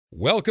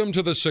Welcome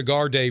to the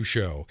Cigar Dave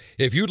Show.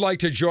 If you'd like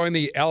to join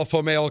the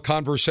Alpha Male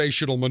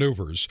Conversational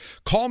Maneuvers,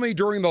 call me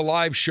during the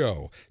live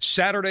show,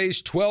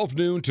 Saturdays 12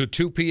 noon to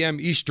 2 p.m.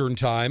 Eastern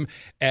Time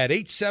at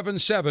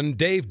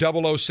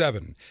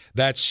 877-DAVE-007.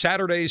 That's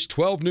Saturdays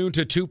 12 noon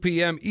to 2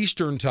 p.m.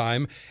 Eastern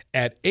Time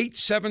at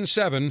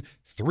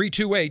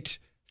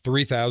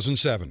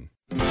 877-328-3007.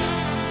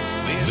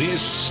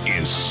 This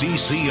is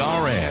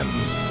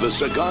CCRN, the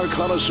Cigar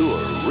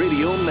Connoisseur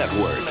Radio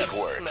Network.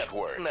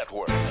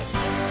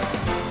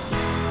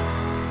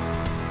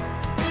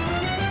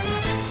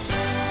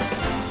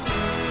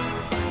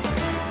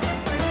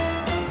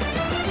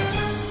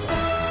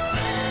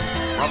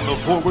 From the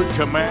forward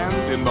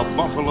command in the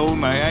Buffalo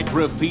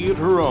Niagara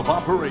Theater of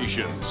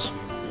Operations,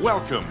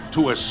 welcome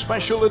to a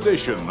special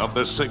edition of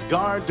the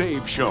Cigar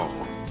Dave Show.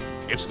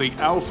 It's the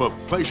Alpha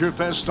Pleasure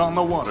Fest on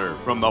the water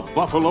from the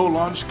Buffalo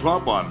Launch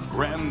Club on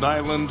Grand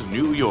Island,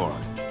 New York.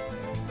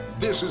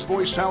 This is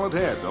Voice Talent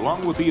Head,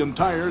 along with the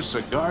entire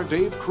Cigar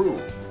Dave crew,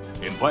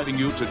 inviting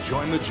you to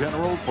join the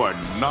General for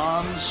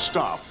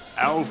non-stop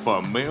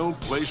Alpha Male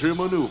Pleasure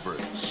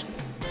Maneuvers.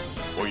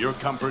 For your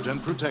comfort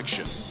and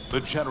protection,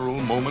 the General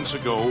moments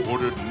ago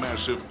ordered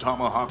massive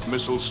Tomahawk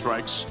missile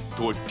strikes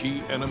toward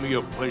key enemy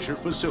of pleasure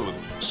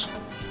facilities.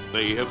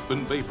 They have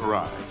been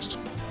vaporized.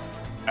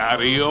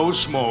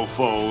 Adios,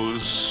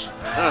 mofos.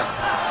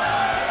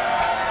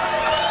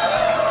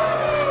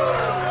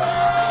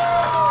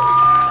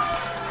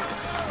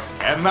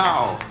 And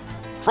now,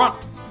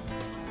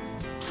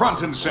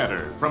 front and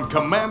center from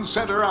Command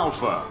Center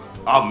Alpha,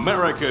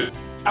 America's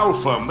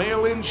Alpha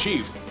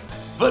Male-in-Chief,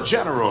 the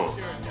General,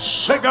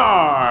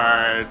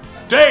 Cigar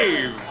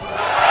Dave.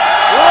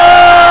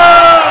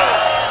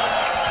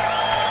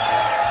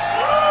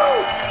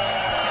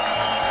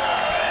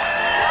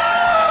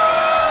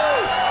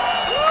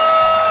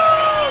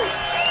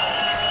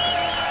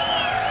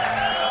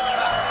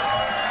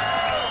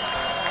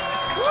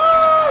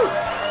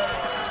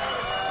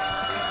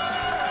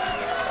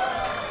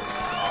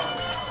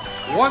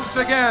 Once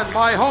again,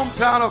 my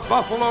hometown of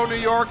Buffalo, New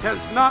York has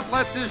not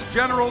let this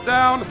General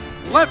down.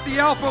 Let the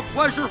Alpha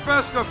Pleasure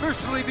Fest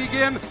officially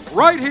begin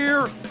right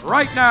here,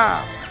 right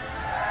now.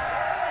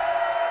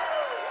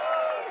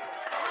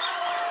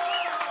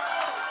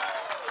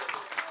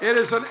 It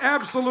is an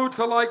absolute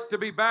delight to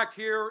be back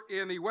here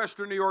in the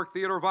Western New York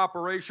Theater of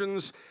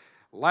Operations.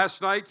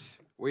 Last night,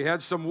 we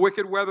had some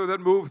wicked weather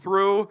that moved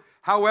through.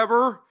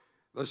 However,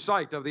 the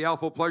site of the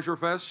Alpha Pleasure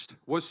Fest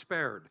was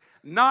spared.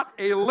 Not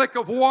a lick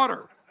of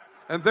water.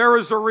 And there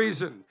is a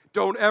reason.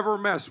 Don't ever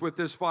mess with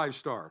this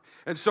 5-star.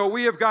 And so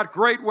we have got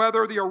great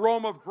weather, the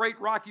aroma of great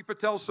Rocky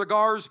Patel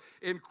cigars,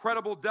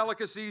 incredible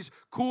delicacies,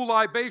 cool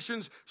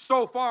libations.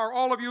 So far,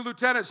 all of you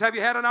lieutenants, have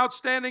you had an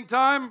outstanding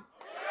time?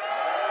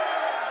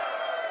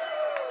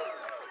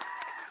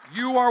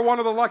 You are one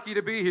of the lucky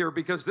to be here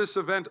because this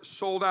event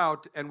sold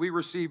out and we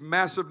received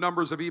massive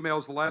numbers of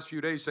emails the last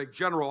few days saying,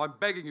 General, I'm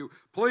begging you,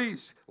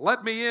 please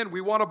let me in. We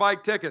want to buy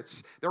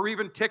tickets. There were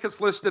even tickets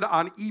listed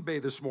on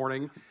eBay this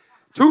morning.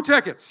 2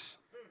 tickets.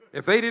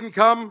 If they didn't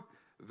come,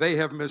 they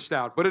have missed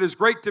out. But it is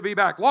great to be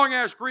back. Long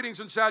Ash greetings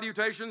and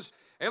salutations.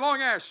 A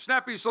Long Ash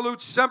snappy salute,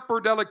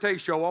 Semper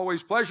Delectatio.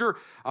 Always pleasure.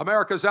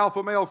 America's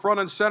Alpha Male front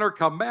and center,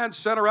 Command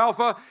Center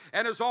Alpha.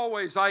 And as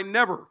always, I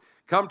never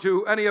come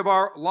to any of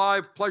our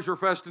live Pleasure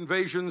Fest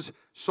invasions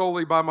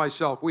solely by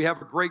myself. We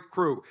have a great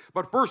crew.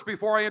 But first,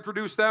 before I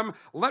introduce them,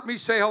 let me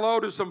say hello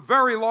to some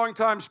very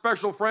long-time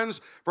special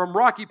friends from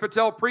Rocky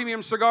Patel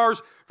Premium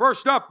Cigars.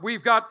 First up,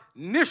 we've got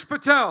Nish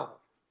Patel.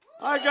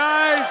 Hi,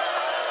 guys.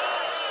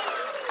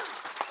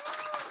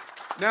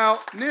 Now,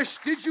 Nish,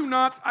 did you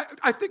not,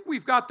 I think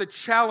we've got the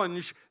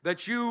challenge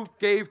that you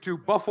gave to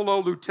Buffalo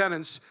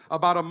lieutenants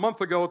about a month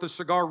ago at the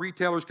Cigar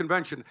Retailers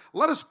Convention.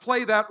 Let us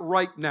play that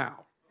right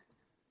now.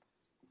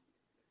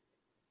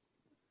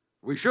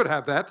 We should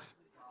have that.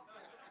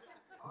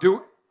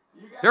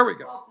 Here we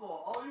go.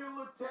 Buffalo, all you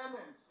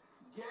lieutenants,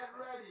 get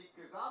ready,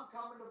 because I'm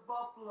coming to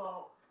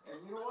Buffalo, and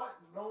you know what?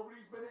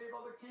 Nobody's been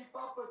able to keep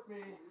up with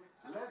me.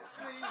 Let's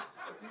see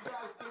if you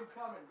guys keep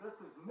coming. This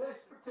is Nish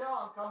Patel.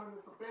 I'm coming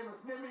with the famous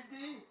Nimmy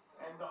D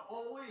and the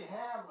Ole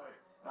Hamlet.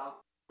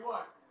 Now,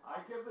 what? I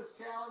give this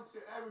challenge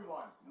to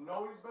everyone.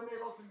 Nobody's been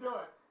able to do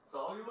it.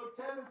 So all you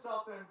lieutenants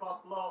out there in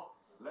Buffalo,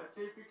 let's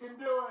see if you can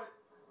do it.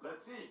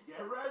 Let's see. Get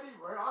ready.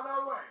 We're on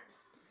our way.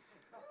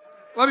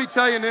 Let me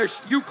tell you,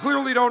 Nish, you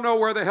clearly don't know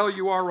where the hell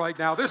you are right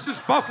now. This is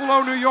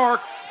Buffalo, New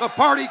York, the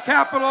party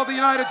capital of the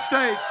United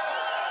States.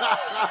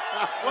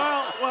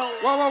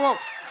 Whoa.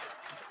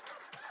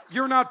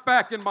 You're not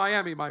back in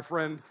Miami, my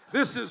friend.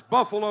 This is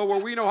Buffalo, where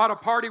we know how to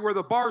party, where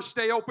the bars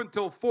stay open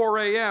till 4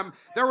 a.m.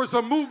 There was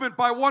a movement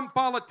by one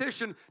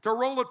politician to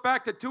roll it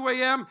back to 2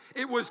 a.m.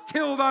 It was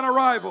killed on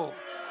arrival.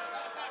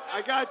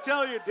 I got to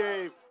tell you,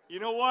 Dave, you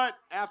know what?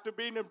 After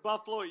being in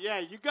Buffalo, yeah,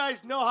 you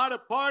guys know how to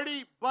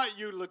party, but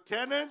you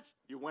lieutenants,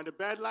 you went to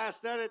bed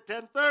last night at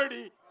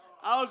 10:30.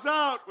 I was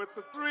out with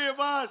the 3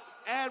 of us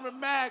and with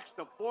Max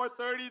till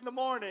 4:30 in the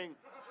morning,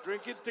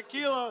 drinking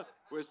tequila.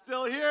 We're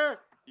still here.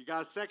 You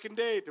got a second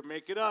day to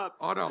make it up.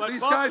 Oh, no. But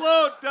These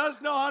Buffalo does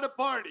know how to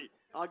party.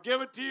 I'll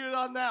give it to you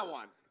on that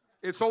one.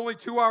 It's only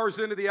 2 hours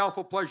into the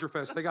Alpha Pleasure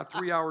Fest. They got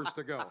 3 hours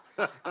to go.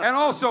 And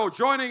also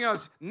joining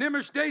us,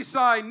 Nimish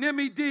Desai,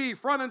 Nimmy D,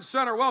 front and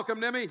center. Welcome,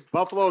 Nimmy.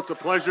 Buffalo, it's a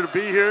pleasure to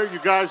be here. You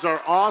guys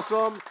are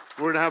awesome.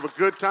 We're going to have a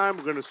good time.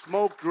 We're going to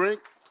smoke,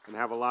 drink, and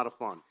have a lot of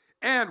fun.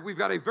 And we've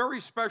got a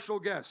very special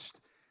guest.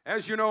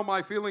 As you know,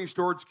 my feelings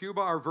towards Cuba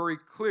are very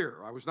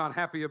clear. I was not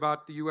happy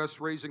about the U.S.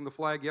 raising the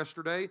flag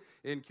yesterday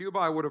in Cuba.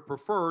 I would have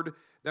preferred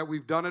that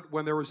we've done it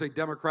when there was a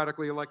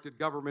democratically elected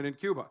government in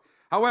Cuba.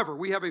 However,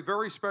 we have a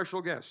very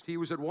special guest. He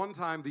was at one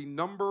time the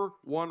 #1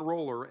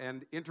 roller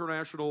and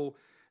international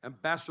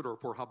ambassador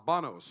for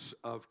Habanos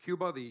of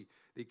Cuba, the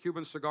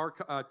Cuban cigar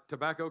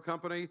tobacco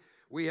company.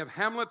 We have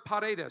Hamlet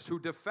Paredes, who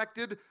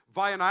defected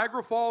via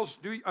Niagara Falls,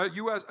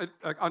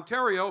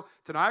 Ontario,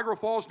 to Niagara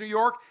Falls, New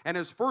York, and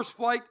his first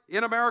flight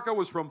in America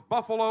was from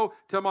Buffalo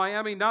to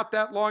Miami not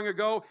that long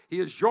ago. He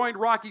has joined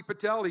Rocky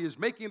Patel. He is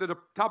making the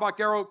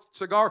Tabacero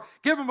cigar.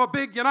 Give him a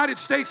big United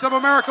States of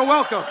America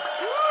welcome.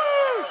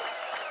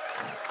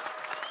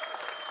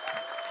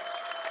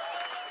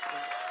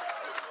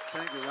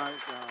 Thank you, guys.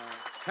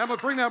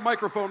 Hamlet, bring that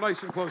microphone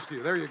nice and close to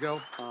you. There you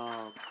go.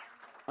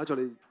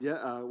 Actually,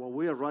 when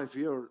we arrived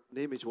here,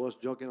 Nimish was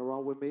joking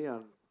around with me,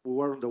 and we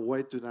were on the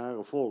way to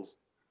Niagara Falls.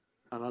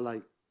 And I'm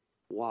like,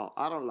 wow,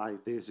 I don't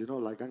like this,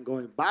 like I'm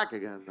going back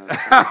again. And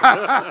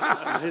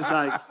he's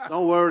like,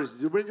 no worries,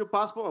 you bring your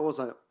passport? I was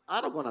like,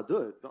 I don't want to do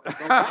it. Don't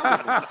come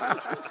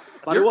with me.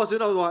 But it was,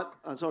 what?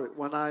 I'm sorry,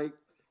 when I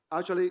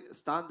actually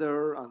stand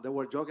there and they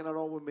were joking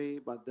around with me,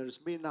 but there's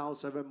me now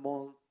 7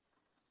 months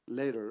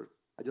later.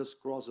 I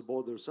just crossed the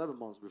border 7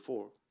 months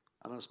before,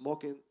 and I'm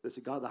smoking the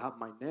cigar that had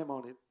my name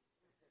on it.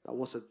 That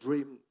was a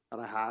dream that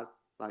I had,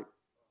 and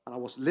I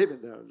was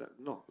living there,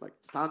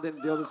 standing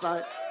the other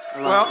side.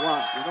 And wow,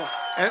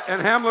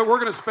 And Hamlet, we're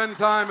going to spend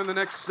time in the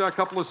next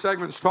couple of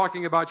segments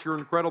talking about your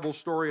incredible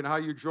story and how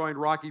you joined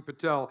Rocky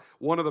Patel,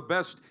 one of the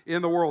best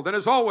in the world. And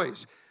as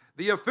always,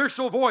 the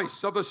official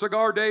voice of the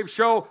Cigar Dave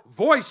Show,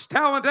 Voice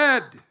Talent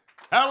Ed.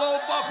 Hello,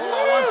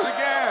 Buffalo, once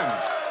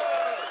again.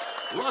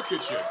 Look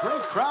at you.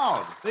 Great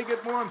crowd. They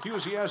get more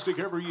enthusiastic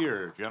every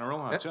year,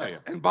 General, I'll tell you.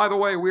 And by the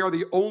way, we are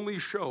the only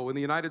show in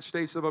the United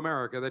States of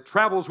America that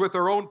travels with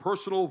their own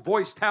personal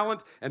voice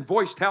talent, and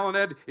Voice Talent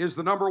Ed is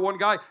the #1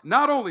 guy.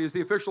 Not only is the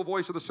official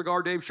voice of the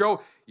Cigar Dave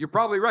Show, you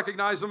probably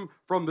recognize him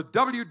from the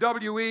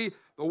WWE,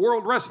 the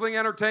World Wrestling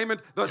Entertainment,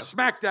 the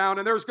SmackDown,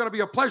 and there's going to be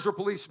a Pleasure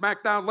Police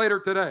SmackDown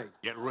later today.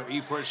 Get ready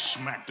for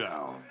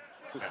SmackDown.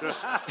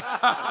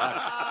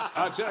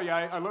 I'll tell you,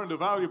 I learned a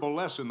valuable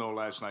lesson, though,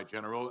 last night,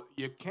 General.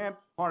 You can't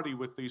party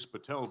with these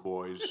Patel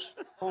boys.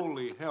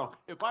 Holy hell.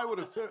 If I would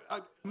have...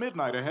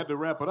 midnight, I had to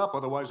wrap it up,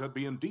 otherwise I'd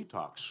be in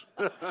detox.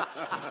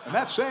 And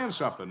that's saying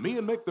something. Me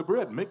and Mick the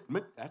Brit. Mick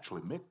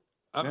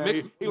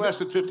he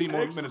lasted 15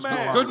 more minutes.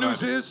 Good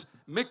news is,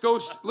 Mick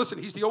goes... Listen,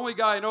 he's the only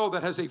guy I know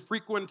that has a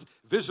frequent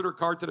visitor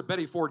card to the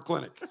Betty Ford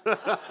Clinic.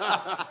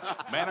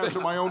 Man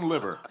after my own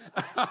liver.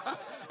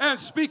 And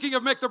speaking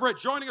of Mick the Brit,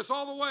 joining us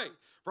all the way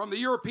from the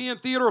European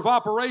Theatre of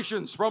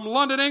Operations, from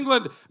London,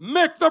 England,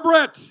 Mick the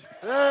Brit.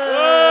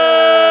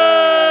 Hey!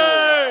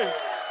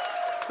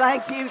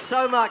 Thank you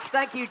so much.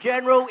 Thank you,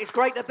 General. It's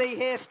great to be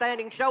here,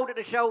 standing shoulder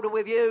to shoulder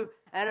with you,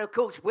 and of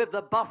course with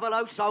the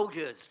Buffalo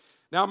Soldiers.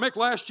 Now, Mick,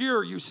 last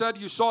year you said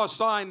you saw a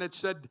sign that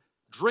said,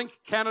 "Drink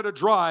Canada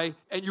Dry,"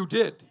 and you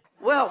did.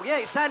 Well, yeah,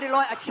 it sounded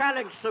like a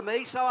challenge to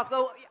me, so I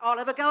thought I'll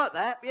have a go at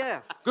that,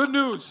 yeah. Good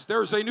news.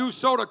 There's a new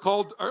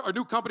a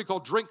new company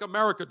called Drink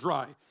America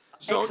Dry.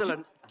 So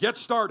excellent. Get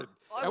started.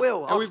 I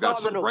will. And we've got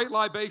some great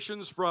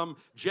libations from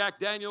Jack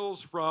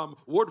Daniels, from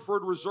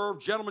Woodford Reserve,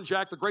 Gentleman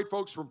Jack, the great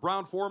folks from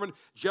Brown Foreman,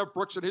 Jeff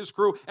Brooks and his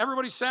crew.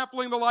 Everybody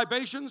sampling the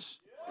libations?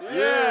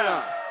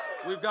 Yeah.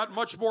 We've got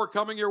much more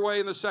coming your way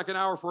in the second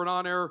hour for an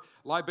on-air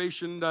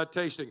libation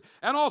tasting.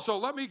 And also,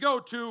 let me go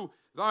to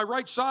my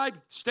right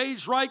side,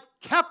 stage right,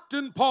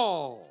 Captain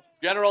Paul.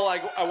 General,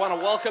 I want to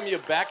welcome you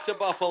back to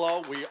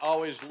Buffalo. We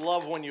always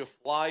love when you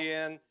fly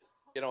in.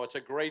 It's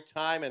a great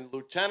time. And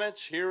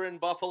lieutenants here in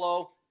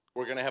Buffalo,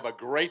 we're going to have a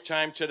great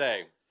time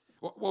today.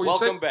 Well,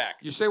 welcome back.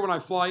 You say when I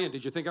fly in,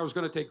 did you think I was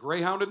going to take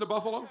Greyhound into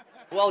Buffalo?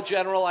 Well,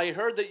 General, I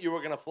heard that you were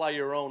going to fly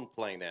your own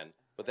plane in.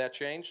 But that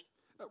changed?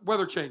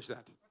 Weather changed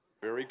that.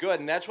 Very good.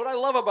 And that's what I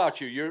love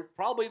about you. You're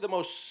probably the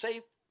most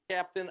safe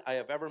captain I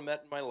have ever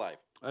met in my life.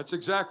 That's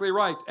exactly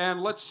right.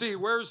 And let's see,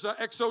 where's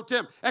Exo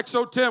Tim?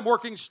 Exo Tim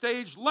working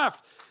stage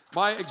left,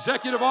 my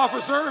executive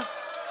officer.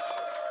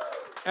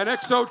 And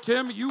Exo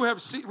Tim,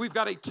 we've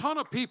got a ton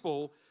of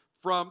people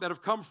that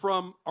have come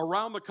from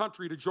around the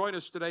country to join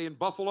us today in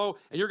Buffalo,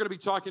 and you're going to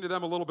be talking to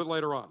them a little bit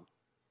later on.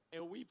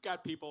 And we've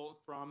got people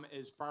from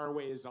as far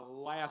away as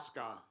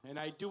Alaska. And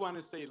I do want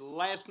to say,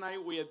 last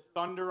night we had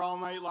thunder all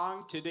night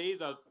long. Today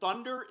the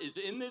thunder is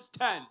in this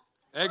tent.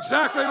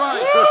 Exactly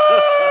right.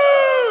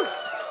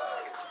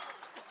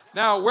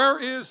 Now, where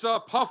is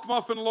Puff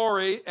Muffin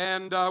Laurie?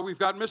 And we've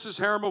got Mrs.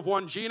 Harem of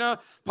One, Gina.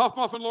 Puff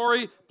Muffin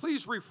Laurie,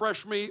 please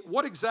refresh me.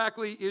 What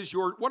exactly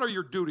what are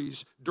your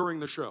duties during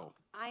the show?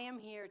 I am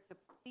here to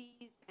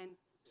please and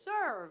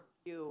serve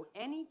you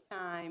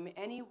anytime,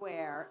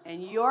 anywhere,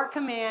 and your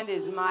command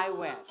is my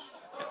wish.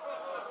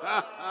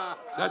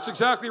 That's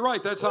exactly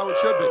right. That's how it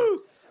should be.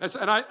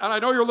 And I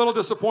know you're a little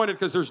disappointed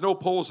because there's no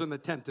poles in the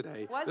tent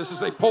today. This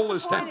is a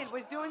poleless tent.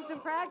 Was doing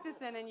some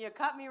practicing and you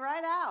cut me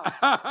right out.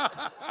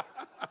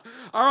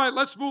 All right,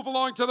 let's move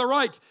along to the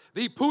right.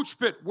 The Pooch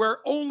Pit, where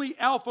only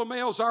alpha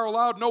males are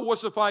allowed, no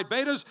wussified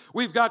betas.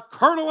 We've got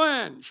Colonel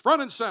Ange,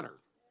 front and center.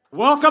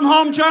 Welcome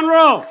home,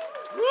 General.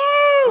 Woo!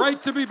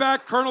 Great to be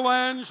back, Colonel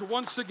Ange.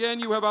 Once again,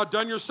 you have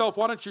outdone yourself.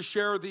 Why don't you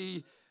share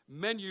the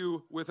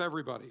menu with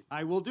everybody?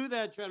 I will do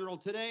that, General.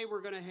 Today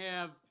we're going to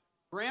have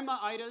Grandma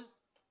Ida's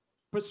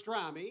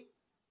pastrami.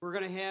 We're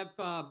going to have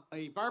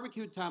a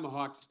barbecued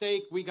tomahawk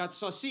steak. We got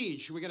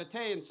sausage. We got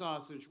Italian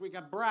sausage. We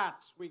got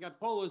brats. We got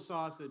Polish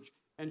sausage.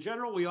 And,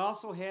 General, we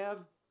also have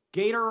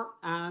gator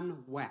on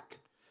weck.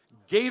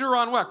 Gator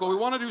on weck. Well, we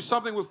want to do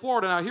something with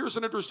Florida. Now, here's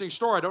an interesting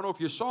story. I don't know if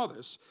you saw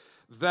this.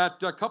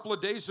 That a couple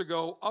of days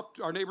ago, up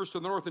our neighbors to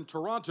the north in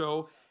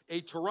Toronto,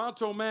 a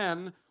Toronto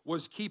man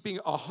was keeping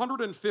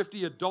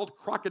 150 adult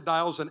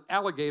crocodiles and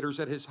alligators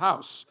at his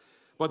house.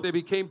 But they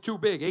became too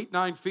big,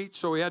 8-9 feet,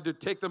 so he had to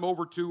take them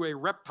over to a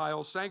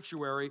reptile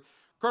sanctuary.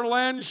 Colonel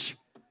Ange,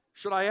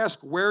 should I ask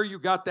where you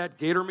got that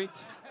gator meat?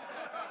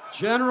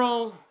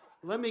 General,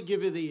 let me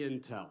give you the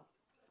intel.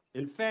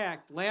 In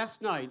fact,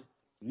 last night,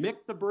 Mick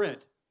the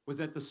Brit was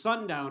at the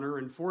Sundowner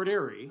in Fort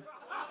Erie.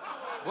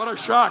 What a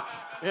shock.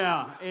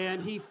 Yeah,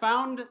 and he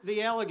found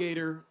the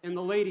alligator in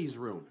the ladies'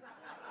 room.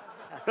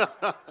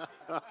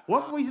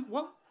 What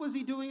was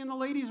he doing in the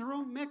ladies'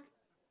 room, Mick?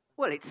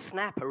 Well, it's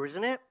Snapper,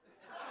 isn't it?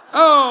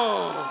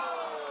 Oh!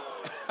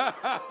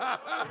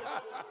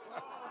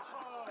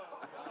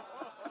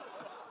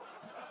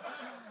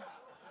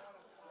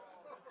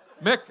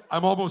 Mick,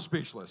 I'm almost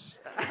speechless.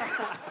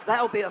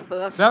 That'll be a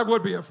first. That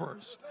would be a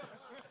first.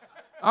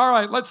 All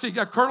right, let's see.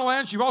 Colonel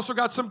Ange, you've also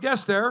got some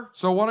guests there.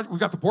 So we've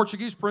got the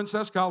Portuguese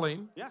Princess,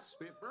 Colleen. Yes,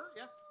 we have her,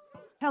 yes.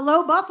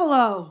 Hello,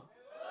 Buffalo.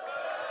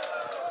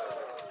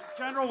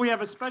 General, we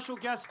have a special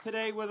guest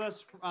today with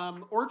us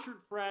from Orchard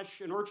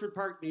Fresh in Orchard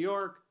Park, New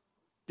York,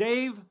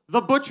 Dave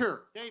the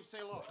Butcher. Dave, say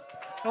hello.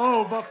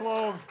 Hello,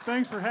 Buffalo.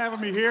 Thanks for having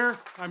me here.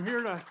 I'm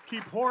here to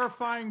keep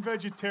horrifying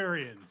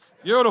vegetarians.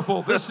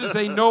 Beautiful. This is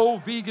a no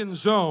vegan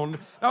zone.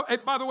 Now,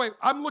 by the way,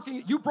 I'm looking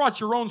at, you brought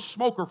your own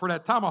smoker for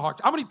that tomahawk.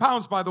 How many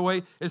pounds, by the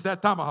way, is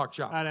that tomahawk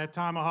chop? That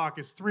tomahawk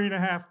is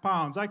 3.5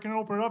 pounds. I can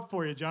open it up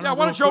for you, John. Yeah,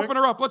 why don't you open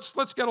her up?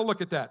 Let's get a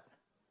look at that.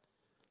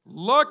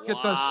 Look at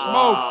the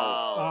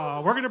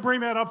smoke. We're going to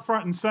bring that up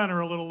front and center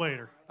a little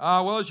later.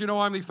 Well, as you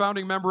know, I'm the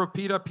founding member of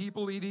PETA,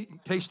 People Eat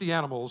Tasty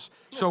Animals.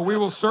 So we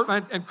will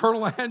certainly, and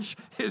Colonel Ange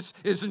is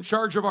in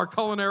charge of our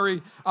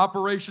culinary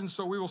operations,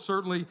 so we will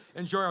certainly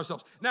enjoy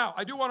ourselves. Now,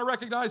 I do want to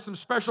recognize some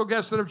special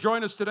guests that have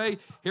joined us today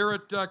here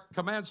at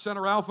Command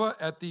Center Alpha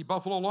at the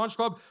Buffalo Launch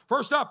Club.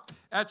 First up,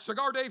 at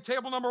Cigar Dave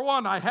table number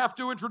 1, I have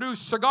to introduce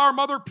Cigar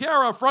Mother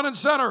Piera, front and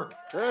center.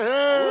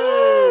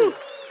 Hey! Woo!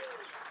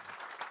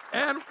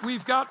 And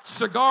we've got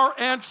Cigar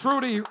Aunt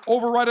Trudy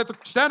over right at the...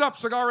 Stand up,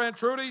 Cigar Aunt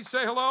Trudy.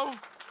 Say hello.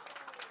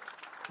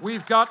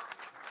 We've got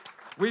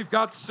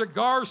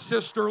Cigar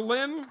Sister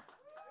Lynn.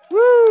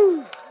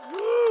 Woo!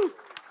 Woo!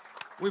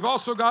 We've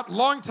also got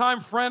longtime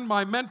friend,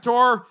 my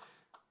mentor,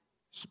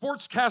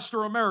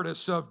 sportscaster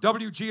emeritus of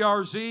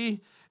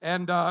WGRZ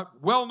and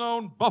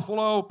well-known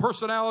Buffalo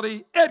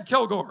personality, Ed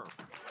Kilgore.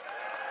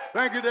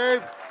 Thank you,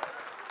 Dave.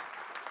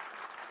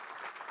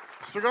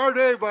 Cigar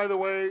Dave, by the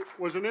way,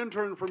 was an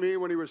intern for me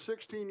when he was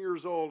 16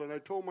 years old, and I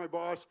told my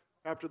boss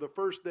after the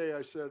first day,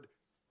 I said,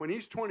 when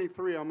he's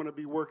 23, I'm going to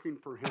be working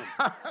for him.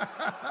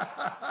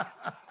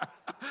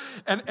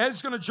 And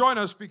Ed's going to join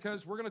us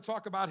because we're going to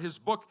talk about his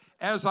book,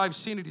 As I've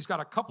Seen It. He's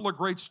got a couple of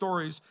great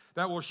stories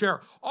that we'll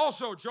share.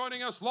 Also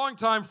joining us,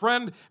 longtime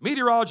friend,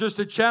 meteorologist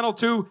at Channel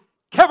 2,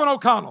 Kevin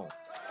O'Connell.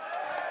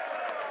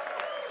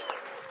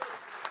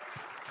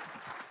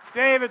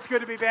 Dave, it's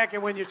good to be back.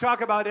 And when you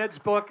talk about Ed's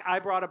book, I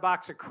brought a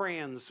box of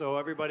crayons so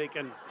everybody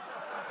can...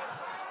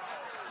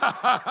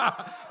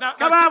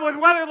 Come on, with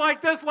weather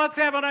like this, let's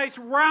have a nice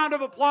round of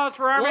applause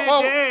for our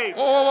man Dave.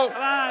 Whoa.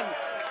 Come on.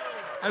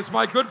 As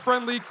my good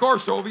friend Lee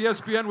Corso of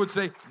ESPN would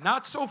say,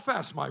 not so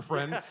fast, my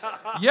friend.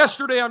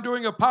 Yesterday, I'm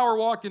doing a power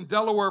walk in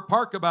Delaware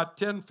Park about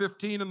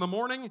 10:15 in the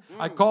morning.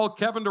 I called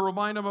Kevin to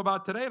remind him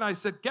about today, and I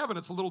said, Kevin,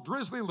 it's a little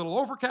drizzly, a little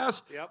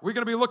overcast. Yep. We're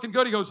going to be looking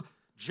good. He goes,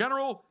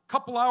 General,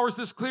 couple hours,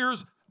 this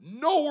clears.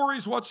 No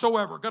worries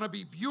whatsoever. Going to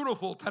be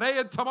beautiful today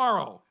and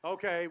tomorrow.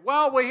 Okay.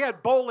 Well, we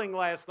had bowling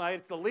last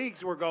night. The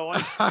leagues were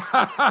going.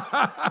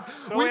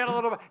 So we had a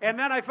little... And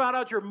then I found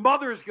out your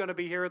mother's going to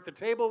be here at the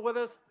table with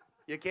us.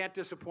 You can't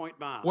disappoint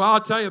Mom. Well, I'll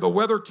tell you, the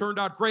weather turned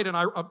out great. And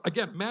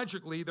again,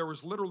 magically, there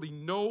was literally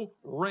no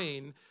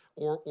rain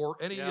or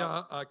any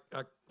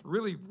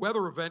really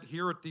weather event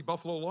here at the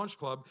Buffalo Launch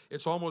Club.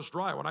 It's almost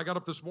dry. When I got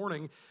up this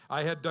morning,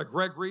 I had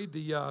Greg Reed,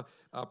 the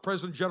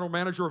president general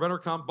manager of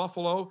Entercom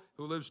Buffalo,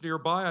 who lives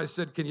nearby. I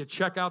said, can you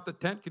check out the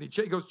tent? Can you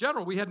check? He goes,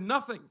 General, we had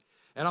nothing.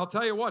 And I'll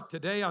tell you what,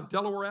 today on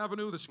Delaware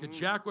Avenue, the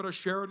Skajackwada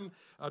Sheridan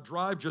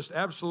Drive, just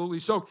absolutely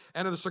soaked.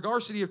 And in the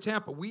cigar city of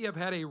Tampa, we have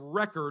had a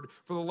record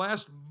for the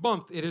last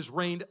month. It has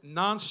rained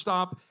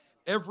nonstop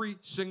every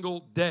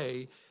single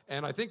day.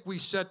 And I think we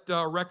set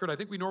a record. I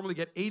think we normally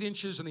get 8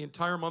 inches in the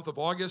entire month of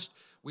August.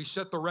 We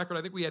set the record.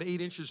 I think we had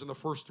 8 inches in the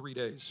first 3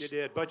 days. You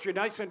did. But you're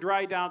nice and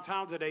dry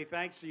downtown today,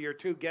 thanks to your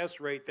 2 guests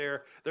right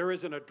there. There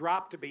isn't a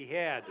drop to be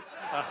had.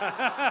 Am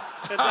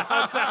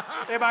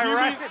I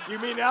right? You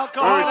mean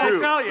alcohol? I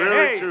tell you,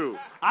 Very hey, true.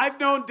 I've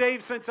known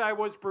Dave since I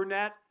was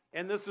brunette,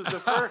 and this is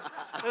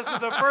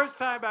the first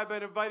time I've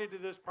been invited to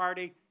this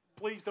party.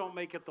 Please don't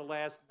make it the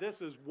last.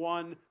 This is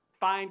one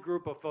fine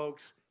group of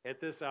folks at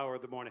this hour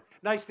of the morning.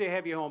 Nice to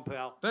have you home,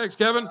 pal. Thanks,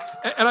 Kevin.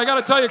 And I got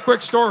to tell you a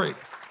quick story.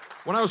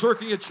 When I was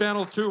working at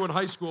Channel 2 in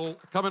high school,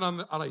 coming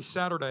on a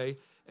Saturday,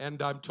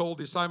 and I'm told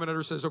the assignment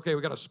editor says, okay,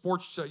 we got a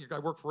sports, I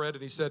work for Ed,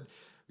 and he said,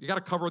 you got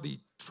to cover the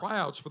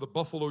tryouts for the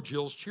Buffalo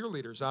Gills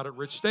cheerleaders out at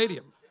Rich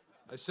Stadium.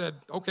 I said,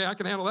 okay, I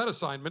can handle that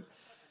assignment.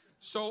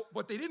 So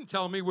what they didn't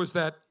tell me was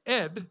that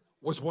Ed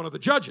was one of the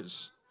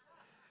judges.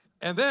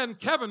 And then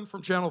Kevin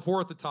from Channel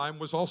 4 at the time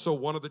was also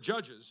one of the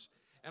judges.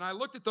 And I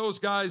looked at those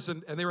guys,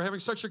 and they were having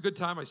such a good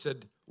time. I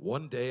said,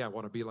 one day I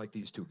want to be like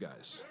these 2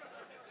 guys.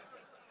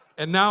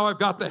 And now I've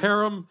got the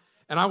harem,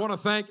 and I want to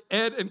thank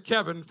Ed and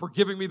Kevin for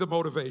giving me the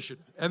motivation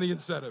and the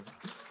incentive.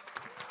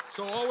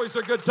 So always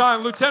a good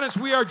time. Lieutenants,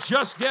 we are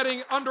just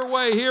getting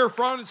underway here,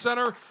 front and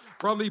center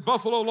from the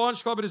Buffalo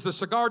Launch Club. It is the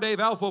Cigar Dave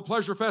Alpha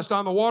Pleasure Fest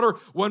on the water.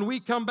 When we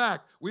come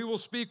back, we will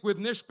speak with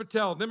Nish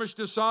Patel, Nimish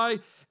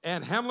Desai,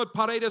 and Hamlet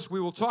Paredes. We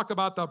will talk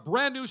about the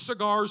brand new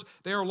cigars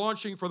they are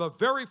launching for the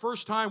very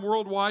first time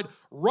worldwide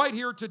right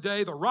here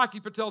today. The Rocky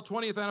Patel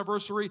 20th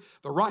anniversary,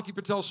 the Rocky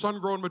Patel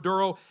Sun-Grown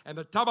Maduro, and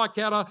the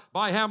Tabaquera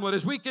by Hamlet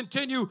as we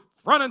continue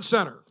front and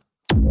center.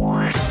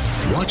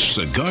 Watch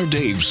Cigar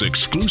Dave's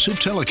exclusive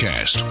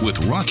telecast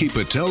with Rocky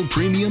Patel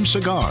Premium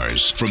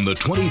Cigars from the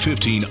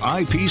 2015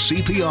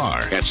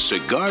 IPCPR at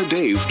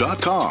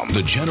CigarDave.com.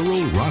 The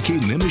General, Rocky,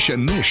 Nimish,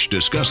 and Nish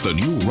discuss the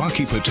new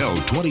Rocky Patel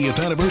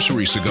 20th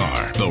Anniversary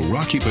Cigar, the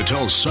Rocky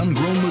Patel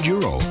Sun-Grown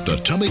Maduro, the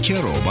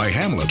Tabaquero by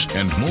Hamlet,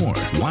 and more.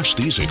 Watch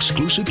these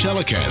exclusive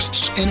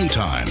telecasts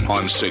anytime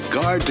on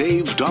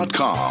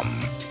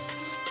CigarDave.com.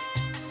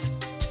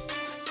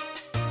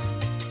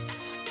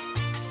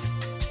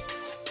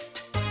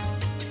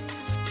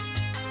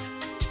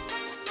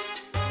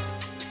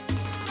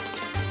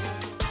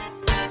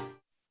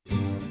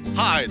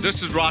 Hi,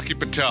 this is Rocky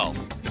Patel.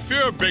 If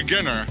you're a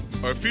beginner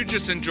or if you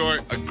just enjoy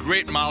a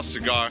great mild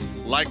cigar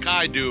like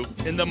I do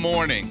in the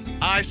morning,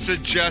 I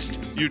suggest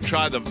you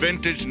try the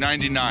Vintage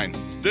 99.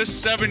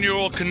 This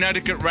 7-year-old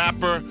Connecticut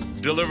wrapper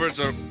delivers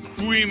a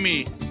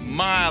creamy,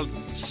 mild,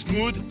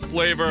 smooth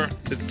flavor.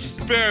 It's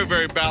very,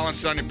 very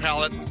balanced on your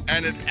palate,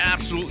 and it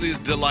absolutely is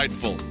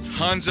delightful.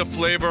 Tons of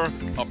flavor,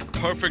 a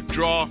perfect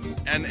draw,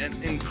 and an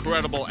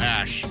incredible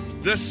ash.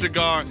 This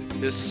cigar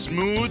is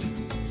smooth.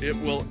 It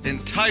will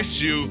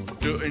entice you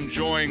to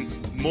enjoying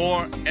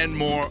more and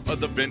more of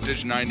the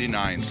Vintage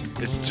 99s.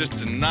 It's just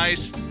a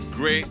nice,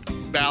 great,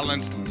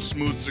 balanced,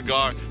 smooth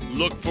cigar.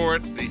 Look for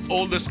it, the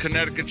oldest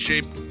Connecticut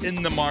shape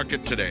in the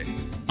market today.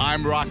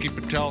 I'm Rocky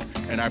Patel,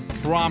 and I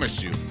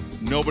promise you,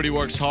 nobody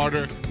works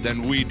harder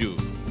than we do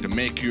to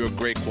make you a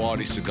great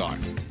quality cigar.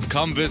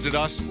 Come visit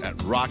us at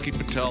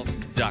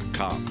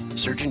RockyPatel.com.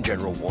 Surgeon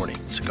General warning,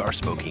 cigar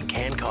smoking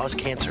can cause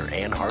cancer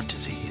and heart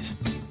disease.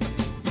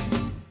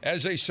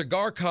 As a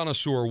cigar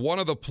connoisseur, one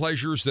of the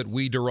pleasures that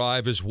we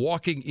derive is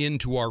walking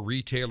into our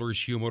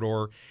retailer's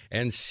humidor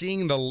and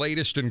seeing the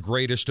latest and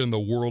greatest in the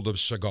world of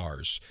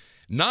cigars.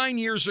 9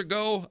 years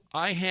ago,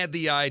 I had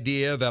the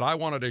idea that I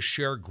wanted to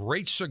share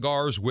great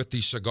cigars with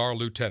the Cigar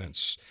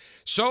Lieutenants.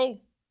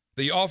 So,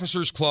 the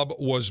Officers Club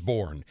was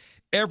born.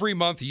 Every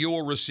month, you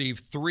will receive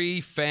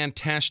 3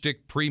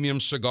 fantastic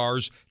premium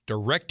cigars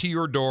direct to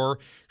your door,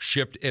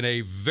 shipped in a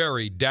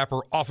very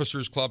dapper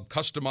Officers Club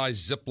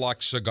customized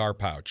Ziploc cigar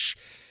pouch.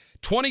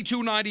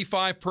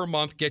 $22.95 per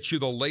month gets you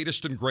the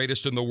latest and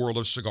greatest in the world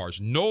of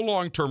cigars. No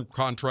long-term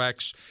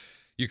contracts.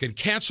 You can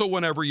cancel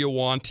whenever you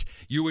want.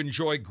 You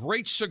enjoy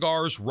great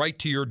cigars right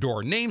to your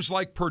door. Names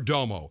like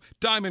Perdomo,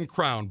 Diamond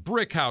Crown,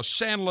 Brickhouse,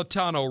 San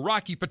Latano,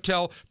 Rocky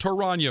Patel,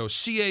 Torano,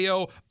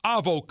 CAO,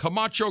 Avo,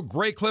 Camacho,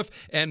 Graycliff,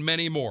 and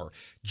many more.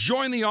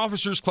 Join the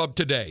Officers Club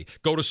today.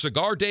 Go to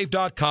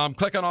CigarDave.com,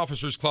 click on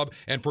Officers Club,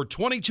 and for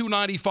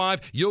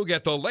 $22.95, you'll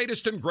get the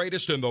latest and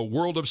greatest in the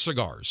world of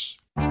cigars.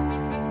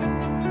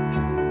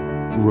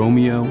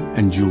 Romeo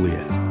and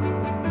Juliet,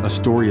 a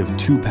story of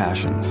 2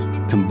 passions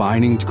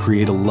combining to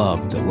create a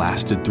love that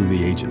lasted through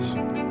the ages.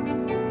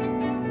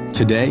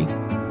 Today,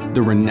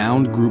 the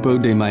renowned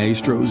Grupo de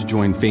Maestros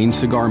join famed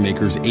cigar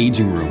makers'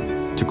 aging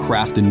room to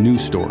craft a new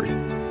story,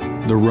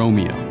 The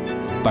Romeo,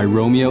 by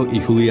Romeo y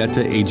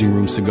Julieta Aging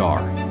Room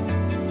Cigar.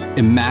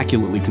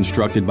 Immaculately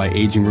constructed by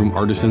aging room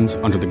artisans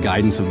under the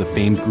guidance of the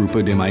famed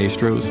Grupo de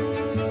Maestros,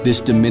 this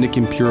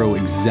Dominican Puro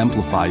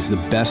exemplifies the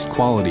best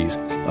qualities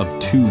of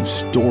 2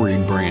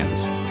 storied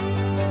brands.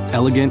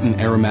 Elegant and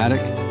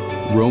aromatic,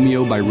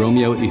 Romeo by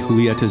Romeo y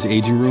Julieta's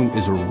Aging Room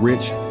is a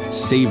rich,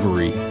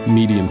 savory,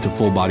 medium to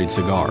full-bodied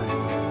cigar.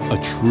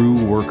 A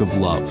true work of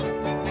love.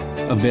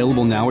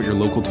 Available now at your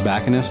local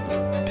tobacconist,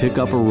 pick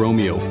up a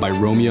Romeo by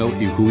Romeo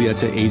y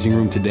Julieta Aging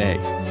Room today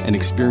and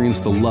experience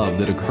the love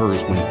that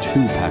occurs when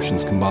two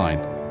passions combine.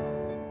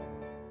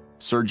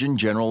 Surgeon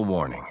General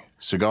warning: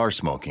 cigar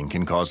smoking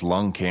can cause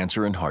lung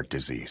cancer and heart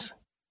disease.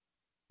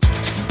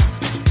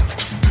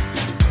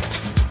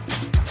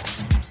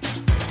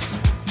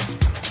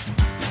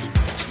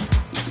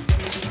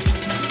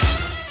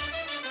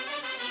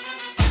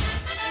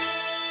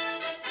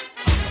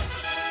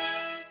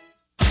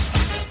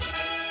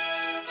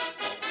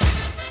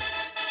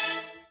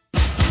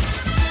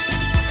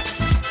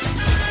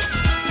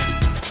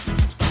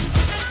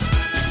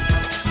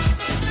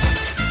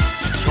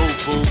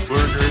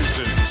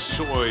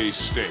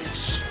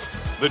 Steaks.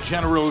 The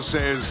General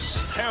says,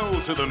 hell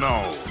to the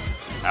no.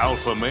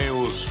 Alpha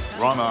males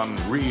run on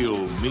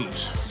real meat.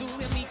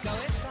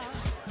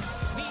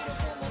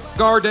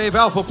 Cigar Dave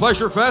Alpha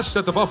Pleasure Fest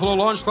at the Buffalo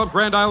Launch Club,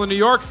 Grand Island, New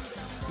York.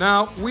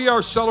 Now, we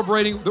are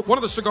celebrating, one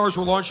of the cigars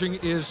we're launching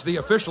is the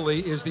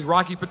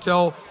Rocky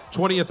Patel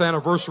 20th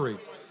anniversary.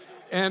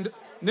 And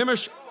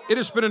Nimish, it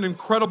has been an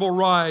incredible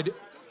ride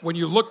when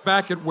you look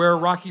back at where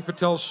Rocky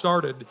Patel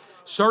started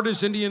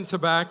as Indian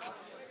Tobacco,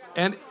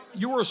 and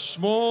you were a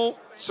small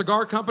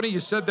cigar company. You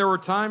said there were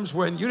times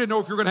when you didn't know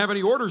if you were going to have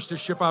any orders to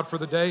ship out for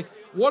the day.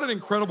 What an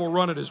incredible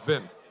run it has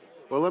been.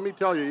 Well, let me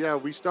tell you, yeah,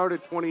 we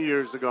started 20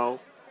 years ago,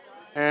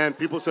 and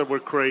people said we're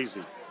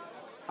crazy.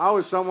 How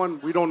is someone,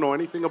 we don't know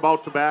anything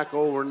about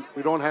tobacco,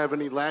 we don't have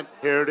any Latin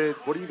heritage.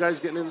 What are you guys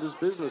getting into this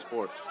business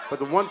for? But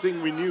the one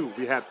thing we knew,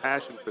 we had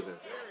passion for this.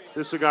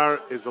 This cigar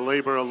is a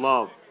labor of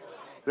love.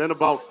 Then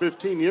about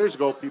 15 years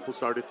ago, people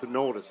started to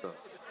notice us.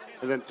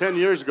 And then 10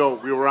 years ago,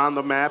 we were on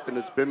the map, and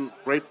it's been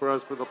great for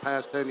us for the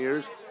past 10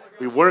 years.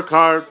 We work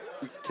hard,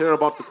 we care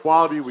about the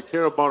quality, we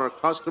care about our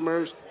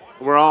customers.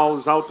 We're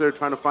always out there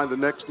trying to find the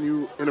next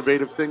new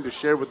innovative thing to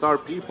share with our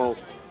people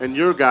and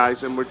your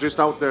guys, and we're just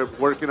out there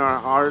working our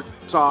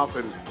hearts off,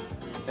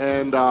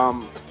 and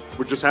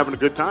we're just having a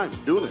good time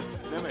doing it.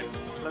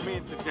 Let me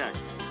interject.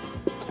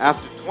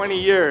 After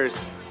 20 years,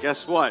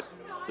 guess what?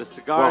 The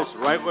cigar is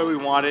right where we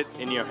want it,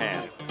 in your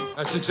hand.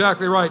 That's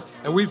exactly right.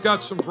 And we've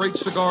got some great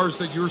cigars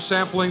that you're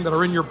sampling that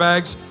are in your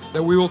bags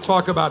that we will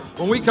talk about.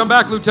 When we come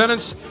back,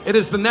 Lieutenants, it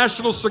is the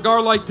National Cigar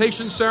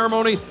Lightation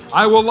Ceremony.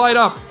 I will light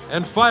up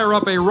and fire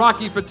up a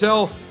Rocky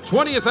Patel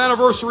 20th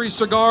anniversary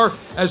cigar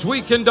as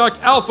we conduct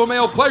Alpha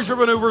Male Pleasure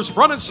Maneuvers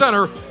front and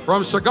center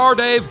from Cigar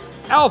Dave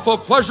Alpha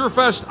Pleasure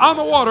Fest on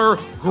the water,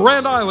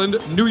 Grand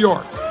Island, New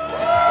York.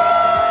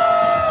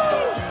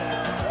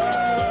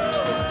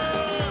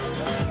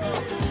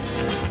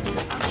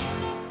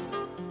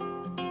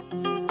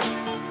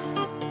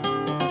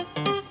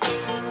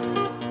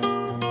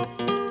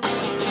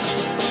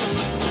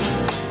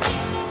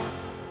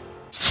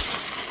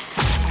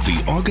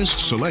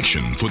 August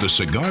selection for the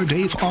Cigar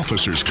Dave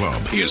Officers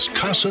Club is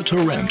Casa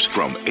Torrent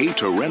from A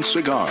Torrent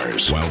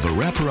Cigars. While the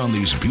wrapper on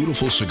these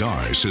beautiful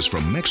cigars is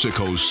from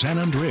Mexico's San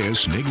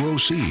Andreas Negro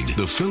seed,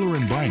 the filler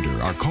and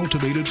binder are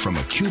cultivated from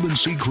a Cuban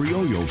seed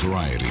Criollo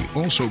variety,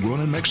 also grown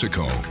in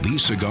Mexico.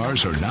 These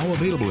cigars are now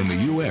available in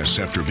the U.S.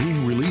 after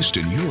being released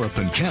in Europe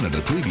and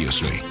Canada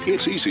previously.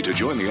 It's easy to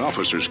join the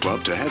Officers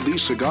Club to have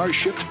these cigars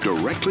shipped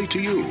directly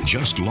to you.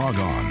 Just log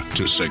on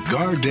to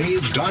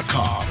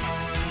CigarDave.com.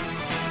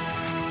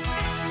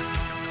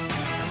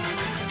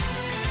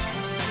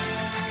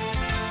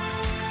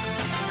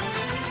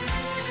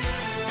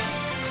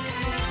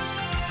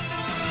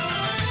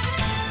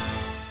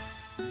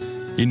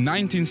 In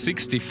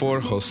 1964,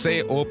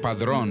 Jose O.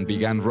 Padron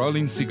began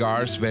rolling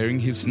cigars bearing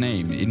his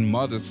name in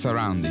modest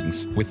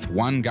surroundings with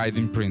one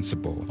guiding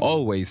principle: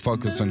 always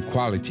focus on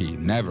quality,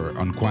 never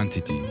on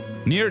quantity.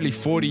 Nearly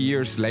 40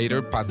 years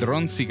later,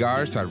 Padron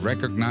cigars are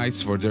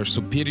recognized for their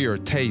superior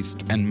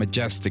taste and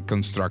majestic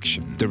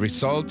construction, the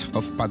result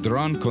of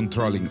Padron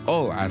controlling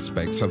all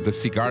aspects of the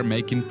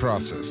cigar-making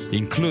process,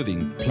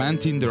 including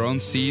planting their own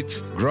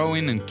seeds,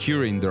 growing and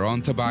curing their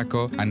own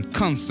tobacco, and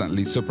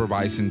constantly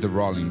supervising the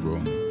rolling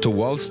room. To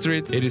Wall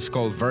Street, it is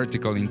called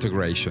vertical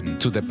integration.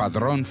 To the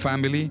Padron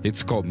family,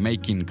 it's called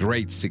making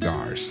great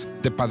cigars.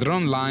 The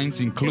Padron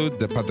lines include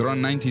the Padron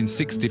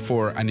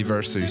 1964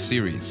 Anniversary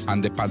Series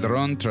and the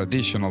Padron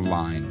Traditional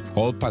line.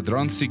 All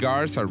Padron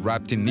cigars are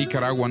wrapped in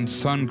Nicaraguan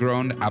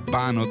sun-grown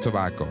Habano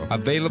tobacco,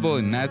 available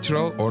in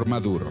natural or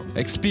Maduro.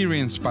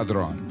 Experience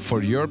Padron.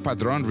 For your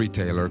Padron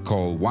retailer,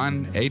 call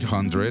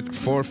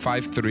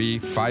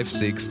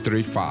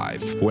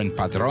 1-800-453-5635. When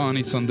Padron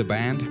is on the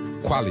band,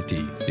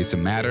 quality is a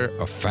matter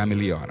of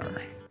family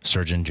honor.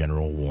 Surgeon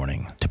General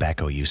warning: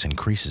 tobacco use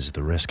increases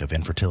the risk of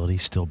infertility,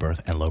 stillbirth,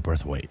 and low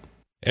birth weight.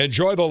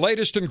 Enjoy the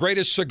latest and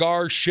greatest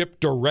cigars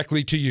shipped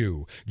directly to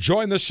you.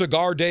 Join the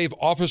Cigar Dave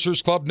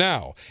Officers Club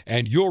now,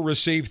 and you'll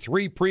receive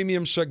 3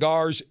 premium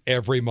cigars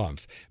every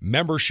month.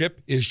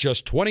 Membership is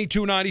just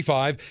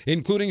 $22.95,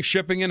 including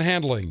shipping and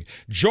handling.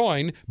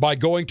 Join by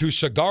going to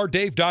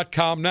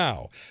CigarDave.com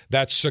now.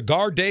 That's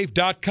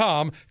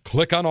CigarDave.com.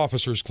 Click on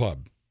Officers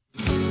Club.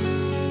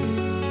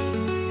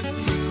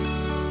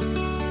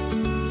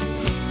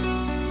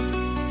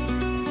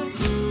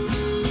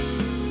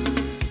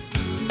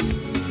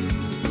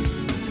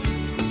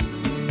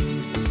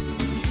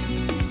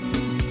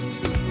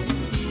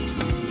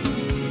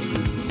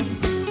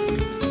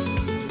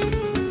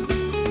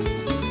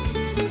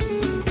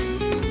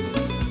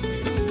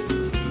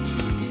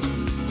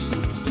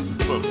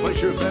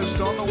 Pleasure Fest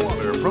on the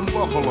water from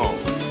Buffalo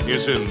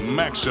is in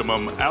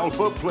maximum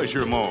alpha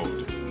pleasure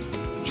mode.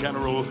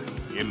 General,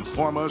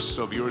 inform us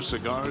of your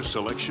cigar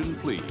selection,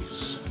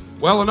 please.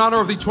 Well, in honor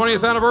of the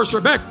 20th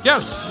anniversary, Mick,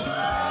 yes.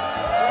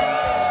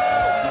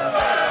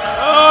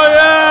 Oh,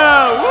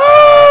 yeah!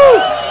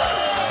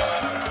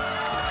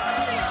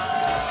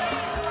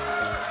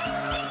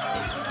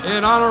 Woo!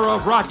 In honor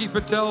of Rocky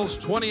Patel's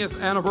 20th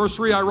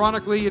anniversary,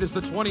 ironically, it is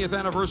the 20th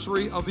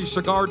anniversary of the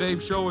Cigar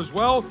Dave Show as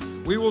well.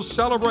 We will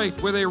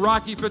celebrate with a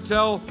Rocky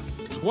Patel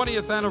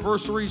 20th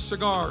anniversary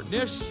cigar.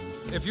 Nish,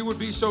 if you would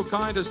be so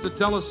kind as to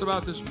tell us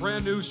about this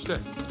brand new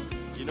stick.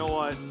 You know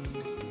what?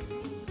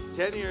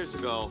 10 years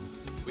ago,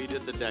 we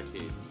did the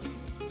decade.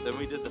 Then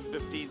we did the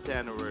 15th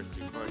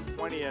anniversary. For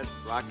our 20th,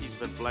 Rocky's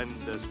been blending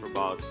this for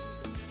about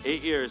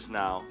 8 years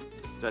now.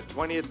 It's our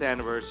 20th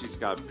anniversary. It's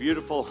got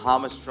beautiful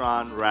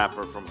Jamastran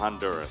wrapper from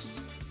Honduras.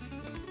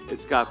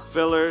 It's got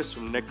fillers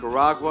from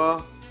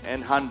Nicaragua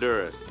and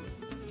Honduras.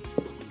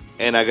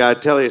 And I gotta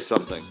tell you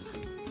something.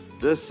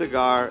 This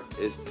cigar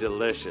is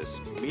delicious.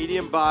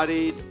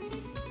 Medium-bodied,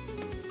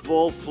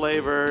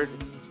 full-flavored,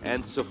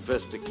 and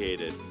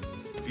sophisticated.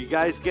 If you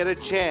guys get a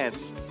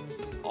chance,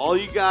 all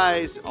you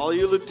guys, all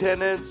you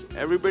lieutenants,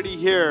 everybody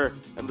here,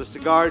 and the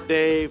Cigar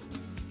Dave,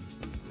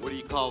 what do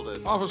you call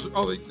this?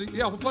 The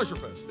Alpha Pleasure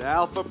Fest. The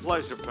Alpha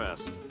Pleasure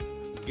Fest.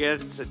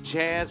 Gets a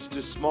chance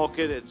to smoke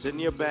it. It's in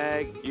your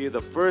bag. You're the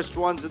first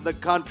ones in the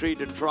country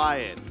to try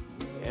it.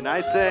 And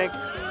I think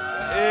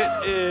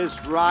it is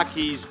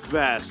Rocky's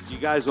best. You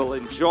guys will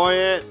enjoy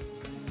it.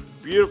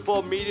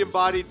 Beautiful,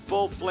 medium-bodied,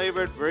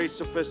 full-flavored, very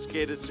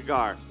sophisticated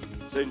cigar.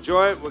 So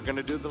enjoy it. We're going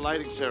to do the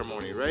lighting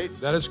ceremony, right?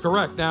 That is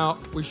correct. Now,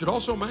 we should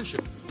also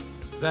mention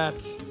that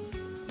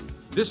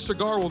this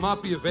cigar will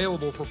not be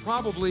available for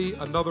probably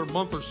another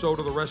month or so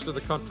to the rest of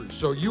the country.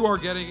 So you are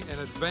getting an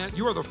advance.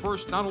 You are the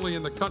first, not only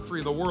in the country,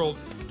 in the world,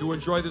 to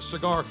enjoy this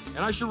cigar.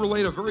 And I should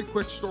relate a very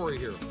quick story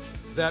here.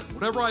 That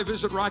whenever I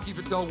visit Rocky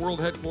Patel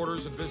World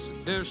Headquarters and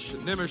visit Nish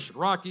and Nimish and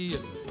Rocky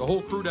and the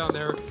whole crew down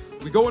there,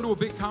 we go into a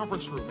big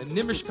conference room and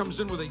Nimish comes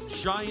in with a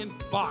giant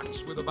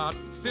box with about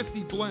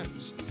 50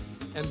 blends.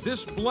 And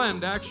this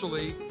blend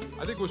actually,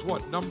 I think was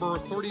what, number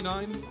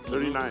 39?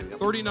 39, yep.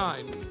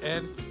 39.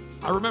 And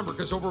I remember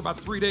because over about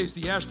 3 days,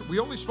 we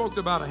only smoked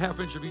about a half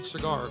inch of each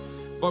cigar,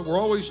 but we're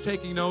always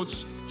taking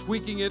notes,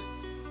 tweaking it.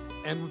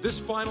 And this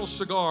final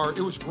cigar,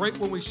 it was great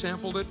when we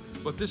sampled it,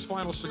 but this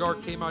final cigar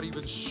came out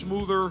even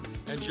smoother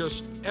and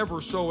just ever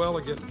so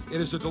elegant.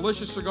 It is a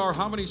delicious cigar.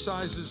 How many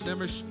sizes,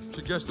 Nimish,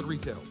 suggested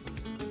retail?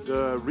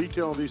 The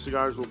retail of these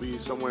cigars will be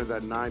somewhere in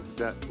that $9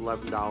 to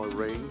 $11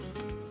 range,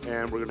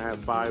 and we're going to have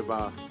 5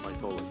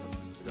 Vitolas.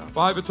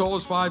 5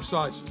 Vitolas, 5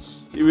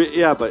 sizes.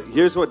 Yeah, but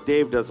here's what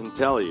Dave doesn't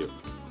tell you.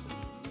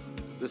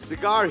 The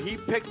cigar he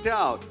picked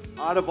out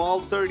of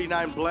all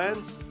 39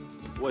 blends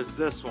was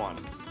this one.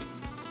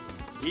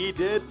 He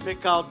did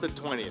pick out the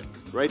 20th.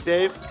 Right,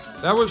 Dave?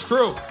 That was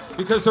true,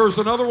 because there was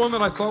another one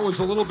that I thought was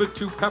a little bit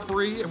too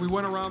peppery, and we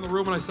went around the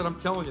room, and I said, I'm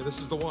telling you, this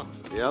is the one.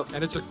 Yep.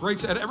 And it's a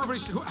great, and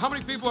everybody's, how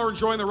many people are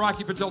enjoying the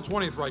Rocky Patel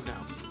 20th right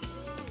now?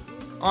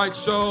 All right,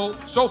 so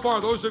far,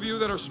 those of you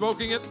that are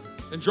smoking it,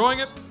 enjoying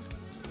it,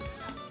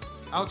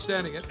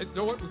 outstanding. And you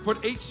know what? We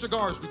put 8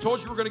 cigars. We told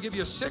you we were going to give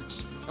you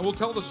 6, and we'll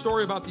tell the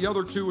story about the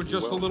other 2 in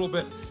just a little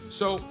bit.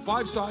 So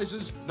 5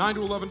 sizes, $9 to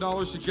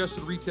 $11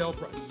 suggested retail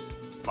price.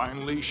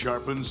 Finely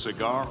sharpened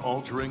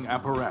cigar-altering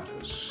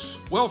apparatus.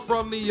 Well,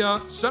 from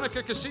the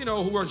Seneca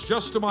Casino, who is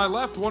just to my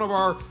left, one of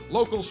our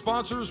local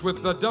sponsors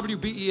with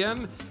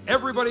WBEN,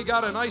 everybody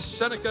got a nice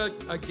Seneca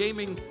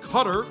gaming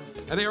cutter,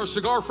 and they are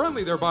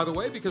cigar-friendly there, by the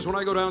way, because when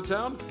I go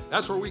downtown,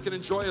 that's where we can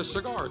enjoy a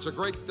cigar. It's a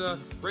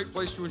great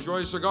place to enjoy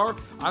a cigar.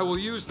 I will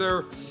use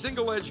their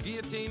single-edge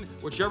guillotine,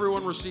 which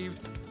everyone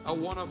received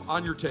one of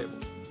on your table.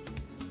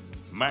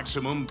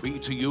 Maximum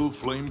BTU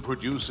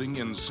flame-producing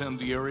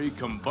incendiary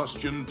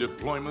combustion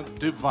deployment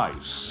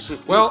device.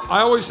 Well,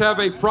 I always have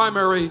a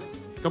primary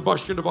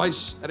combustion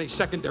device and a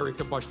secondary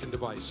combustion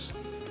device.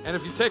 And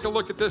if you take a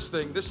look at this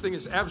thing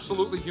is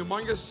absolutely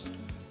humongous,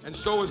 and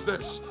so is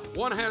this.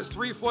 One has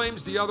 3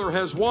 flames, the other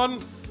has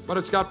 1, but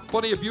it's got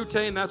plenty of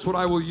butane. That's what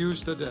I will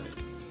use today.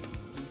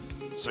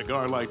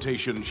 Cigar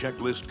lightation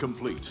checklist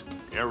complete.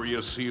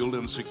 Area sealed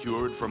and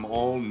secured from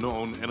all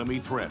known enemy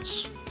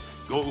threats.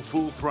 Go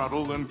full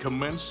throttle and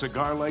commence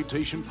cigar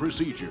lightation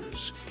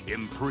procedures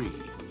in 3,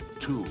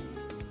 2,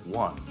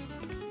 1.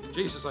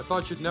 Jesus, I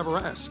thought you'd never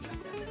ask.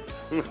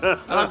 And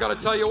I've got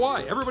to tell you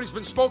why. Everybody's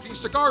been smoking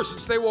cigars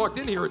since they walked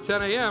in here at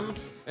 10 a.m.,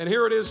 and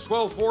here it is,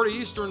 12:40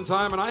 Eastern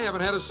time, and I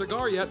haven't had a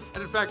cigar yet.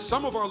 And in fact,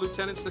 some of our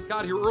lieutenants that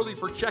got here early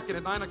for check-in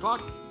at 9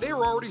 o'clock, they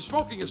were already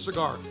smoking a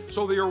cigar.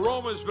 So the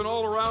aroma has been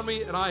all around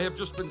me, and I have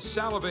just been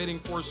salivating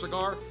for a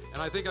cigar.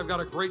 And I think I've got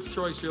a great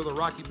choice here, the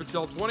Rocky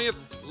Patel 20th.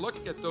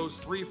 Look at those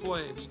 3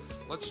 flames.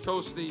 Let's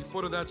toast the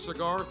foot of that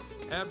cigar.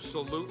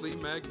 Absolutely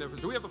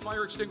magnificent. Do we have the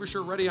fire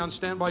extinguisher ready on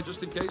standby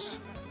just in case?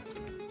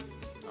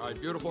 All right,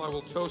 beautiful. I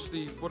will toast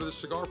the foot of the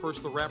cigar.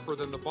 First the wrapper,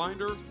 then the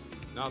binder.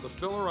 Now the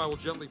filler, I will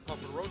gently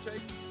puff and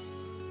rotate.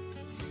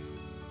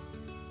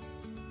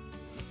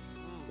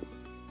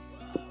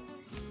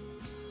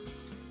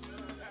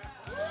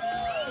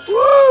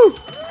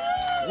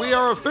 we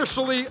are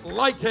officially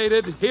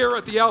lightated here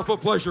at the Alpha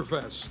Pleasure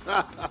Fest.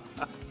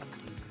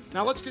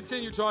 Now let's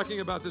continue talking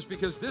about this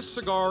because this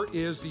cigar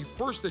is the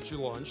first that you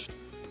launched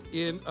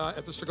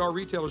at the Cigar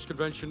Retailers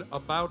Convention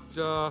about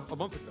a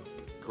month ago.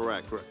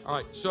 Correct. All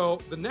right, so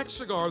the next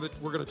cigar that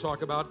we're going to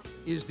talk about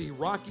is the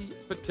Rocky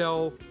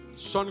Patel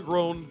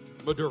Sun-Grown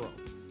Maduro.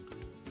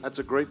 That's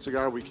a great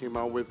cigar we came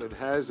out with. It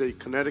has a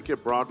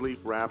Connecticut broadleaf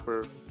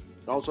wrapper.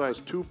 It also has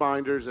 2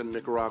 binders and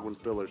Nicaraguan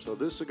fillers. So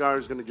this cigar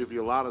is going to give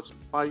you a lot of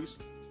spice.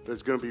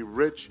 It's going to be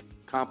rich,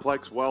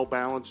 complex,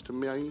 well-balanced. To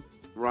me,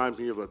 reminds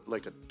me of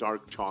like a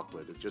dark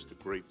chocolate. It's just a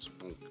great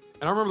smoke.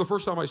 And I remember the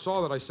first time I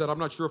saw that, I said, I'm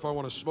not sure if I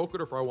want to smoke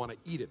it or if I want to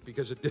eat it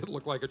because it did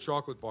look like a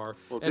chocolate bar.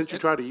 Well, didn't you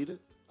try to eat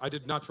it? I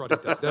did not try to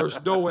eat that. There's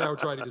no way I would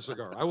try to eat a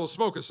cigar. I will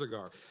smoke a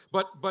cigar.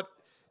 But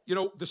you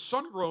know, the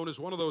Sun-Grown is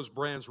one of those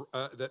brands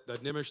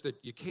that Nimish that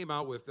you came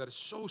out with that is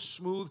so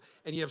smooth,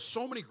 and you have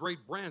so many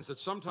great brands that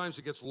sometimes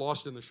it gets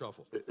lost in the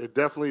shuffle. It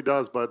definitely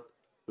does, but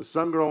the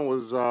Sun-Grown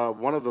was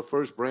one of the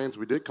first brands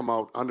we did come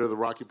out under the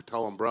Rocky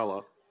Patel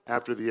umbrella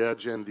after the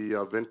Edge and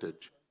the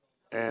Vintage.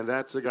 And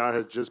that cigar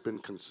has just been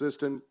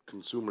consistent.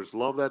 Consumers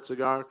love that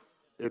cigar.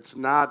 It's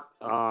not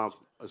a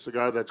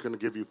cigar that's going to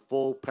give you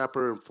full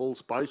pepper and full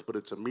spice, but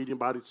it's a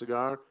medium-bodied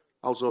cigar.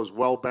 Also is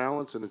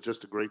well-balanced, and it's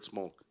just a great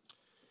smoke.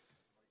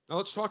 Now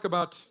let's talk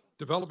about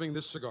developing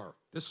this cigar.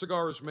 This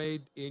cigar is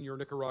made in your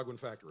Nicaraguan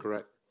factory.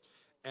 Correct.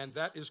 And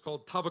that is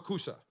called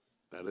Tavacusa.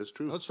 That is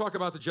true. Now let's talk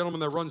about the gentleman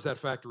that runs that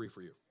factory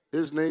for you.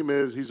 His name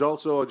is, he's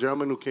also a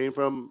gentleman who came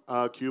from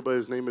Cuba.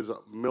 His name is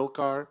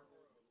Milcar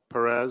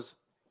Perez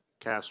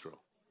Castro.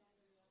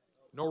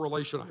 No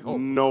relation, I hope.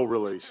 No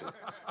relation.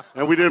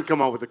 And we didn't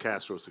come out with a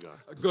Castro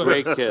cigar. Good.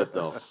 Great kid,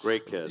 though.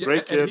 Great kid. Yeah,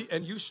 Great kid.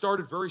 And you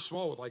started very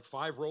small with like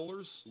 5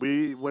 rollers?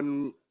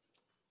 When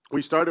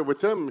we started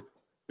with him,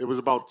 it was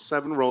about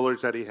 7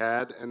 rollers that he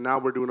had, and now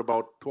we're doing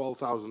about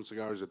 12,000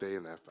 cigars a day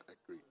in that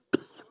factory.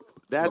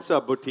 That's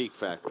a boutique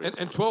factory.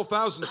 And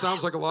 12,000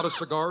 sounds like a lot of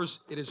cigars.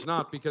 It is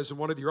not, because in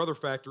one of your other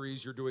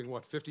factories, you're doing,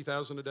 what,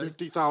 50,000 a day?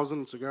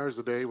 50,000 cigars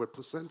a day with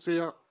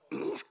Plasencia.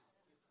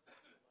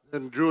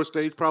 And Drew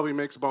Estate probably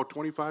makes about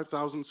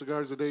 25,000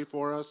 cigars a day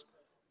for us.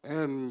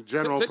 And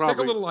General probably...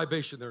 Take a little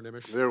libation there,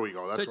 Nimish. There we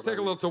go. That's Take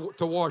a little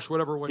to wash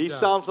whatever went down. He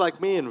sounds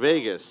like me in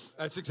Vegas.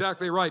 That's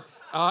exactly right.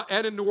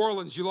 And in New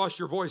Orleans, you lost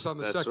your voice on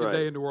the That's second right.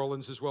 day in New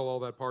Orleans as well, all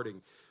that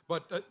partying.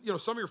 But, you know,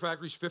 some of your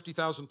factories,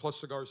 50,000 plus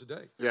cigars a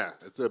day. Yeah,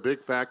 it's a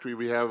big factory.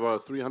 We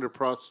have 300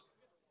 plus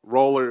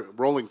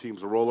rolling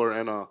teams, a roller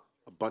and a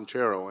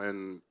bunchero.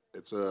 And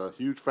it's a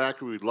huge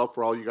factory. We'd love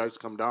for all you guys to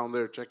come down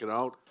there, check it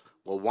out.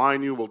 We'll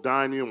wine you, we'll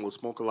dine you, and we'll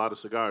smoke a lot of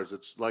cigars.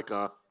 It's like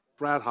a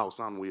frat house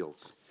on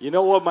wheels. You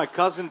know what my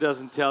cousin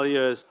doesn't tell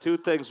you is 2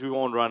 things we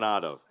won't run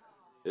out of,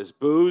 is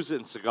booze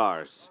and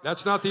cigars.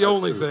 That's not the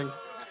only thing.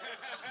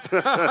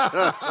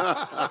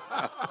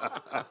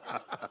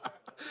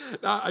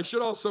 Now, I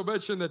should also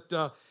mention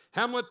that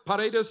Hamlet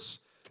Paredes,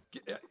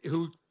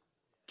 who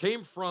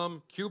came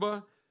from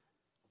Cuba,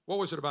 what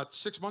was it, about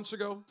 6 months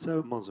ago?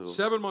 7 months ago.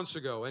 7 months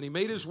ago. And he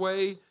made his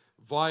way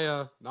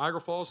via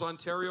Niagara Falls,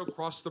 Ontario,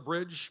 crossed the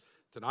bridge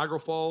to Niagara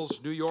Falls,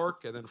 New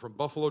York, and then from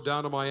Buffalo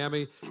down to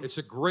Miami. It's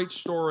a great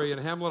story.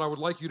 And Hamlet, I would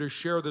like you to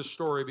share this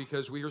story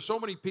because we hear so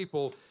many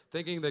people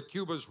thinking that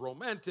Cuba's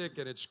romantic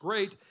and it's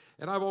great.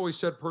 And I've always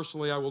said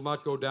personally, I will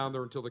not go down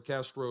there until the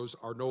Castros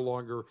are no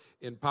longer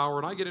in power.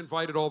 And I get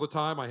invited all the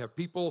time. I have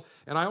people,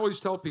 and I always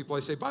tell people,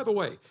 I say, by the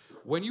way,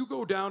 when you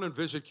go down and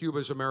visit Cuba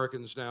as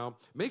Americans now,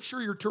 make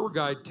sure your tour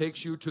guide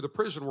takes you to the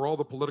prison where all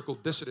the political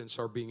dissidents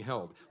are being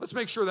held. Let's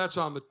make sure that's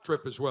on the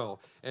trip as well.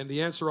 And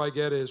the answer I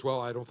get is,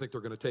 well, I don't think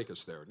they're going to take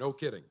us there. No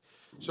kidding.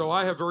 So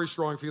I have very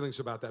strong feelings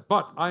about that.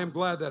 But I am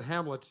glad that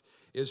Hamlet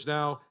is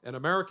now an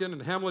American.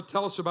 And Hamlet,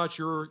 tell us about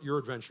your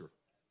adventure.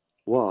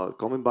 Well,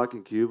 coming back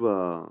in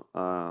Cuba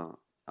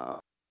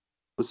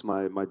was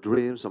my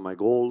dreams and my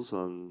goals,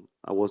 and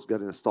I was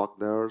getting stuck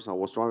there. So I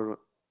was traveling.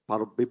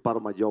 Big part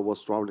of my job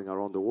was traveling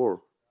around the world.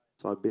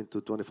 So I've been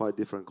to 25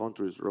 different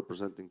countries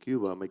representing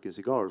Cuba, making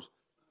cigars.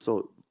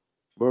 So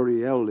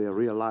very early, I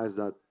realized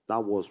that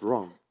was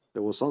wrong.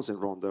 There was something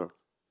wrong there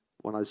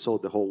when I saw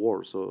the whole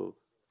world. So,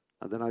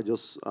 and then I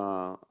just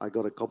I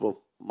got a couple of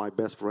my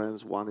best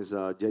friends. One is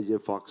J.J.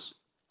 Fox,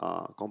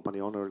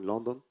 company owner in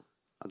London,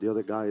 and the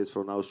other guy is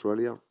from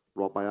Australia,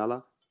 Rob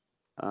Ayala.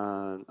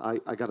 And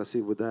I got to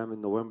sit with them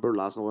in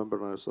last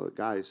November, and I said,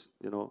 guys,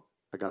 you know,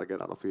 I got to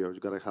get out of here. You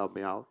got to help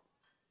me out.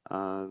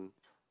 And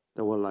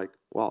they were like,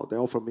 wow, they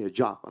offered me a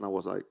job. And I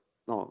was like,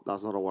 no,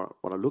 that's not what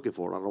I'm looking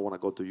for. I don't want to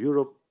go to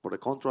Europe for the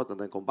contract and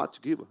then come back to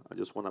Cuba. I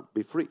just want to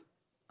be free.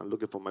 I'm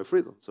looking for my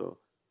freedom. So,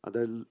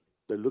 and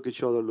they look at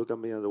each other, look at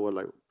me, and they were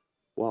like,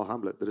 wow,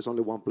 Hamlet, there is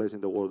only one place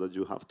in the world that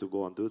you have to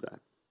go and do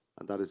that.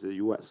 And that is the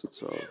U.S.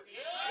 So,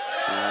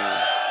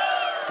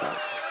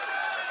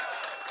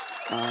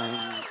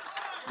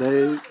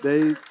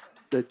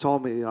 they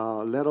told me,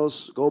 let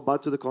us go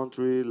back to the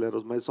country, let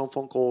us make some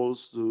phone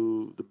calls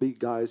to the big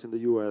guys in the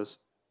U.S.,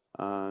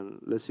 and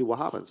let's see what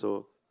happens.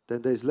 So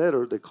 10 days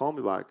later, they called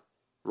me back.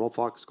 Rob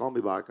Fox called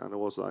me back, and it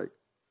was like,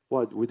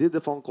 well, we did the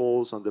phone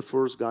calls, and the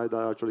first guy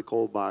that actually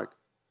called back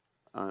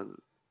and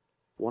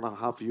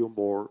 1.5 years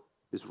more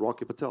is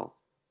Rocky Patel.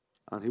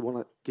 And he want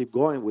to keep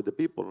going with the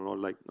people. And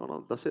I'm like,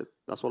 no, that's it.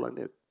 That's all I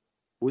need.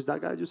 Who is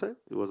that guy you say?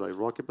 It was like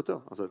Rocky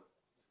Patel. I said,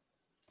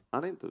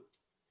 I'm into it.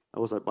 I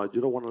was like, but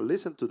you don't want to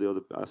listen to the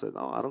other. I said,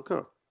 no, I don't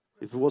care.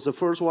 If it was the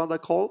first one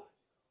that called,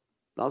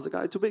 that's the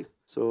guy to be.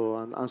 So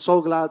I'm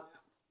so glad,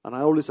 and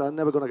I'm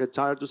never going to get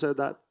tired to say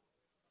that.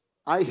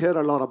 I heard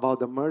a lot about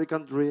the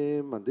American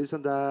dream and this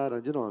and that,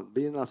 and,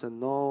 being as a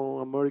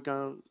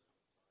non-American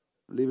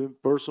living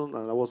person,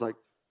 and I was like,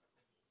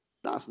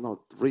 that's not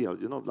real,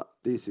 like,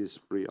 this is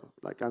real.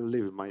 Like, I'm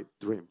living my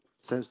dream,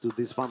 thanks to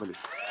this family.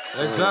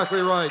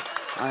 Exactly right.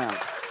 I am.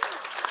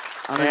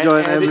 I'm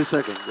enjoying every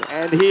second. Yeah.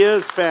 And he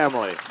is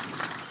family.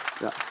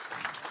 Yeah.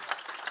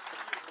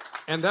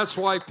 And that's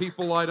why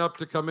people line up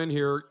to come in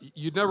here.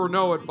 You'd never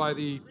know it by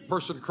the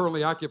person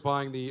currently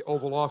occupying the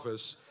Oval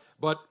Office,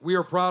 but we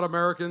are proud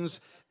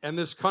Americans, and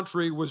this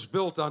country was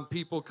built on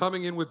people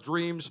coming in with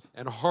dreams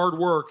and hard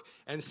work,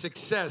 and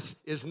success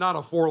is not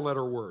a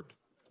four-letter word.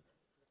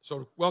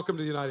 So welcome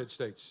to the United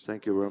States.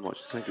 Thank you very much.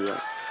 Thank you,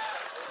 guys.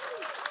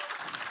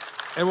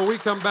 And when we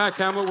come back,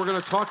 Hamlet, we're going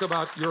to talk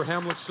about your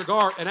Hamlet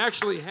cigar. And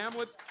actually,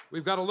 Hamlet,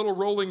 we've got a little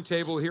rolling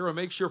table here, a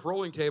makeshift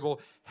rolling table.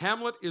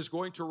 Hamlet is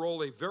going to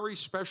roll a very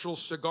special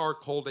cigar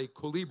called a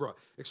Culebra.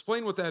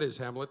 Explain what that is,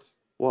 Hamlet.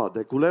 Well,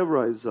 the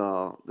Culebra is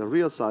the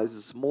real size,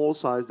 is small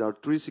size. There are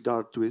 3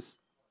 cigar twists.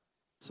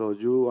 So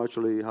you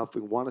actually have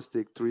in one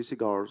stick 3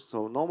 cigars.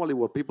 So normally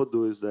what people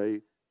do is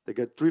they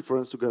get 3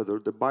 friends together,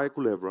 they buy a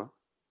Culebra,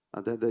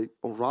 and then they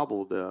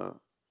unravel the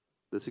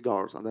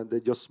cigars, and then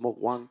they just smoke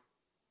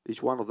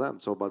each one of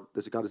them. So, but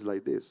the cigar is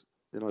like this.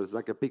 It's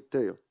like a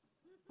pigtail.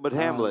 But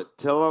Hamlet,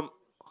 tell them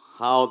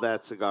how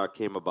that cigar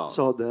came about.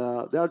 So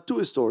there are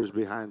 2 stories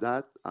behind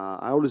that.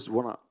 I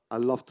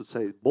love to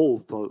say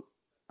both. So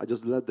I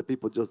just let the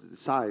people just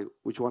decide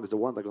which one is the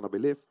one they're going to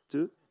believe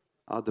to.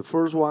 The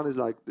first one is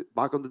like,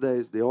 back in the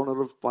days, the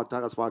owner of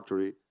Fartagas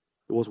factory,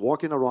 he was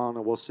walking around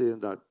and was seeing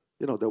that,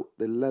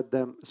 they let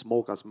them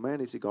smoke as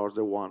many cigars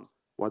they want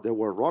while they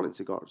were rolling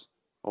cigars,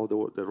 or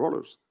the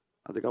rollers.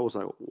 And the guy was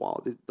like, wow,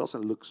 this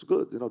doesn't look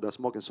good. They're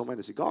smoking so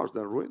many cigars,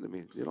 they're ruining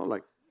me,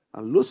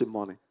 I'm losing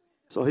money.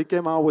 So he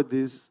came out with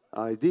this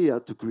idea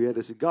to create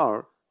a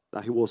cigar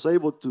that he was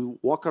able to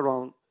walk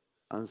around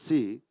and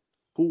see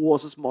who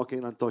was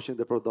smoking and touching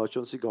the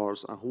production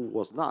cigars and who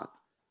was not.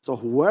 So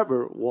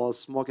whoever was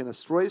smoking a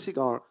stray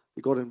cigar,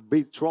 he got in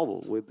big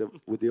trouble with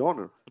the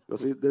owner,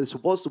 because they're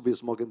supposed to be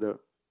smoking the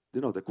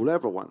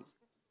Culebra ones.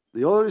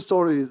 The other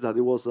story is that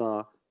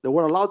they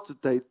were allowed to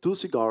take 2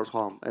 cigars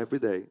home every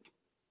day.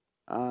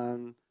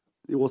 And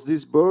it was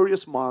this very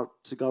smart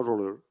cigar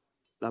roller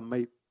that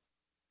made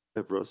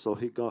Culebra, so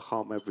he got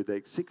home every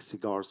day 6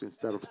 cigars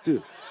instead of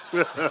 2.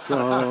 So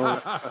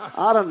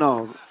I don't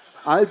know.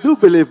 I do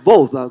believe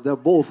both, that they're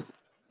both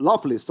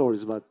lovely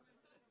stories, but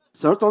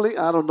certainly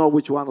I don't know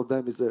which one of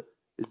them is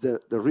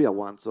the real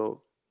one.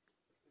 So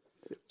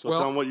tell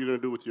them what you're going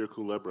to do with your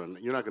Culebra.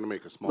 You're not going to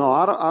make a small. No,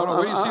 I don't.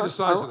 What do you see the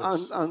size of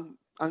this?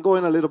 I'm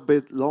going a little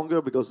bit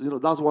longer because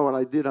that's what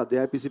I did at the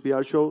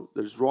IPCPR show.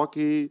 There's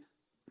Rocky,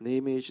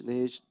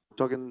 Niche,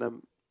 talking in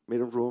the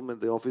meeting room in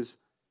the office,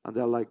 and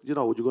they're like, you're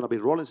going to be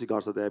rolling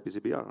cigars at the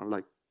IPCPR. I'm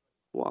like,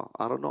 wow,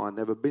 I don't know. I've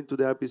never been to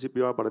the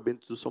IPCPR, but I've been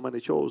to so many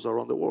shows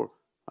around the world.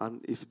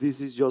 And if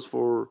this is just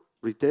for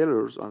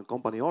retailers and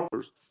company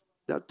owners,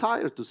 they're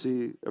tired to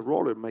see a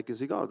roller making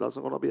cigars. That's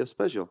not going to be a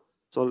special.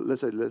 So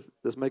let's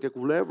make a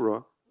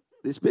Culebra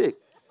this big.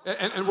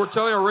 And we're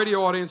telling our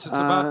radio audience it's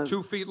about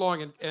 2 feet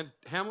long, and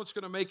Hamlet's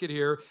going to make it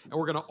here, and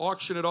we're going to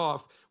auction it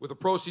off with the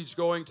proceeds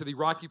going to the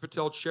Rocky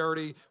Patel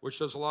charity, which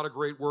does a lot of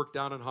great work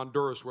down in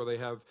Honduras, where they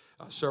have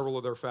several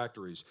of their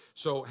factories.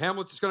 So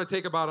Hamlet's going to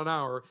take about an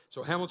hour.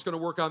 So Hamlet's going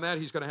to work on that.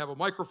 He's going to have a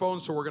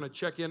microphone, so we're going to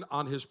check in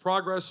on his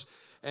progress.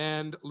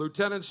 And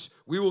lieutenants,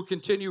 we will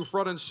continue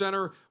front and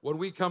center when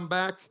we come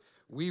back.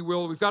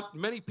 We've got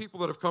many people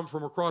that have come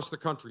from across the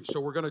country, so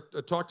we're going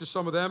to talk to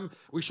some of them.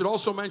 We should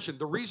also mention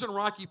the reason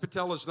Rocky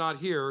Patel is not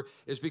here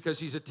is because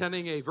he's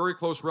attending a very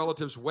close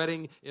relative's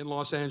wedding in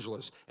Los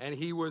Angeles, and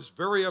he was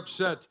very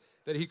upset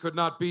that he could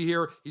not be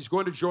here. He's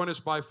going to join us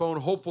by phone,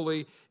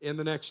 hopefully, in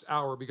the next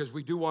hour, because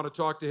we do want to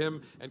talk to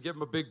him and give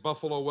him a big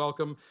Buffalo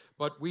welcome.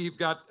 But we've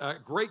got a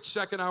great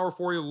second hour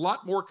for you. A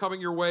lot more coming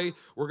your way.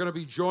 We're going to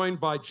be joined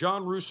by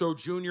John Russo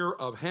Jr.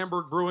 of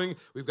Hamburg Brewing.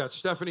 We've got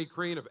Stephanie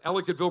Crean of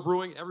Ellicottville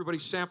Brewing.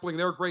 Everybody's sampling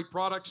their great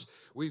products.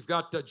 We've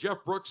got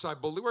Jeff Brooks, I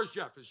believe. Where's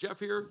Jeff? Is Jeff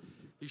here?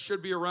 He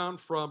should be around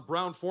from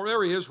Brown Forman.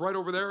 There he is, right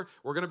over there.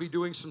 We're going to be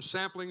doing some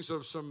samplings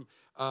of some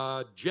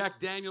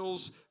Jack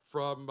Daniels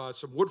from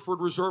some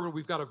Woodford Reserve, and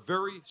we've got a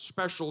very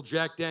special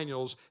Jack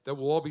Daniels that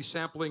we'll all be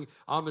sampling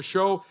on the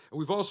show. And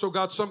we've also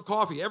got some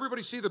coffee.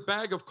 Everybody see the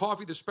bag of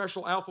coffee, the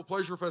special Alpha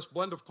Pleasure Fest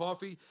blend of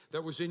coffee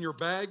that was in your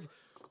bag?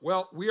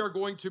 Well, we are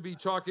going to be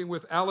talking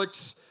with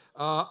Alex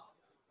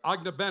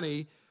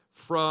Agnabeni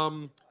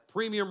from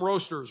premium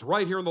roasters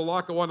right here in the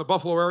Lackawanna, the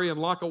Buffalo area. In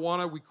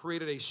Lackawanna, we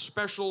created a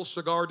special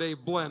Cigar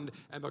Dave blend,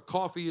 and the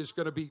coffee is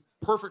going to be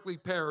perfectly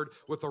paired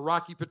with the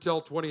Rocky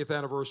Patel 20th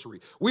anniversary.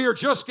 We are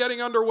just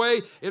getting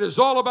underway. It is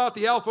all about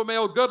the Alpha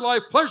Male Good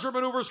Life Pleasure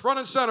Maneuvers front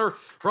and center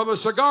from the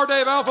Cigar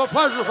Dave Alpha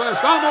Pleasure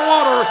Fest on the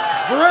water,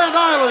 Grand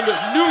Island,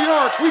 New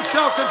York. We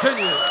shall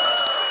continue.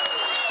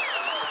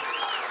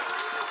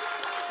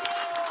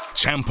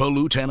 Tampa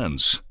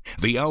Lieutenants.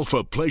 The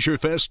Alpha Pleasure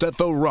Fest at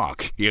The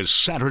Rock is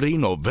Saturday,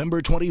 November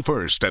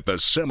 21st at the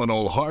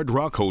Seminole Hard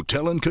Rock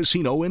Hotel and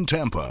Casino in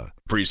Tampa.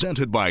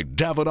 Presented by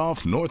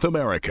Davidoff North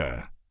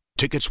America.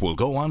 Tickets will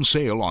go on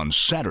sale on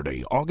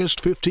Saturday,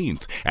 August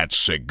 15th at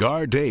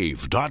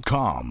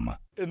CigarDave.com.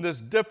 In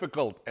this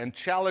difficult and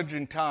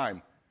challenging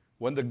time,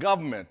 when the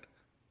government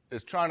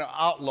is trying to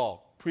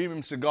outlaw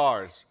premium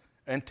cigars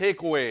and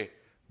take away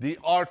the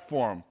art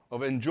form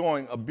of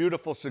enjoying a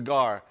beautiful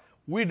cigar,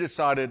 we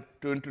decided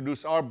to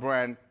introduce our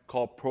brand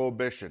called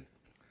Prohibition.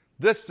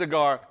 This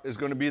cigar is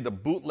going to be the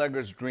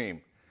bootlegger's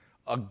dream.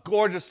 A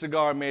gorgeous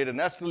cigar made in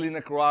Esteli,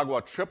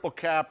 Nicaragua, triple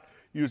capped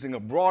using a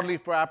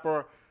broadleaf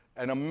wrapper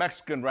and a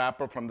Mexican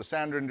wrapper from the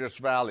San Andres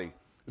Valley.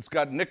 It's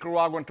got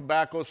Nicaraguan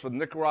tobaccos from the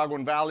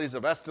Nicaraguan valleys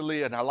of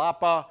Esteli and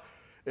Jalapa.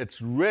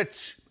 It's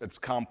rich, it's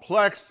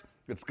complex,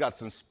 it's got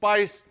some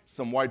spice,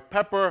 some white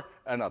pepper,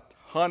 and a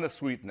ton of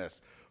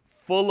sweetness.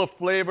 Full of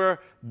flavor.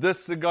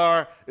 This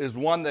cigar is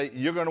one that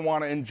you're going to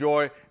want to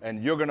enjoy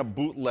and you're going to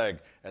bootleg.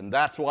 And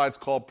that's why it's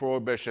called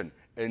Prohibition.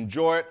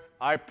 Enjoy it.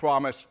 I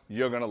promise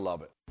you're going to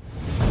love it.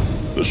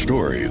 The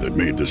story that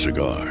made the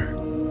cigar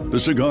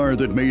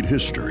that made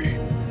history.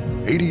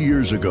 80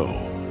 years ago,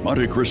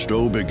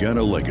 Montecristo began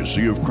a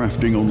legacy of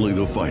crafting only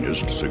the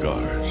finest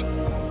cigars.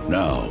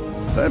 Now,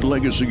 that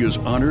legacy is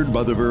honored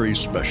by the very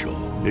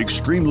special,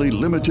 extremely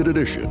limited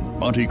edition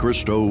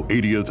Montecristo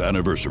 80th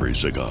Anniversary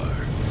Cigar.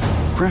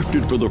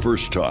 Crafted for the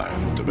first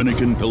time,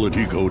 Dominican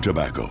Pelatico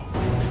tobacco.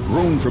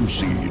 Grown from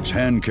seeds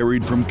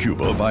hand-carried from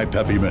Cuba by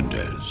Pepe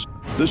Mendez.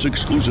 This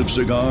exclusive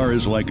cigar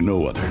is like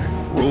no other,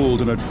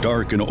 rolled in a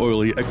dark and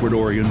oily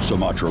Ecuadorian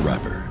Sumatra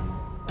wrapper.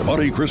 The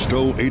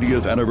Montecristo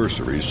 80th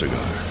Anniversary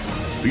Cigar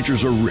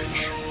features a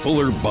rich,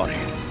 fuller-bodied,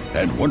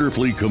 and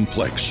wonderfully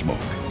complex smoke.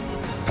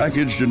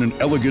 Packaged in an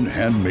elegant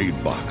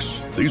handmade box,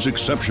 these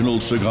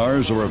exceptional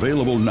cigars are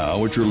available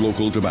now at your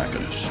local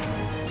tobacconist.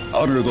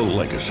 Honor the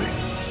legacy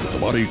with the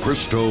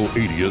Montecristo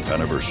 80th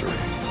Anniversary.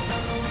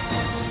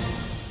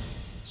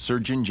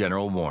 Surgeon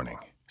General warning.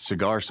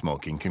 Cigar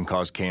smoking can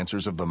cause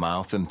cancers of the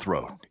mouth and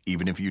throat,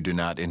 even if you do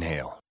not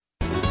inhale.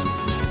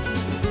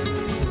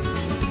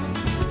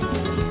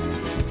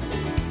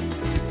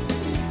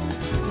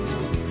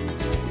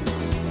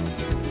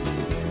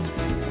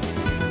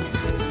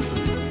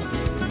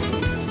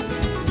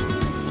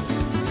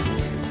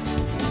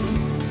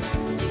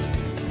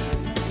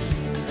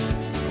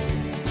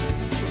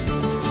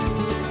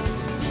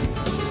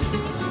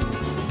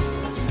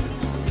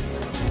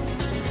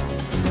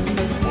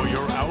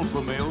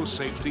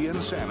 Safety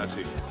and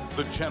sanity,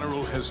 the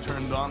General has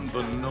turned on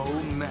the no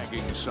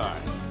nagging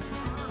sign.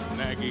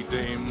 Naggy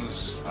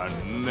dames are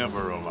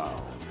never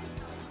allowed.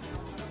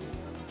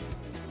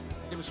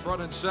 Games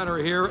front and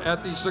center here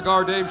at the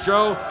Cigar Dave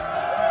Show,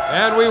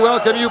 and we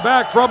welcome you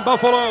back from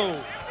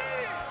Buffalo.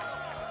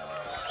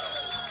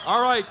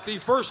 All right, the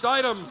first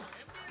item,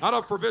 not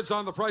up for bids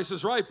on The Price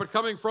is Right, but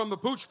coming from the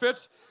Pooch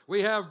Pit,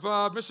 we have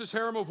Mrs.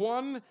 Harem of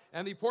One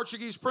and the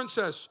Portuguese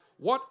Princess.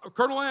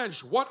 Colonel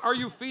Ange, what are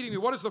you feeding me?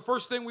 What is the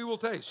first thing we will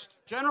taste?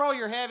 General,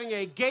 you're having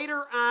a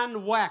gator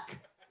on weck.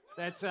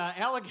 That's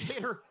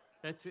alligator.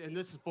 And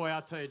this is, boy,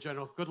 I'll tell you,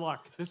 General, good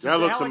luck. That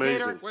looks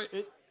amazing.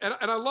 Wait, and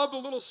I love the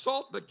little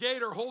salt, the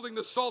gator holding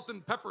the salt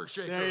and pepper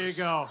shakers. There you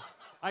go.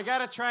 I got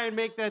to try and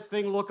make that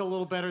thing look a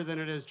little better than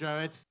it is,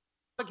 Joe. It's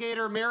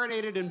alligator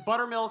marinated in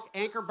buttermilk,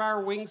 Anchor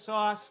Bar wing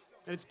sauce,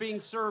 and it's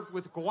being served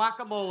with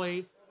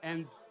guacamole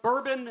and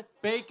bourbon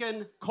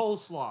bacon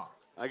coleslaw.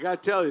 I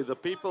got to tell you, the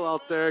people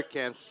out there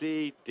can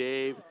see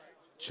Dave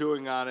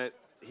chewing on it.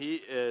 He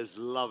is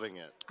loving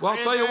it. Well,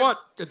 I'll tell you what,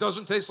 it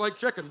doesn't taste like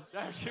chicken.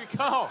 There you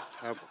go.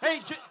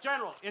 Hey,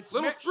 General, it's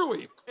little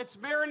chewy. It's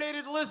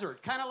marinated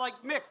lizard, kind of like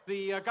Mick,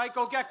 the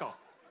Geico gecko.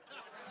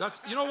 That's,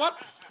 you know what?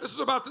 This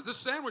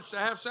sandwich, the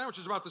half sandwich,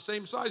 is about the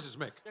same size as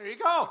Mick. There you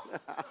go.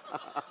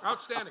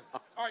 Outstanding.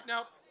 All right,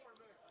 now,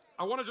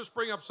 I want to just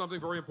bring up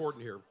something very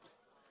important here.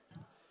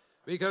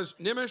 Because,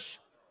 Nimish,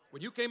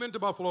 when you came into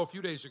Buffalo a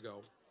few days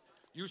ago,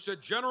 you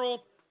said,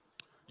 General,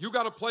 you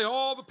got to play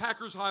all the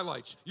Packers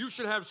highlights. You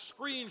should have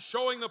screens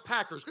showing the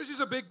Packers, because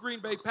he's a big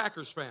Green Bay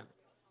Packers fan.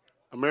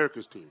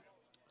 America's team.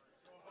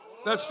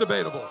 That's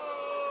debatable.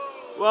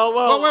 Well,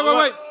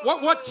 wait.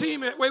 What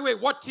team?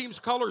 Wait. What team's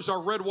colors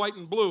are red, white,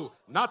 and blue?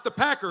 Not the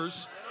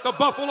Packers, the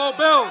Buffalo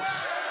Bills.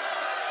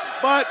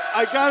 But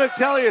I got to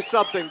tell you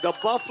something. The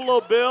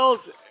Buffalo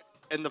Bills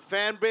and the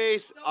fan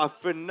base are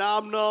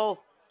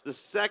phenomenal. The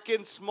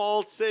second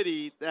small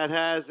city that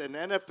has an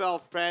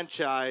NFL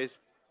franchise,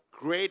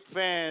 great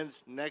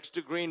fans next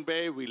to Green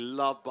Bay. We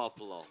love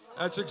Buffalo.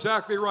 That's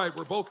exactly right.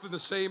 We're both in the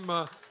same,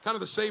 kind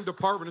of the same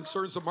department in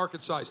terms of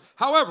market size.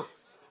 However,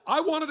 I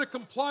wanted to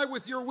comply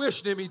with your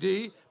wish, Nimmy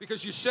D,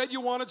 because you said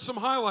you wanted some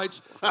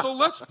highlights. So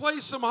let's play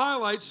some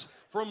highlights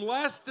from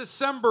last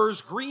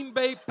December's Green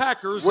Bay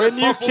Packers when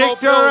you Buffalo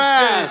kicked their Bills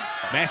ass.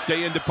 game.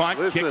 Mastay into punt,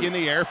 kick in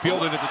the air,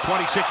 fielded at the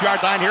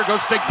 26-yard line. Here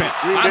goes Thigpen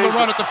on the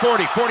run at the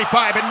 40,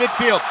 45 in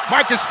midfield.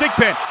 Marcus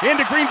Thigpen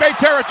into Green Bay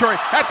territory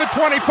at the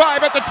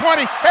 25, at the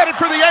 20, headed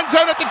for the end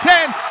zone at the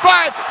 10,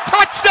 5,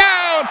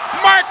 touchdown!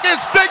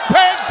 Marcus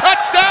Thigpen,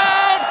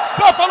 touchdown!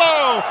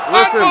 Buffalo!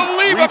 Listen,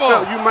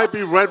 Unbelievable! You might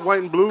be red,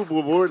 white, and blue,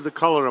 but we're the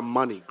color of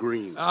money,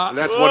 green. And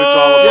that's what it's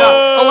all about.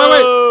 Yeah. Oh,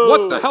 wait.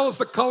 What the hell is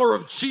the color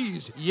of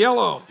cheese?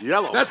 Yellow.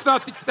 Yellow. That's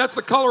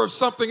the color of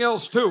something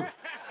else, too.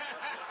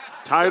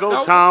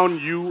 Titletown,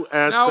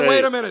 USA. Now,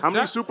 wait a minute. How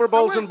many Super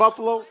Bowls in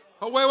Buffalo?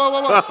 Oh, wait.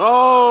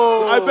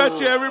 Oh. I bet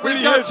you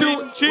everybody has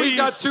eaten cheese. We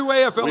got 2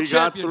 AFL we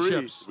got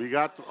championships. 3. We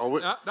got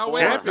wait.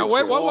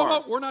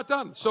 We're not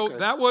done. So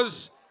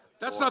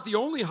that's not the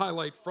only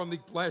highlight from the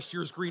last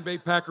year's Green Bay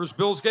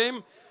Packers-Bills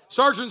game.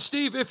 Sergeant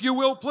Steve, if you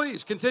will,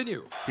 please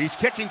continue. He's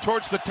kicking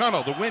towards the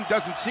tunnel. The wind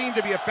doesn't seem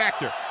to be a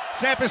factor.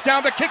 Snap is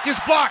down. The kick is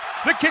blocked.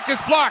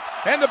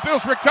 And the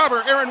Bills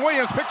recover. Aaron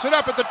Williams picks it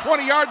up at the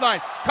 20-yard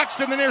line. Cuts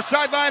to the near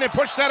sideline and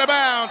pushed out of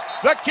bounds.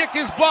 The kick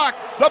is blocked.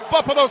 The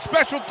Buffalo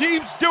special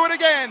teams do it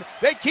again.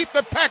 They keep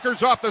the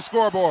Packers off the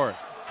scoreboard.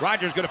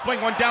 Rodgers going to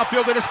fling one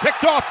downfield. It is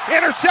picked off.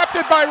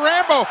 Intercepted by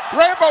Rambo.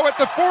 Rambo at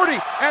the 40,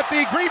 at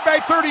the Green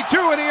Bay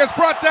 32, and he is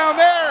brought down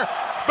there.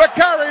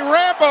 Bakari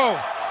Rambo.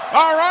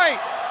 All right.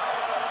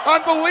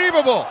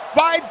 Unbelievable.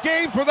 5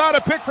 games without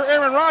a pick for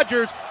Aaron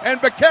Rodgers, and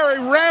Bakari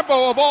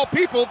Rambo, of all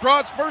people,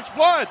 draws first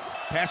blood.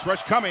 Pass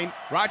rush coming.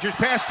 Rodgers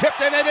pass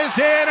tipped, and it is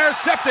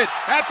intercepted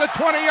at the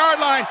 20-yard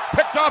line.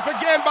 Picked off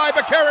again by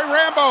Bakari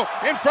Rambo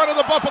in front of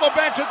the Buffalo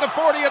bench at the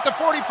 40, at the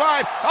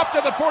 45, up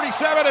to the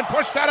 47, and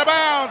pushed out of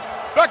bounds.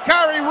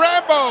 Bakari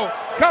Rambo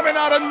coming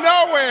out of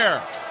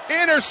nowhere.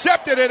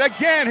 Intercepted it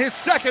again, his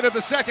second of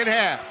the second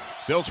half.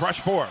 Bills rush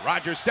 4.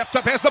 Rodgers steps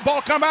up, has the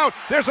ball come out.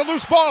 There's a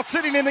loose ball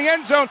sitting in the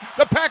end zone.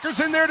 The Packers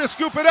in there to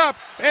scoop it up.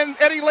 And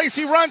Eddie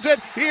Lacy runs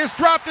it. He is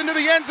dropped into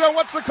the end zone.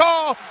 What's the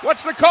call?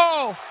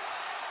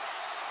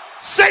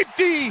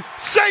 Safety!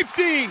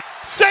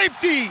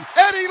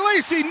 Eddie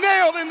Lacy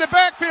nailed in the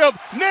backfield,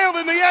 nailed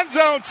in the end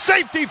zone.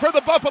 Safety for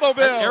the Buffalo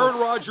Bills. And Aaron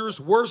Rodgers'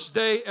 worst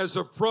day as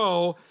a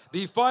pro.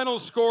 The final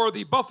score,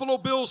 the Buffalo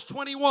Bills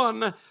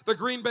 21, the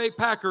Green Bay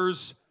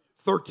Packers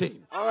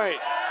 13. All right.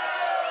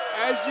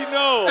 As you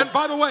know. And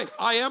by the way,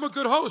 I am a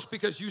good host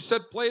because you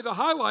said play the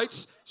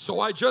highlights, so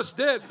I just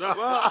did. Well,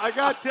 I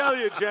got to tell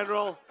you,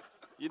 General,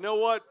 you know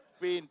what?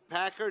 Being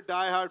Packer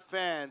diehard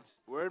fans,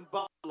 we're in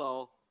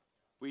Buffalo.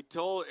 We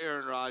told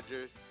Aaron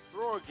Rodgers,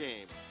 throw a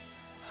game.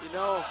 You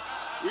know,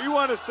 we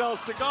want to sell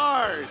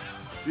cigars.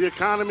 The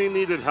economy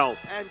needed help.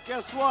 And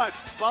guess what?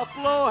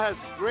 Buffalo has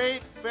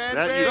great fan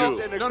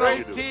base and a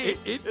great team.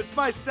 It's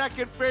my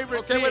second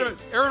favorite team. Okay, wait a minute.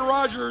 Aaron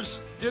Rodgers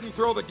didn't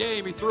throw the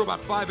game. He threw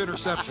about 5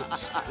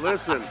 interceptions.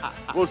 Listen,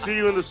 we'll see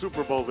you in the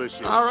Super Bowl this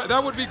year. All right,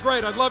 that would be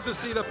great. I'd love to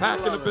see the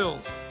Pack and the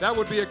Bills. That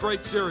would be a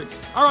great series.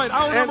 All right,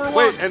 hour number 1.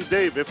 Wait, and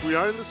Dave, if we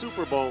are in the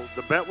Super Bowl,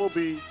 the bet will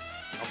be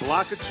a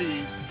block of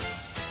cheese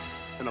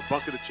and a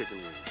bucket of chicken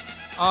wings.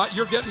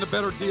 You're getting a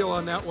better deal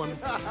on that one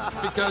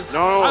because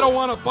I don't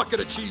want a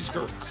bucket of cheese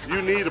curds.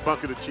 You need a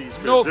bucket of cheese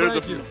curds. No, They're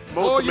thank the you.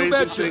 most you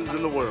amazing betcha. things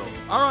in the world.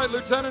 All right,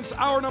 Lieutenants,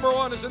 hour number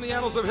 1 is in the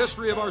annals of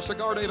history of our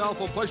Cigar Dave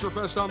Alpha Pleasure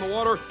Fest on the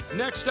water.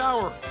 Next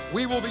hour,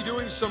 we will be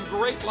doing some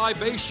great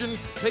libation,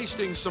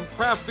 tasting some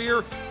craft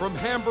beer from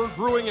Hamburg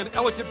Brewing and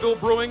Ellicottville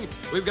Brewing.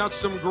 We've got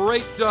some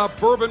great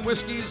bourbon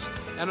whiskeys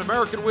and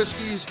American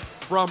whiskeys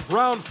from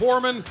Brown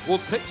Foreman. We'll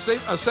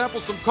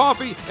sample some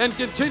coffee and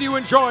continue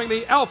enjoying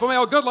the Alpha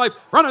Male Good Life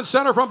Front and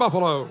Center from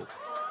Buffalo.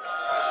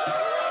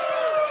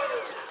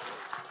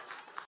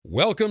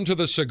 Welcome to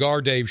the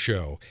Cigar Dave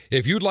Show.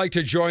 If you'd like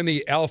to join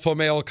the Alpha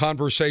Male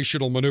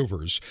Conversational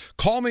Maneuvers,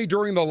 call me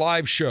during the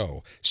live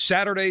show,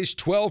 Saturdays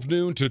 12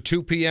 noon to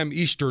 2 p.m.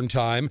 Eastern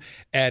Time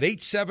at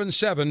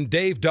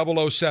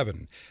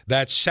 877-DAVE-007.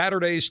 That's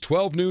Saturdays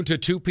 12 noon to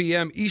 2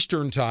 p.m.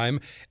 Eastern Time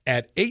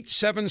at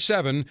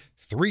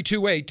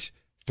 877-328-3007.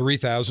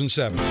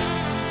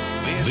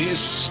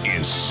 This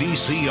is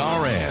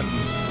CCRN,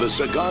 the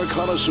Cigar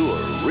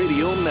Connoisseur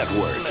Radio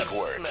Network.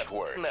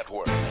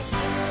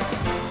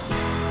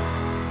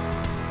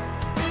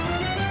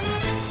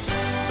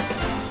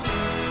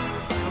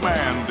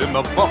 Command in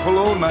the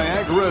Buffalo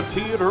Niagara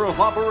Theater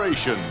of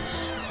Operations.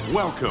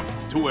 Welcome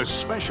to a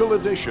special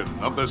edition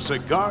of the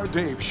Cigar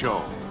Dave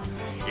Show.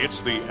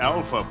 It's the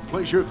Alpha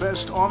Pleasure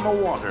Fest on the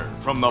water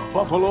from the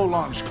Buffalo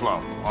Launch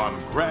Club on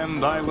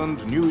Grand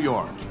Island, New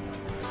York.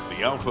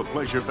 The Alpha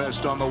Pleasure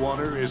Fest on the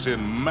water is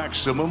in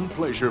maximum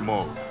pleasure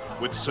mode,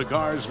 with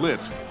cigars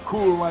lit,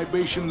 cool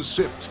libations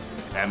sipped,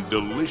 and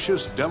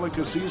delicious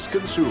delicacies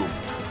consumed.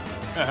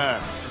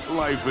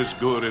 Life is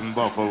good in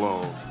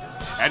Buffalo.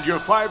 And your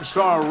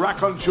 5-star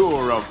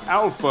raconteur of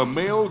Alpha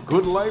Male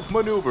Good Life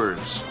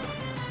Maneuvers,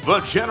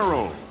 the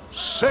General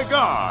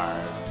Cigar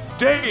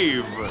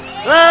Dave.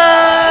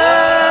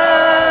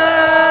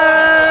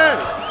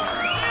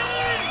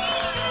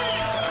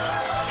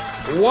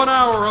 1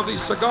 hour of the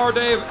Cigar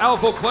Dave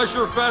Alpha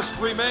Pleasure Fest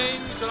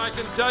remains, and I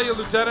can tell you,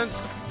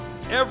 Lieutenants,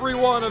 every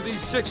one of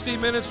these 60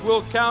 minutes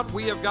will count.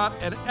 We have got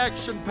an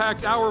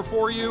action-packed hour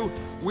for you.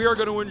 We are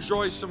going to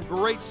enjoy some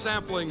great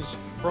samplings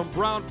from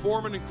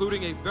Brown-Forman,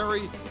 including a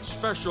very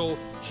special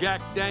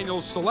Jack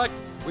Daniel's Select.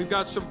 We've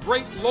got some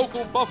great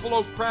local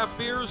Buffalo craft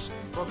beers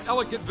from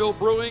Ellicottville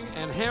Brewing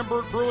and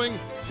Hamburg Brewing.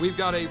 We've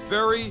got a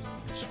very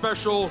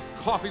special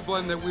coffee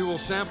blend that we will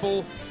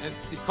sample, and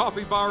the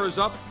coffee bar is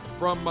up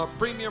from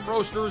Premium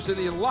Roasters in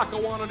the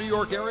Lackawanna, New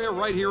York area,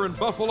 right here in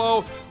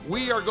Buffalo.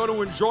 We are going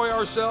to enjoy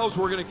ourselves.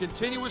 We're going to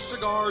continue with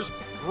cigars,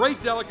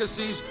 great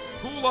delicacies,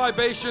 cool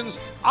libations.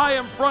 I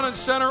am front and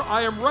center.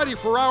 I am ready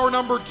for hour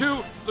number 2.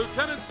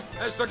 Lieutenants,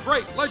 as the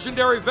great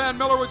legendary Van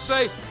Miller would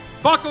say,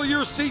 buckle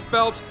your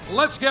seatbelts.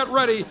 Let's get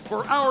ready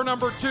for hour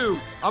number 2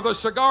 of the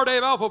Cigar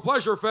Dave Alpha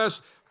Pleasure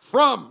Fest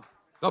from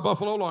the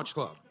Buffalo Launch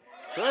Club.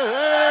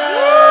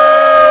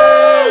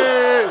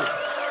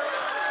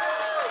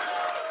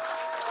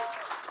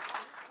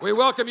 We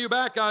welcome you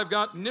back. I've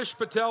got Nish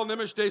Patel,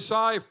 Nimish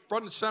Desai,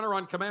 front and center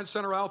on Command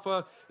Center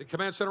Alpha, the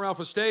Command Center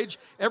Alpha stage.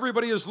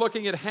 Everybody is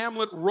looking at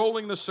Hamlet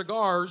rolling the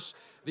cigars.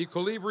 The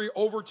Colibri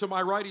over to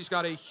my right. He's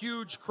got a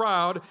huge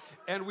crowd.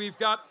 And we've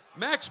got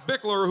Max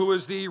Bickler, who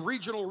is the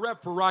regional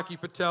rep for Rocky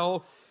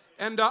Patel.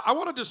 And I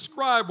want to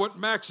describe what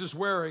Max is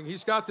wearing.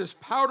 He's got this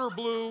powder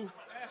blue,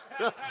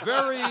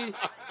 very,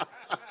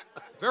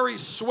 very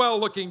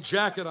swell-looking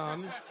jacket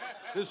on,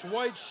 this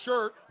white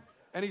shirt,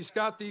 and he's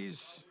got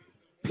these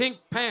pink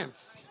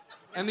pants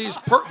and these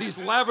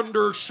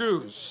lavender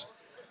shoes.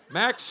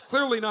 Max,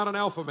 clearly not an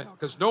alpha male,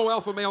 because no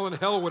alpha male in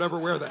hell would ever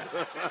wear that.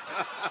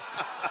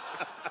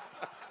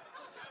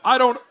 I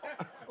don't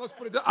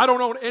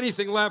own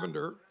anything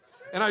lavender,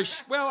 and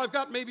I've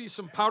got maybe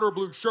some powder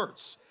blue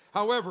shirts.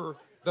 However,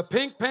 the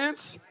pink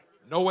pants,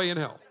 no way in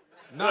hell.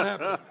 Not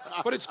happening.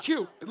 But it's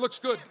cute. It looks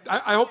good.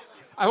 I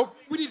hope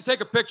we need to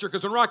take a picture,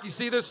 because when Rocky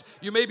see this,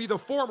 you may be the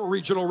former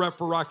regional rep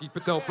for Rocky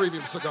Patel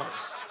Premium Cigars.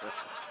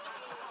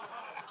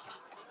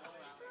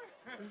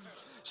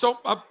 So,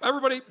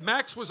 everybody,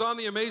 Max was on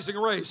The Amazing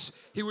Race.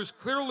 He was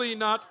clearly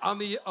not on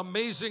the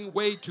amazing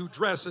way to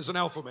dress as an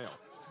alpha male.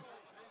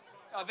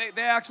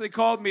 They actually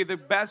called me the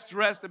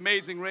best-dressed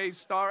Amazing Race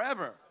star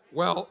ever.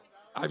 Well,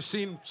 I've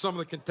seen some of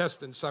the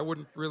contestants. I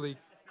wouldn't really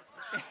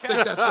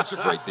think that's such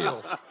a great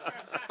deal.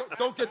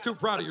 Don't get too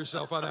proud of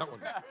yourself on that one.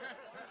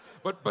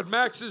 But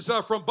Max is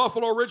from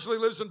Buffalo, originally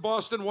lives in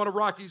Boston, one of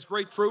Rocky's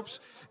great troops,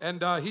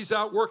 and he's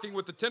out working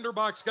with the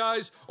Tinderbox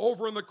guys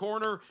over in the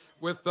corner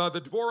with the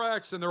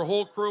Dvoraks and their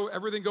whole crew.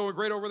 Everything going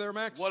great over there,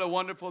 Max? What a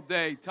wonderful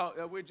day.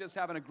 We're just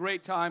having a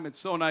great time. It's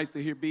so nice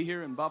to be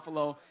here in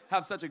Buffalo,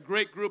 have such a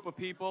great group of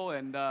people,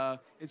 and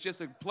it's just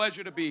a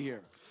pleasure to be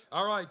here.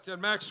 All right,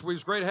 and Max, it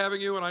was great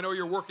having you, and I know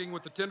you're working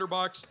with the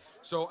Tinderbox,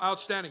 so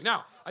outstanding.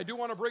 Now, I do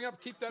want to bring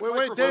up, keep that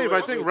microphone. Wait, Dave,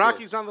 I think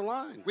Rocky's on the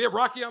line. We have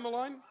Rocky on the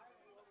line?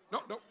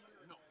 No. No.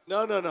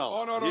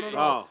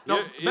 Oh,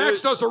 no. Max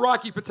does a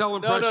Rocky Patel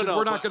impression. No.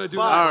 We're not going to do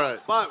that. All right.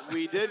 But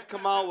we did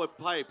come out with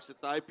pipes at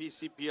the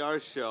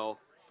IPCPR show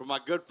from my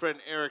good friend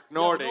Eric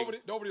Nording. Yeah,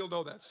 nobody will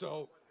know that.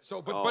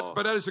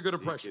 But that is a good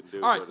impression.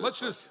 All right, let's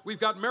just. We've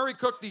got Mary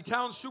Cook, the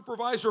town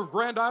supervisor of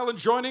Grand Island,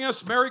 joining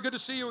us. Mary, good to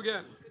see you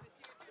again.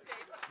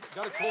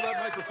 Got to pull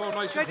that microphone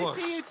nice and close.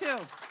 Good to see you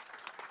too.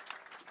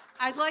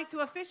 I'd like to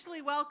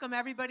officially welcome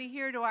everybody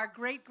here to our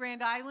great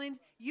Grand Island.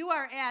 You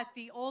are at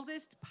the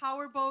oldest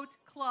powerboat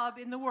club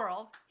in the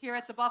world here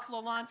at the Buffalo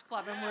Launch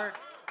Club, and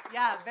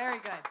very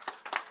good.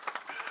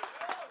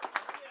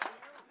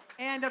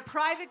 And a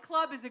private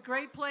club is a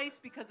great place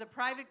because a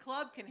private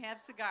club can have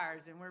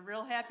cigars, and we're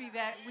real happy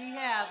that we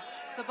have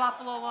the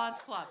Buffalo Launch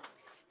Club.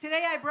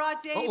 Today I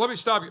brought Dave. Let me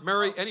stop you.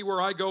 Mary,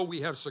 anywhere I go,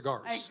 we have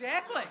cigars.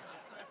 Exactly.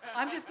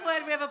 I'm just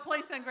glad we have a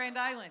place on Grand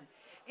Island.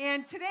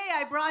 And today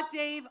I brought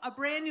Dave a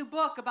brand new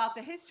book about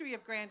the history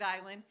of Grand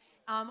Island.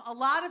 A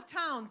lot of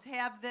towns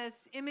have this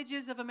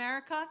Images of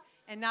America,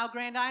 and now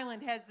Grand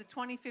Island has the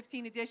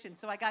 2015 edition.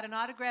 So I got an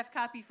autographed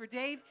copy for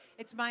Dave.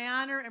 It's my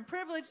honor and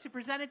privilege to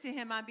present it to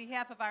him on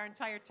behalf of our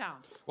entire town.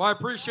 Well, I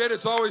appreciate it.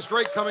 It's always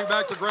great coming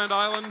back to Grand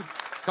Island,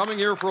 coming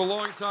here for a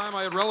long time.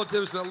 I had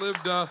relatives that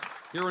lived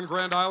here in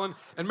Grand Island.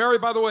 And Mary,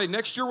 by the way,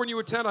 next year when you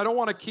attend, I don't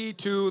want a key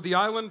to the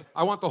island.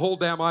 I want the whole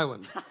damn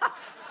island.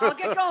 I'll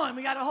get going.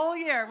 We got a whole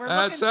year. We're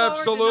That's looking forward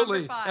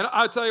absolutely. to number 5. And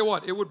I'll tell you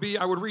what,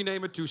 I would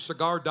rename it to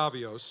Cigar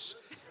Davios.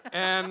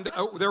 And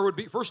there would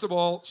be, first of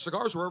all,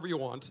 cigars wherever you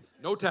want,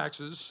 no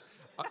taxes,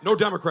 no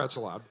Democrats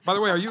allowed. By the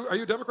way, are you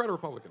a Democrat or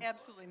Republican?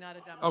 Absolutely not a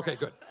Democrat. Okay,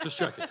 good. Just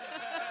checking.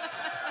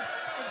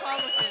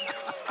 Republican.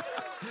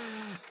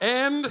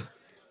 And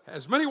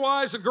as many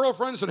wives and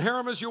girlfriends and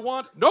harem as you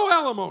want, no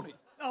alimony.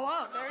 Oh,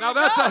 wow. There Now you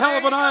that's go. a hell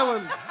of an There you go.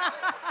 island.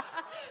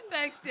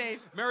 Thanks, Dave.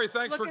 Mary,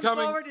 thanks Looking for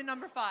coming. Looking forward to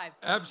number 5.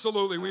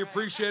 Absolutely. We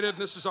appreciate it.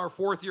 This is our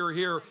 4th year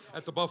here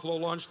at the Buffalo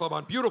Launch Club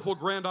on beautiful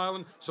Grand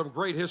Island. Some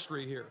great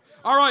history here.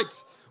 All right.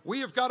 We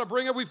have got to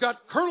bring it. We've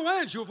got Colonel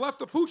Ange. You have left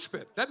the pooch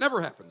pit. That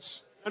never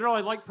happens. General,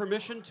 I'd like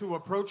permission to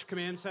approach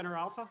Command Center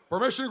Alpha.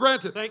 Permission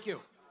granted. Thank you.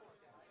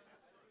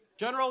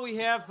 General, we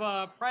have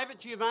Private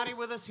Giovanni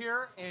with us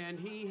here, and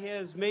he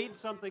has made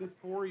something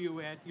for you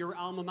at your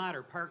alma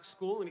mater, Park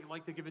School, and he'd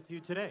like to give it to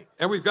you today.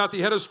 And we've got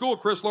the head of school,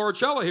 Chris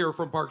Lauricella, here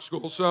from Park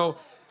School, so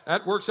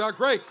that works out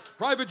great.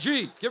 Private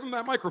G, give him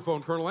that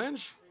microphone, Colonel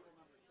Ange.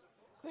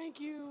 Thank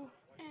you,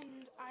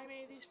 and I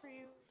made these for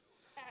you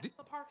at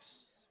the Park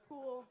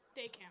School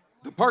Day Camp.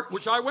 The park,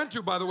 which I went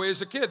to, by the way,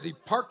 as a kid. The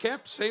park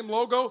camp, same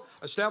logo,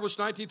 established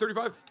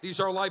 1935. These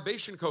are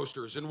libation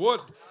coasters in wood.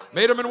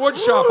 Made them in wood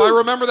shop. I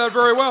remember that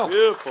very well.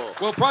 Beautiful.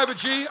 Well, Private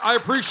G, I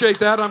appreciate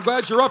that. I'm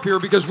glad you're up here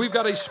because we've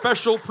got a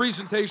special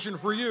presentation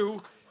for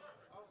you.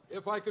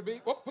 If I could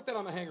be... Oh, put that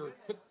on the hanger.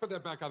 Put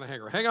that back on the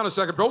hanger. Hang on a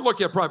second. Don't look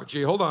yet, Private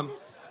G. Hold on.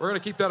 We're going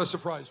to keep that a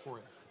surprise for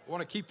you. I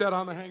want to keep that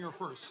on the hanger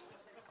first.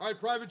 All right,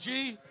 Private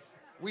G,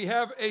 we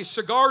have a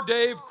Cigar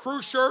Dave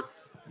crew shirt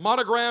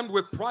monogrammed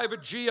with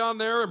Private G on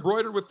there,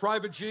 embroidered with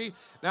Private G.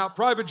 Now,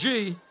 Private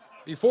G,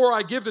 before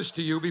I give this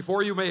to you,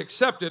 before you may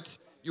accept it,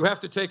 you have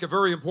to take a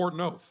very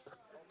important oath.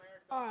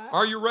 All right.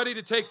 Are you ready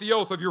to take the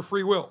oath of your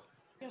free will?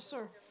 Yes,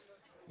 sir.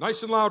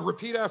 Nice and loud,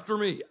 repeat after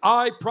me.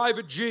 I,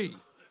 Private G.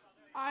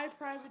 I,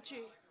 Private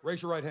G.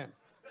 Raise your right hand.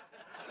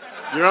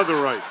 Your other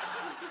right.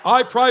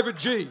 I, Private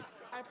G.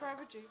 I,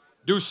 Private G.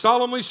 Do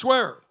solemnly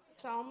swear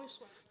Solemnly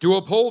swear to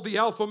uphold the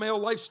alpha male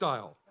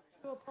lifestyle.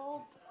 to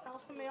uphold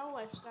alpha male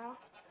lifestyle.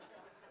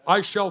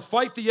 I shall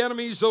fight the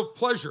enemies of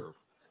pleasure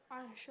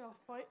I shall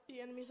fight the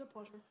enemies of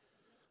pleasure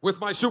with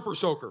my super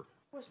soaker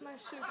with my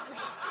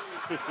supers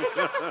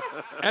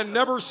and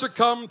never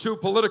succumb to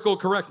political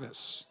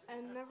correctness.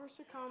 and never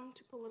succumb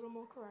to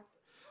political correctness.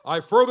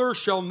 I further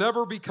shall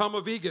never become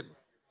a vegan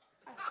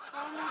I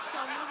firmly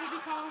shall never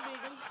become a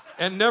vegan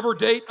and never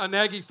date a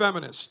naggy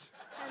feminist.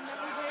 and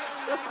never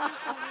date a negative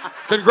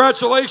feminist.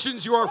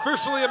 Congratulations, you are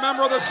officially a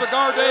member of the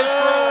Cigar Dave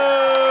crew.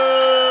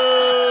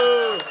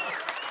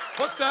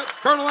 Put that,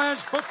 Colonel Ange,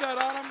 put that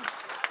on him.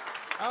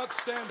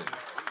 Outstanding.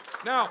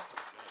 Now,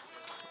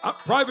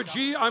 Private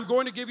G, I'm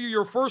going to give you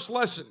your first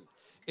lesson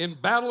in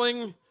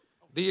battling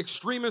the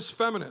extremist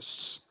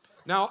feminists.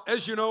 Now,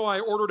 as you know, I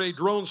ordered a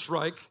drone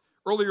strike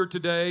earlier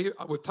today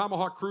with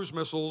Tomahawk cruise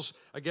missiles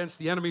against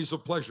the enemies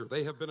of pleasure.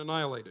 They have been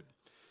annihilated.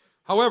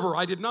 However,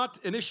 I did not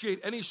initiate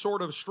any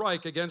sort of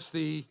strike against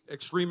the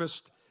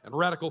extremist and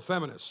radical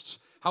feminists.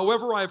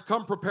 However, I have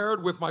come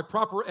prepared with my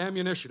proper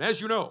ammunition. As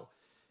you know,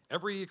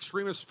 every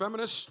extremist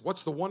feminist,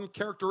 what's the one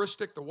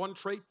characteristic, the one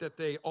trait that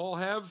they all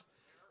have?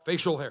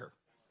 Facial hair.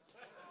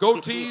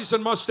 Goatees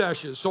and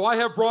mustaches. So I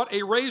have brought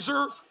a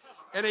razor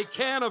and a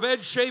can of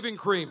Edge shaving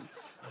cream.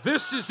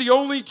 This is the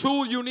only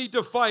tool you need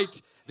to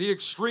fight the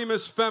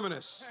extremist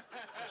feminists.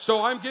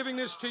 So I'm giving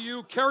this to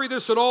you. Carry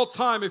this at all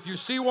time. If you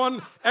see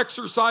one,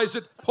 exercise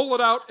it, pull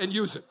it out, and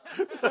use it.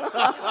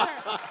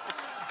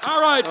 All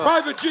right,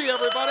 Private G,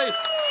 everybody.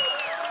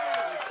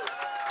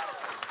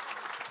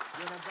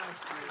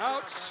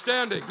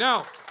 Outstanding.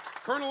 Now,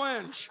 Colonel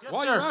Ange,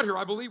 while you're out here,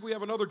 I believe we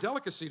have another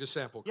delicacy to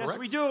sample, correct? Yes,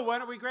 we do. Why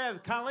don't we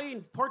grab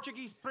Colleen,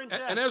 Portuguese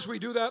princess? And as we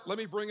do that, let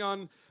me bring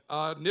on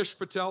Nish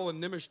Patel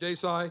and Nimish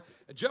Desai.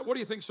 Jet, what do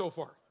you think so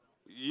far?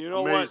 You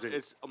know Amazing. what?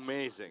 It's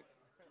amazing.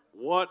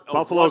 What a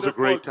Buffalo's a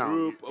wonderful great town.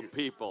 group of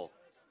people.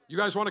 You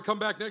guys want to come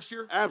back next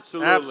year?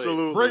 Absolutely.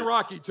 Absolutely. Bring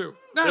Rocky, too.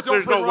 Nah, If don't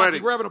there's bring no Rocky.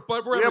 wedding. We're having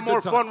a We have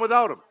more fun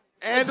without him.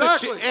 And,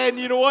 Exactly. and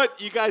you know what?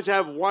 You guys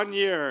have 1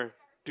 year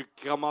to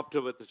come up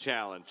to with the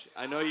challenge.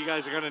 I know you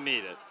guys are going to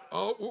need it.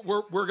 Oh,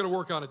 we're going to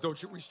work on it,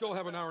 don't you? We still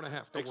have an hour and a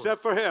half. Don't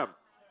Except for him.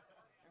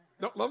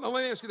 No, let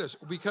me ask you this,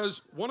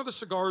 because one of the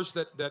cigars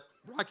that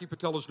Rocky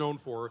Patel is known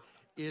for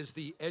is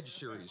the Edge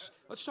series.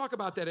 Let's talk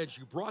about that Edge.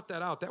 You brought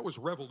that out. That was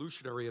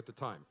revolutionary at the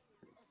time.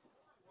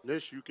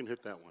 Nish, you can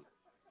hit that one.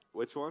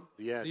 Which one?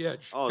 The Edge. The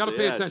Edge. Oh, Got to the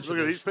pay Edge. attention.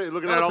 Look at he's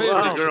looking Gotta at all pay the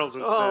pretty attention. girls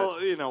instead. Oh,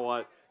 you know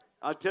what?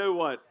 I'll tell you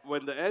what.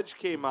 When the Edge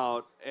came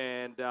out,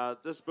 and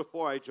this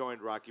before I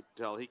joined Rocky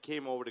Patel, he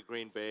came over to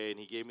Green Bay and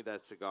he gave me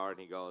that cigar and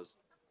he goes,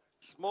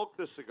 "Smoke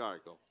this cigar." I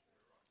go,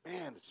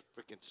 "Man, it's a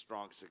freaking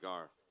strong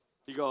cigar."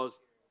 He goes,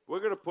 "We're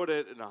gonna put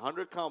it in a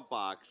 100-count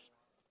box,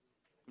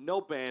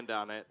 no band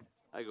on it."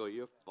 I go,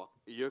 "You're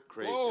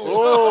crazy."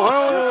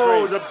 Oh,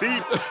 You're the crazy.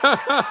 beep.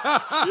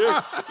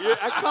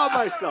 I caught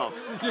myself.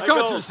 You I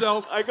caught go-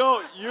 yourself. I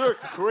go, "You're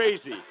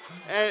crazy."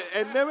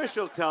 And Nimish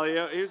will tell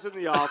you, he was in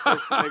the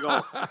office, and they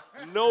go,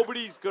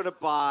 "Nobody's going to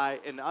buy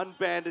an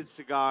unbanded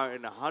cigar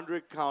in a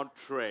 100-count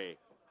tray.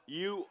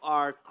 You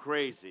are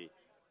crazy."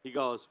 He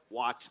goes,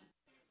 "Watch me."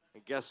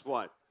 And guess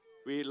what?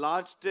 We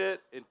launched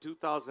it in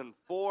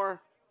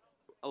 2004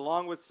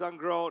 along with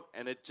Sungrown,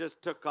 and it just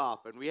took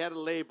off. And we had a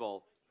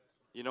label.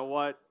 You know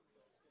what?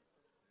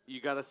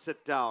 You got to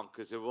sit down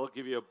because it will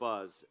give you a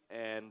buzz.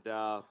 And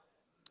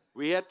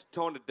we had to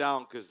tone it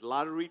down because a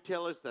lot of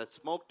retailers that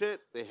smoked it,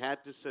 they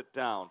had to sit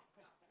down.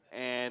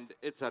 And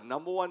it's a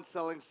 #1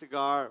 selling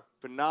cigar,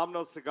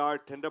 phenomenal cigar.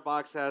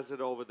 Tinderbox has it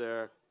over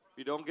there. If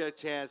you don't get a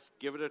chance,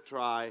 give it a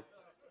try.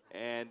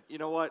 And you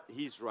know what?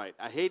 He's right.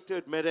 I hate to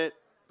admit it,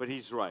 but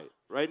he's right.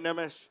 Right,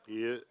 Nimish?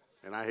 He is,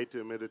 and I hate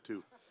to admit it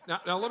too.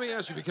 Now let me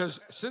ask you, because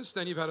since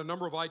then you've had a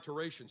number of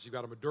iterations. You've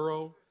got a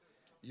Maduro,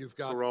 You've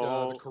got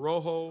Corojo, the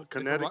Corojo,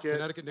 Connecticut,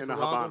 and the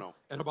Nicaragua, Habano.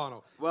 and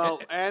Habano.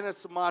 Well, and a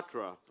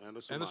Sumatra. And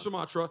the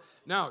Sumatra.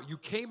 Now, you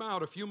came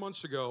out a few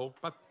months ago,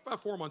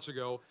 about 4 months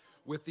ago,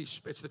 with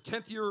it's the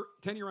 10 year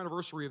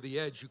anniversary of the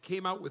Edge. You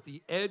came out with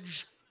the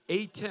Edge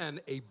A10,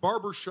 a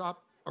barber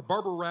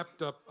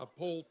wrapped up a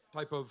pole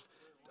type of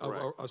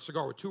a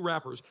cigar with 2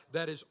 wrappers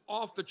that is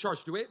off the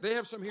charts. Do they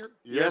have some here?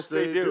 Yes,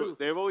 they do.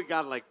 They've only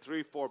got like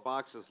 3-4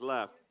 boxes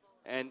left.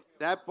 And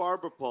that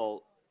barber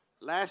pole,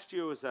 last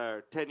year was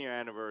our 10-year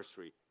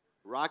anniversary.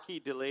 Rocky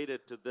delayed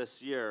it to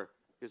this year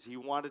because he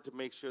wanted to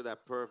make sure that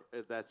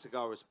that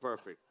cigar was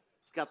perfect.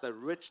 It's got the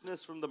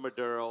richness from the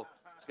Maduro.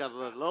 It's got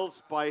a little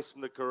spice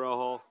from the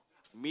Corojo.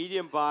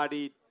 Medium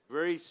bodied,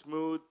 very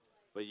smooth.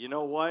 But you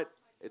know what?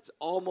 It's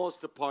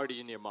almost a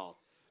party in your mouth.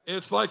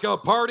 It's like a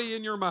party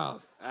in your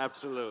mouth.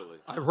 Absolutely.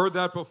 I've heard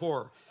that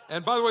before.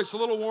 And by the way, it's a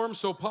little warm,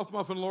 so Puff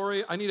Muff and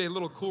Lori, I need a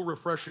little cool,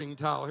 refreshing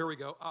towel. Here we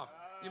go. Oh,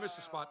 you missed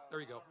a spot. There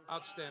you go.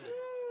 Outstanding.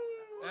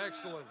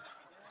 Excellent.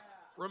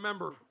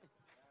 Remember,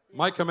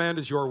 my command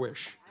is your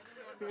wish.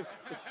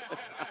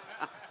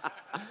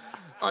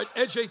 All right,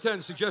 Edge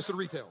A10, suggested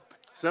retail.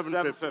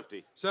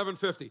 $750.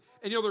 $750.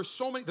 And, there's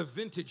so many, the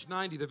Vintage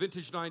 90, the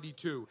Vintage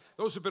 92,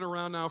 those have been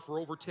around now for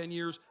over 10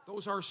 years.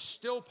 Those are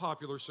still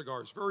popular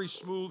cigars. Very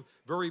smooth,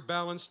 very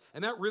balanced.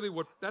 And that's really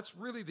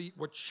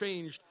what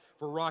changed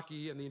for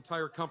Rocky and the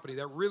entire company.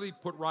 That really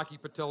put Rocky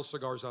Patel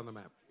cigars on the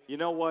map. You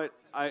know what?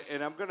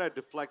 I'm going to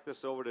deflect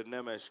this over to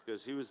Nimish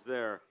because he was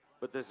there.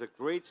 But there's a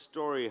great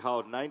story how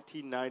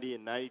 1990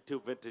 and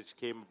 92 vintage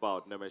came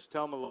about. Nimish,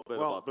 tell him a little bit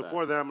about that. Well,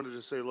 before that, I'm going to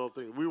just say a little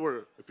thing. We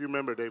were, if you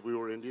remember, Dave, we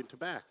were Indian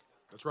Tobacco.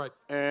 That's right.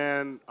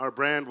 And our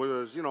brand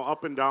was,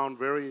 up and down,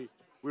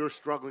 we were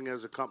struggling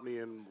as a company.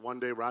 And one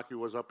day Rocky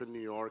was up in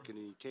New York, and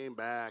he came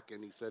back,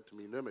 and he said to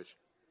me, Nimish,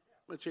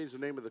 I'm going to change the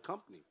name of the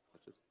company. I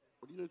said,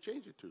 what are you going to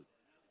change it to?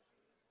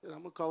 He said,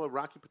 I'm going to call it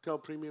Rocky Patel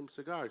Premium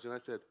Cigars. And I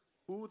said,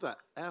 who the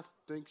F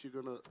thinks you're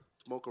going to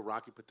smoke a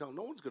Rocky Patel?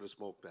 No one's going to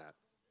smoke that.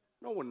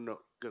 No one's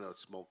going to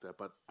smoke that.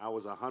 But I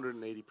was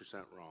 180%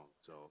 wrong.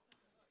 So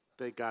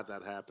thank God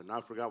that happened.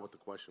 I forgot what the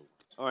question was.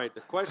 All right,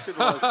 the question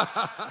was,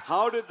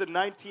 how did the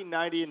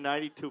 1990 and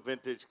 92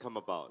 vintage come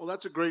about? Well,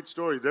 that's a great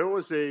story. There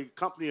was a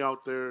company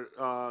out there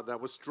that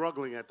was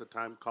struggling at the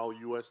time called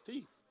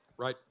UST.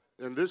 Right.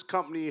 And this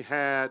company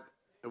had,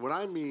 and when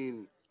I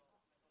mean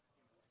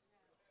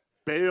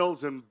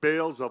bales and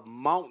bales of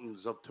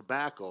mountains of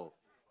tobacco,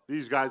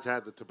 these guys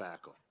had the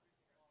tobacco.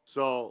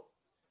 So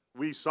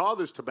we saw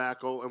this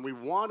tobacco and we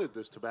wanted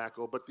this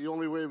tobacco, but the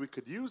only way we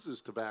could use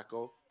this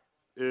tobacco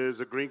is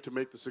agreeing to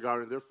make the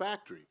cigar in their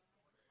factory.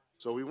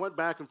 So we went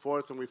back and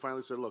forth and we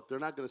finally said, look, they're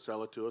not going to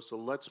sell it to us, so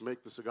let's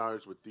make the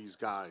cigars with these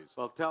guys.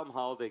 Well, tell them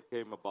how they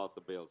came about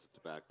the bales of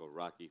tobacco.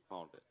 Rocky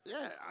found it.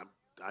 Yeah,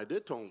 I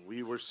did tell them.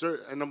 We were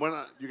certain. And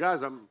you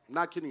guys, I'm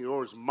not kidding you, there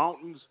was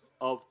mountains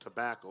of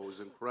tobacco. It was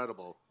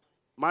incredible.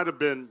 Might have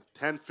been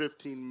 $10,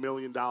 $15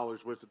 million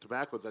worth of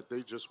tobacco that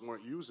they just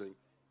weren't using.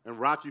 And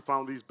Rocky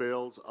found these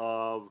bales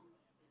of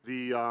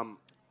the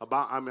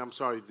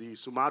the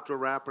Sumatra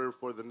wrapper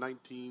for the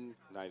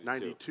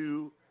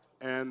 1992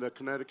 and the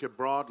Connecticut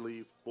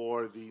broadleaf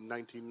for the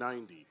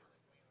 1990.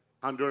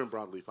 Honduran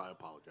broadleaf, I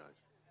apologize.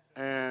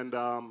 And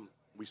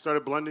we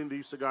started blending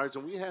these cigars,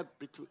 and we had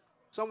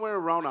somewhere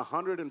around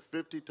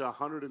 150 to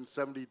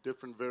 170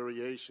 different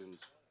variations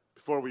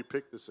before we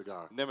picked the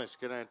cigar. Nimish,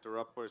 can I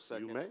interrupt for a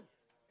second? You may.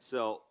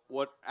 So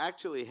what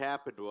actually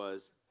happened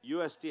was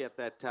UST at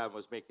that time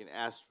was making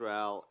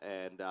Astral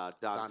and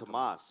Don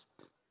Tomas.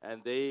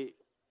 And they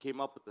came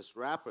up with this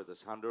wrapper,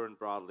 this Honduran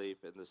broadleaf,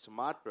 and the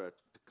Sumatra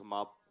to come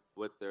up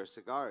with their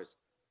cigars.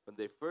 When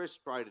they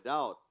first tried it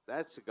out,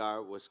 that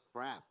cigar was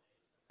crap.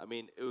 I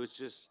mean, it was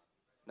just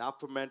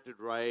not fermented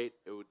right.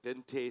 It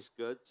didn't taste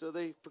good. So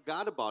they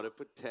forgot about it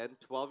for 10,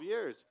 12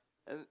 years.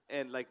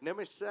 And like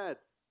Nimish said,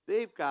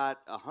 they've got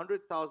a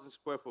 100,000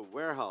 square foot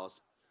warehouse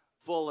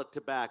full of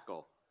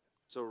tobacco.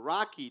 So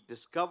Rocky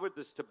discovered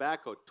this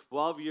tobacco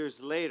 12 years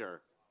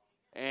later,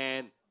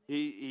 and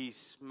he's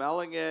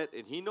smelling it,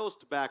 and he knows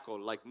tobacco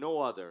like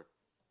no other.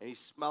 And he's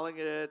smelling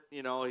it,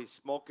 he's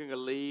smoking a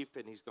leaf,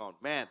 and he's going,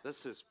 man,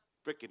 this is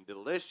freaking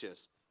delicious.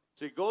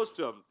 So he goes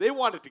to them. They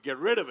wanted to get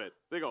rid of it.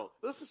 They go,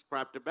 this is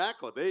crap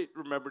tobacco. They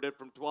remembered it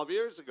from 12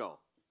 years ago,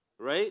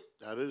 right?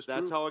 That's true.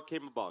 That's how it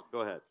came about. Go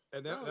ahead.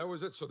 And that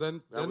was it. So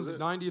then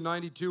 90 and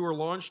 92 are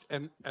launched,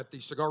 and at the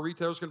Cigar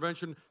Retailers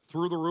Convention,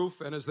 through the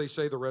roof, and as they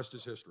say, the rest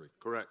is history.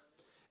 Correct.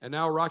 And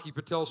now Rocky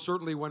Patel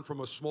certainly went from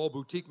a small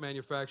boutique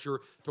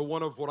manufacturer to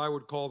one of what I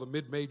would call the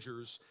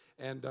mid-majors,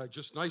 and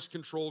just nice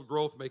controlled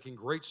growth, making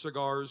great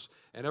cigars,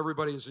 and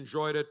everybody has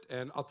enjoyed it.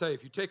 And I'll tell you,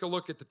 if you take a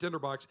look at the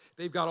tinderbox,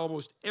 they've got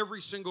almost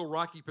every single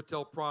Rocky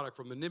Patel product,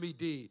 from the Nimi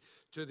D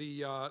to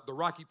the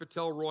Rocky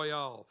Patel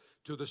Royale,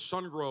 to the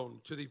Sun-Grown,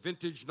 to the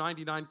Vintage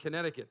 99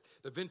 Connecticut,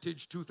 the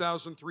Vintage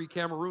 2003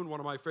 Cameroon, one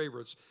of my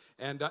favorites.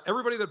 And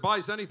everybody that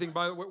buys anything,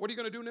 what are you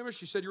going to do, Nimish?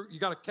 You said you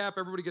got a cap.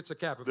 Everybody gets a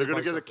cap. They're going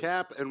to get a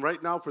cap, and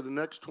right now for the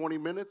next 20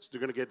 minutes, they're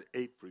going to get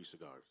 8 free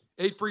cigars.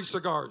 8 free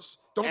cigars.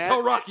 Don't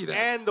tell Rocky that.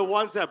 And the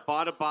ones that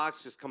bought a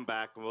box, just come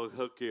back and we'll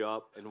hook you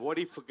up. And what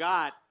he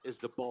forgot is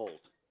the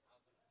Bold.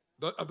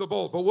 The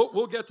Bold, but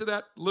we'll get to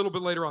that a little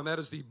bit later on. That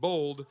is the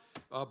Bold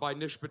by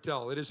Nish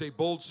Patel. It is a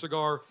bold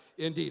cigar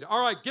indeed.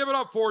 All right, give it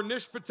up for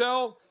Nish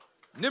Patel,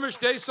 Nimish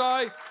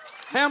Desai.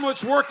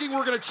 Hamlet's working.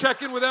 We're going to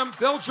check in with them.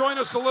 They'll join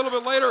us a little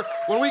bit later.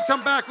 When we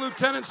come back,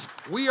 Lieutenants,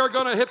 we are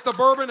going to hit the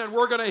bourbon, and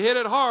we're going to hit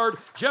it hard.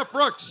 Jeff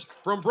Brooks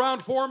from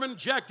Brown-Forman,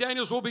 Jack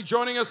Daniels will be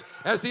joining us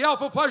as the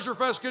Alpha Pleasure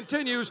Fest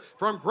continues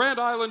from Grand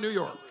Island, New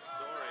York.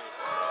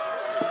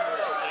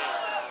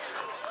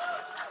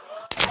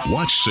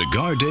 Watch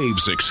Cigar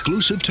Dave's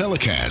exclusive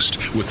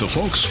telecast with the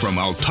folks from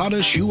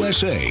Altadas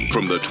USA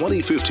from the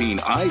 2015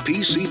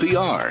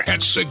 IPCPR at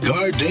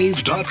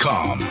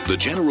CigarDave.com. The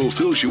General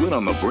fills you in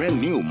on the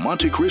brand new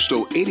Monte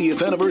Cristo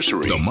 80th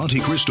anniversary, the Monte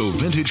Cristo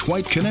Vintage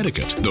White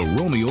Connecticut, the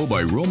Romeo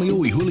by Romeo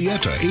y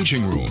Julieta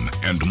Aging Room,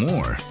 and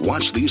more.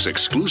 Watch these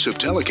exclusive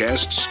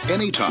telecasts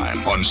anytime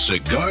on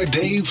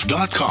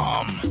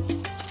CigarDave.com.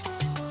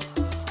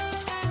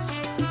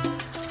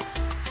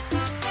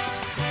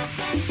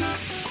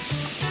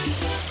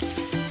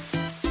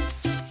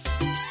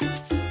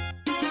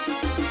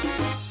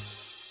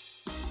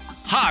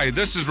 Hi,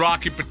 this is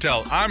Rocky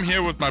Patel. I'm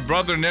here with my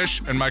brother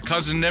Nish and my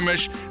cousin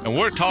Nimish, and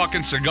we're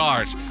talking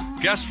cigars.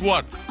 Guess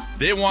what?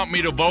 They want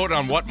me to vote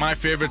on what my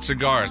favorite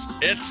cigar is.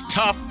 It's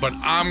tough, but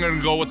I'm going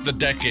to go with the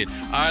Decade.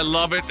 I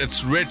love it.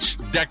 It's rich,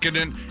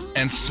 decadent,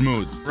 and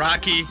smooth.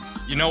 Rocky,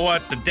 you know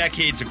what? The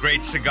Decade's a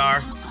great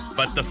cigar,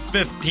 but the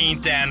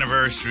 15th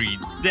anniversary,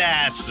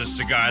 that's the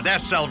cigar. That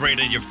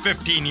celebrated your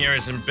 15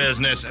 years in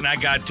business, and I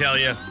got to tell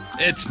you,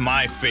 it's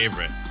my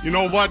favorite. You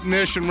know what,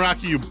 Nish and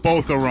Rocky, you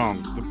both are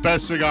wrong. The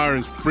best cigar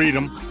is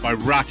Freedom by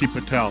Rocky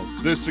Patel.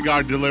 This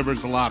cigar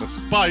delivers a lot of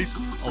spice,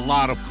 a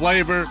lot of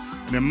flavor,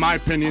 and in my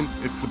opinion,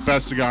 it's the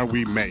best cigar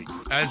we make.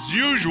 As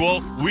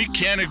usual, we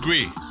can't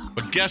agree.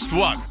 But guess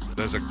what?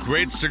 There's a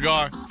great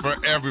cigar for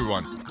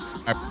everyone.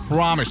 I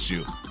promise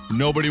you,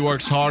 nobody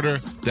works harder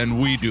than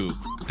we do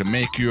to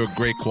make you a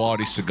great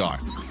quality cigar.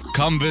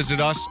 Come visit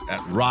us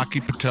at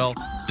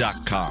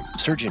RockyPatel.com.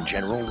 Surgeon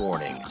General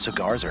warning: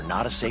 cigars are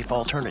not a safe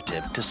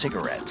alternative to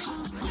cigarettes.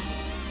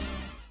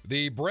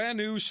 The brand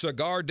new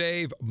Cigar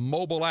Dave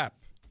mobile app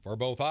for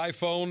both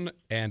iPhone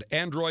and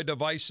Android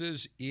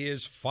devices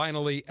is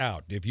finally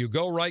out. If you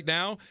go right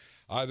now,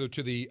 either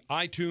to the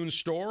iTunes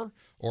Store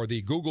or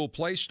the Google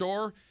Play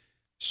Store,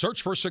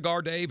 search for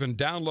Cigar Dave and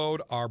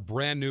download our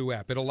brand new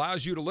app. It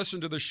allows you to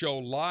listen to the show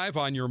live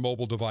on your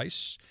mobile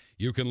device.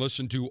 You can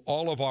listen to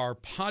all of our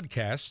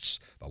podcasts.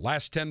 The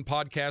last 10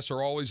 podcasts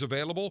are always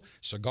available.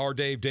 Cigar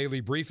Dave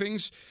Daily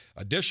Briefings.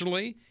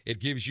 Additionally, it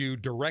gives you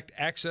direct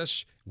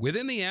access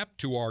within the app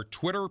to our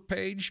Twitter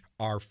page,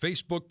 our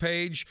Facebook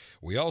page.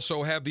 We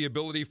also have the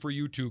ability for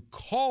you to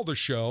call the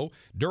show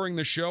during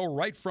the show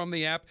right from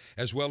the app,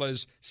 as well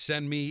as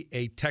send me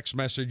a text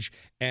message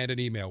and an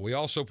email. We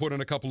also put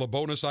in a couple of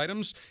bonus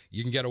items.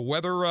 You can get a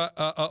weather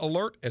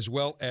alert as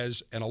well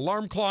as an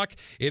alarm clock.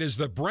 It is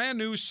the brand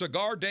new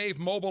Cigar Dave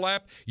mobile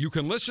app. You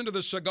can listen to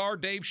the Cigar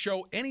Dave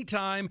show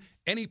anytime,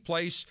 any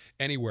place,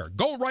 anywhere.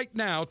 Go right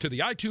now to the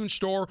iTunes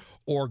Store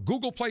or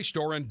Google Play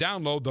Store and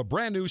download the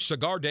brand new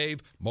Cigar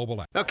Dave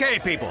mobile app. Okay,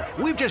 people,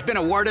 we've just been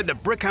awarded the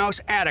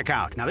Brickhouse Ad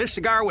Account. Now, this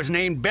cigar was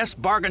named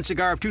Best Bargain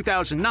Cigar of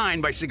 2009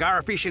 by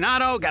Cigar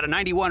Aficionado, got a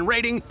 91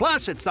 rating,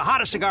 plus it's the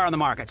hottest cigar on the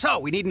market. So,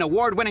 we need an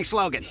award-winning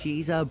slogan.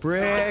 She's a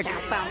brick.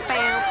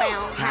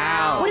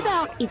 How? What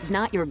about it's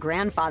not your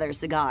grandfather's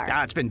cigar?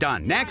 Ah, it's been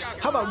done. Next.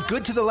 How about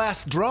good to the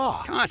last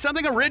draw? Come on,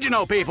 something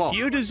original, people.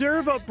 You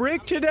deserve a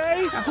brick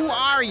today? Now, who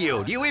are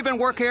you? Do you even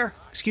work here?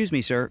 Excuse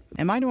me, sir.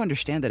 Am I to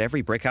understand that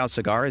every Brickhouse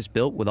cigar is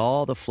built with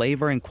all the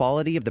flavor and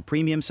quality of the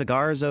premium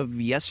cigars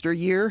of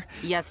yesteryear?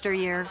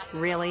 Yesteryear?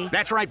 Really?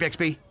 That's right,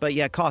 Bixby. But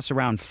yeah, it costs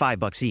around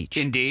 $5 each.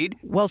 Indeed?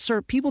 Well,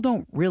 sir, people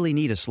don't really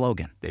need a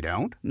slogan. They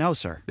don't? No,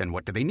 sir. Then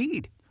what do they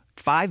need?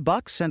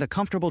 $5 and a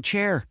comfortable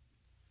chair.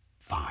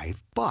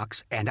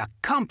 $5 and a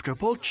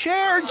comfortable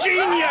chair.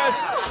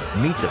 Genius!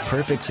 Meet the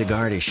perfect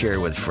cigar to share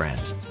with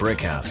friends.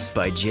 Brickhouse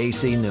by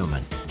J.C.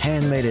 Newman.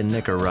 Handmade in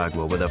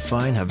Nicaragua with a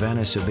fine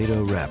Havana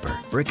Subito wrapper.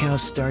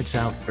 Brickhouse starts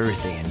out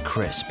earthy and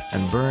crisp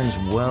and burns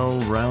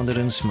well-rounded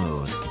and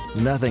smooth.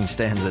 Nothing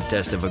stands the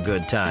test of a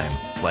good time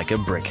like a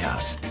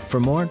Brickhouse.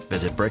 For more,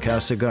 visit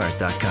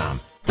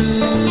BrickhouseCigars.com.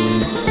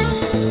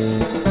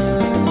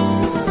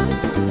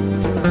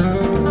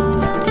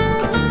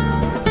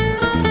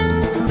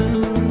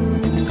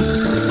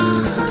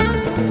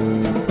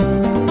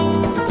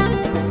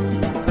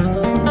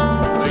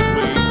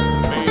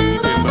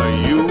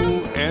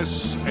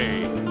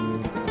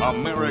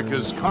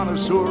 America's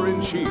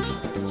connoisseur-in-chief,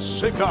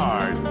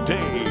 Cigar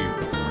Dave.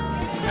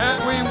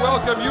 And we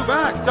welcome you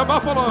back to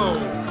Buffalo,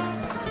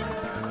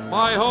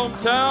 my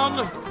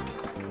hometown,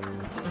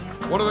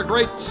 one of the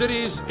great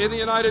cities in the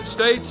United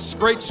States,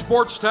 great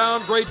sports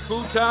town, great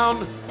food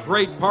town,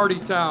 great party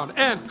town.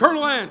 And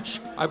Colonel Anch,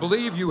 I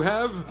believe you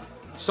have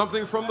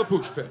something from the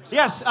Pooch Pit.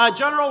 Yes,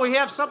 General, we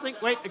have something.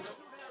 Wait,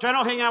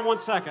 General, hang on one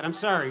second. I'm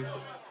sorry.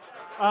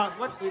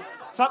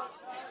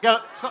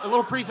 got a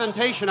little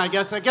presentation, I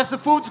guess. I guess the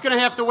food's going to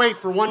have to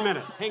wait for 1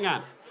 minute. Hang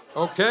on.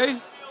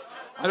 Okay.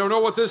 I don't know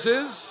what this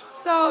is.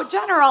 So,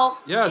 General,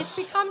 Yes.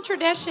 it's become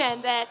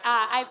tradition that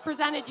I've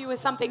presented you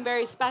with something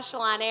very special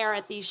on air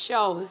at these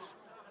shows.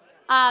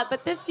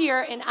 But this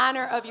year, in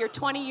honor of your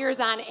 20 years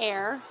on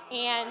air,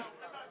 and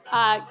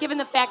given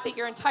the fact that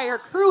your entire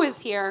crew is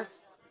here,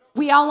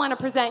 we all want to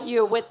present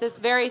you with this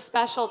very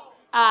special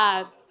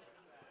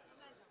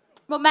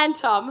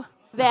momentum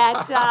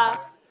that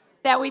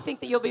that we think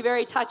that you'll be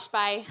very touched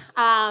by.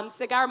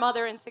 Cigar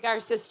Mother and Cigar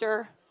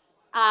Sister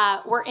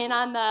were in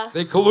on the...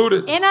 They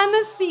colluded. In on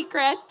the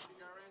secret.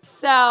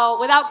 So,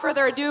 without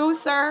further ado,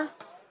 sir,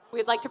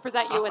 we'd like to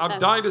present you with I'm this.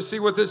 dying to see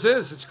what this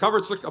is. It's covered.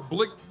 It's like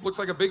looks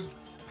like a big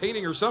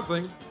painting or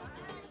something.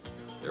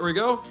 There we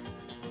go.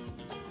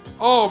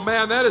 Oh,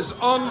 man, that is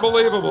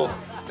unbelievable.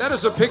 That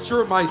is a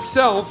picture of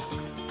myself,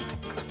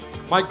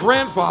 my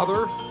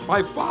grandfather,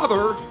 my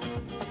father,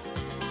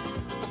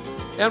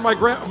 and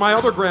my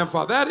other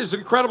grandfather. That is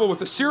incredible with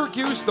the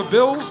Syracuse, the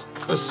Bills,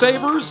 the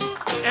Sabres,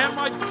 and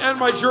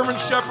my German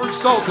Shepherd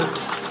Sultan.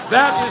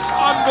 That is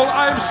unbelievable.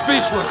 I am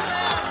speechless.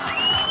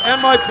 And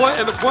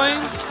the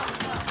planes.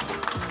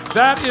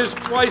 That is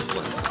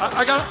priceless.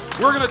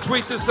 We're gonna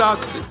tweet this out.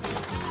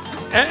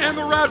 And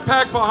the Rat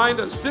Pack behind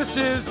us. This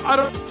is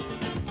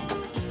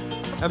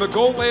and the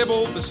gold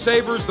label, the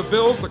Sabres, the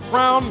Bills, the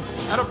crown,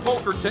 and a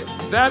poker tape.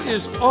 That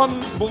is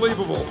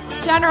unbelievable.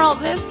 General,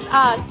 this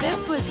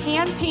was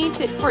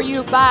hand-painted for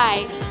you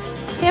by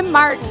Tim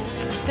Martin,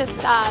 this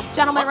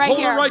gentleman right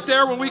here. Hold it right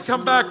there. When we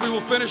come back, we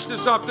will finish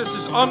this up. This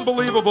is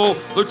unbelievable.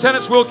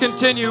 Lieutenants will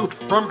continue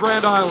from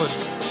Grand Island.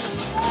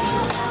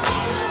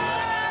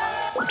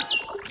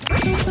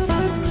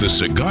 The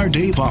Cigar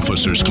Dave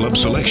Officers Club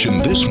selection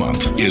this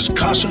month is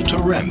Casa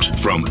Torrent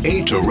from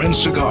A. Torrent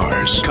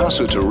Cigars.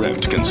 Casa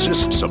Torrent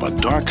consists of a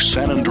dark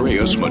San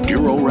Andreas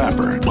Maduro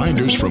wrapper,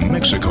 binders from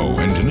Mexico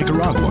and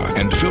Nicaragua,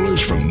 and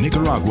fillers from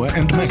Nicaragua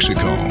and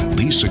Mexico.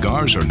 These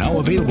cigars are now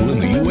available in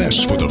the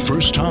U.S. for the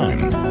first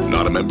time.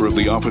 Not a member of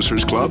the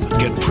Officers Club?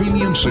 Get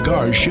premium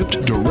cigars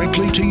shipped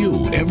directly to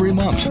you every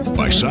month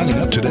by signing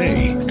up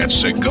today at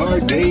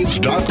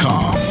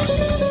CigarDave.com.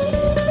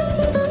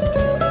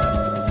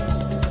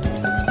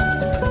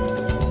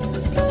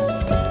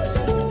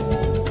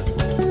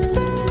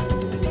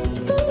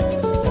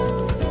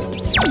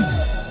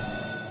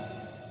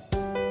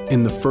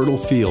 In the fertile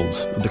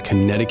fields of the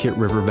Connecticut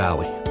River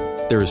Valley,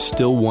 there is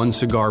still one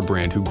cigar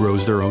brand who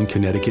grows their own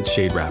Connecticut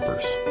shade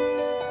wrappers,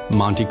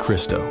 Monte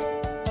Cristo.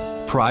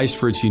 Prized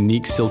for its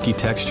unique silky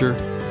texture,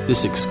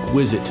 this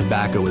exquisite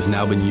tobacco has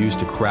now been used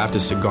to craft a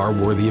cigar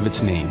worthy of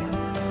its name,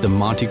 the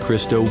Monte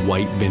Cristo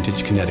White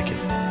Vintage Connecticut.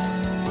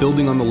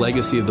 Building on the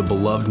legacy of the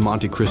beloved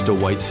Monte Cristo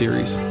White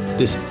series,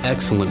 this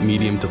excellent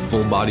medium to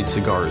full-bodied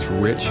cigar is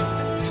rich,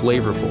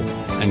 flavorful,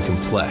 and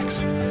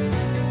complex.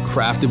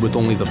 Crafted with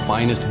only the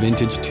finest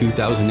vintage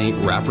 2008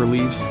 wrapper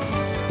leaves,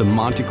 the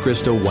Monte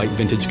Cristo White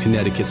Vintage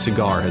Connecticut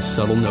cigar has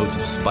subtle notes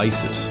of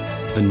spices,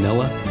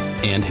 vanilla,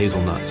 and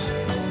hazelnuts.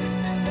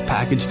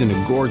 Packaged in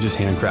a gorgeous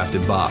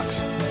handcrafted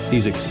box,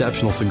 these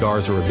exceptional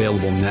cigars are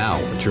available now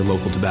at your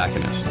local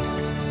tobacconist.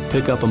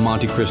 Pick up a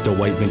Monte Cristo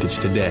White Vintage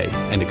today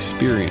and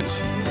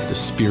experience the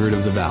spirit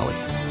of the valley.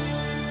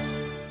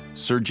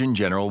 Surgeon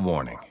General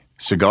warning.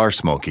 Cigar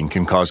smoking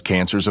can cause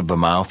cancers of the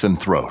mouth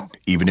and throat,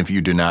 even if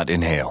you do not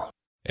inhale.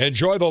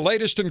 Enjoy the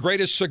latest and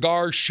greatest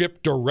cigars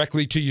shipped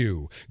directly to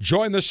you.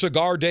 Join the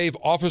Cigar Dave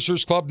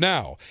Officers Club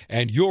now,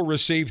 and you'll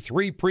receive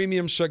 3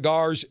 premium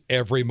cigars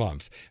every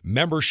month.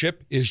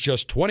 Membership is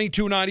just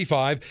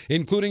 $22.95,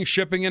 including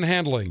shipping and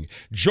handling.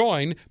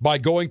 Join by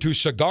going to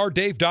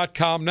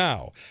CigarDave.com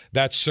now.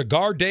 That's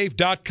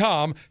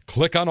CigarDave.com.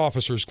 Click on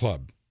Officers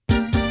Club.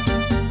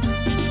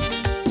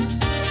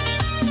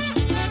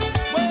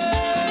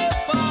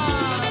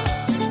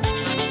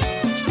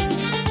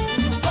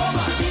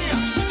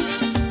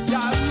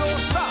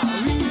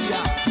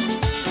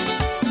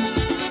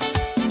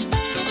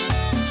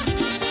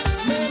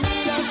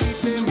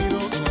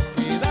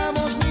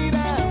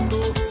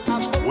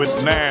 With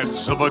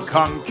nads of a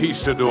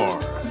conquistador,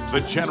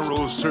 the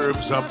general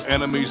serves up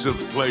enemies of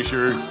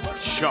pleasure,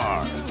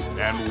 charred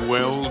and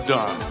well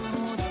done.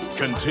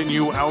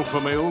 Continue alpha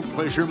male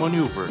pleasure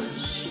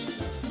maneuvers.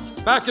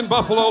 Back in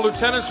Buffalo,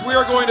 Lieutenants, we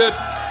are going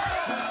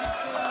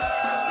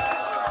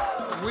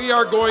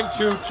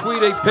to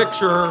tweet a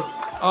picture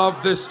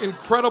of this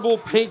incredible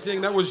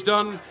painting that was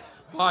done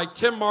by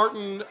Tim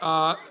Martin,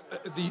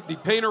 the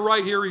painter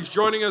right here. He's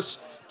joining us.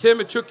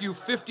 Tim, it took you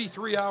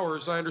 53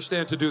 hours, I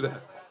understand, to do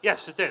that.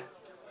 Yes, it did.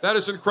 That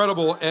is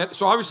incredible. And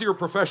so obviously you're a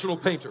professional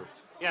painter.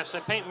 Yes, I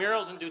paint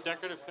murals and do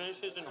decorative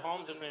finishes in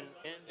homes and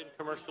in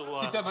commercial.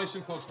 Keep that nice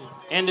and close to you.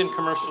 And in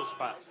commercial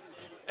spots.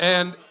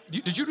 And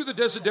did you do the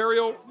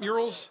Desiderio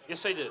murals?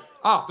 Yes, I did.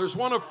 There's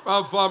one of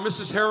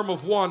Mrs. Harem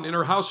of One in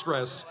her house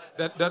dress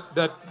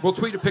that we'll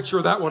tweet a picture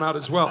of that one out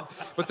as well.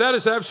 But that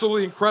is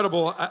absolutely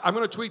incredible. I'm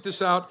going to tweet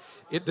this out.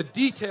 The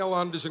detail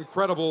on it is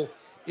incredible.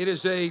 It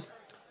is a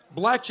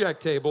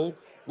blackjack table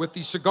with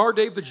the Cigar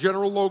Dave, the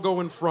General logo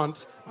in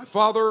front. My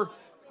father,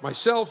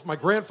 myself, my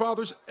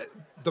grandfathers,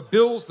 the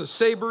Bills, the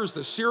Sabres,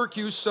 the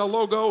Syracuse Cell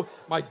logo,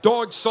 my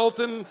dog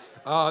Sultan,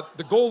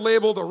 the Gold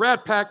Label, the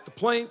Rat Pack, the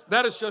Planes.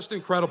 That is just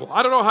incredible.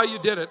 I don't know how you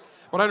did it,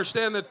 but I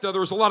understand that there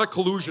was a lot of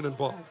collusion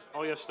involved.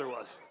 Oh, yes, there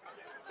was.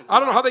 I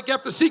don't know how they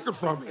kept the secret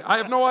from me. I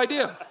have no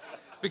idea.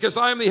 Because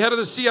I am the head of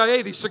the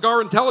CIA, the Cigar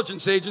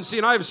Intelligence Agency,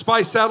 and I have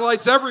spy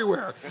satellites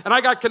everywhere. And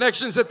I got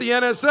connections at the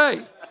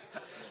NSA.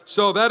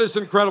 So that is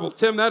incredible.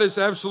 Tim, that is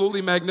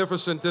absolutely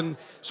magnificent. And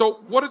so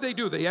what did they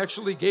do? They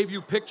actually gave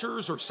you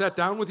pictures or sat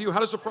down with you? How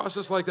does a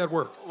process like that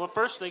work? Well,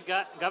 first they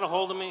got a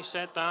hold of me,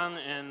 sat down,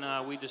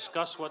 and we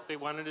discussed what they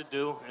wanted to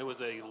do. It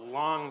was a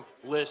long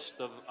list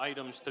of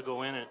items to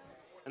go in it.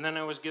 And then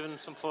I was given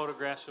some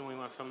photographs, and we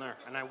went from there.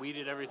 And I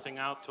weeded everything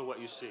out to what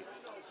you see.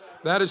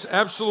 That is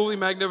absolutely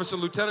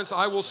magnificent. Lieutenants,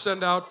 I will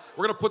send out,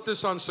 we're going to put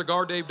this on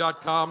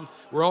CigarDave.com.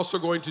 We're also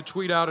going to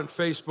tweet out on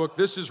Facebook.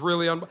 This is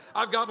really,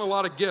 I've gotten a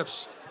lot of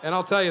gifts, and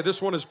I'll tell you,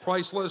 this one is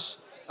priceless.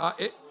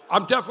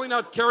 I'm definitely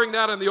not carrying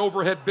that on the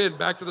overhead bin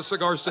back to the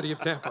Cigar City of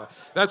Tampa.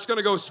 That's going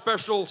to go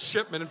special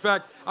shipment. In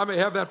fact, I may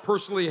have that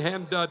personally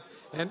hand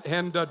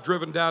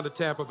driven down to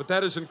Tampa, but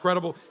that is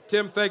incredible.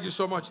 Tim, thank you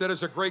so much. That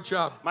is a great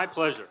job. My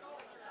pleasure.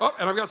 Oh,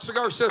 and I've got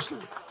Cigar Sister.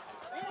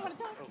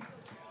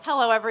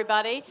 Hello,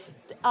 everybody.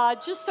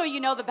 Just so you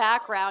know the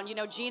background,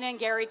 Gina and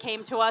Gary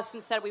came to us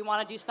and said we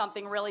want to do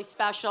something really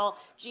special.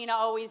 Gina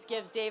always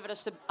gives David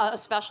a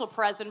special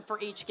present for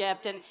each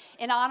gift, and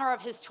in honor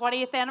of his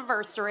 20th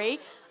anniversary,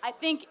 I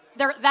think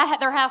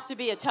there has to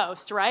be a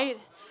toast, right?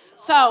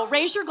 So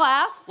raise your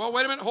glass. Well,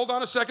 wait a minute. Hold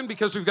on a second,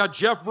 because we've got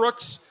Jeff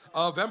Brooks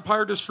of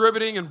Empire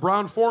Distributing and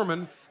Brown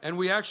Foreman, and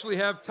we actually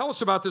have. Tell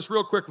us about this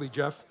real quickly,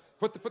 Jeff.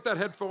 Put that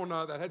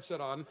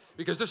headset on,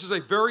 because this is a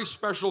very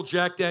special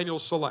Jack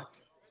Daniel's Select.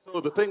 So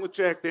the thing with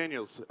Jack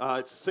Daniel's,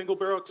 it's a single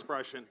barrel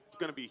expression. It's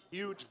going to be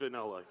huge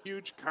vanilla,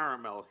 huge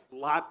caramel, a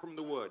lot from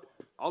the wood.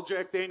 All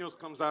Jack Daniel's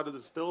comes out of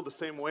the still the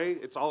same way.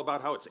 It's all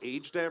about how it's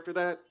aged after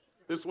that.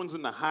 This one's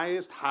in the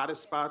highest,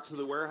 hottest spots of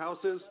the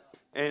warehouses,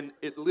 and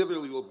it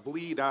literally will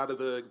bleed out of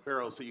the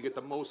barrel, so you get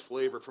the most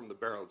flavor from the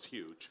barrel. It's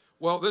huge.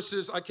 Well,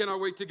 I cannot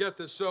wait to get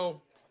this.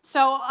 So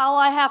all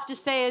I have to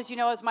say is,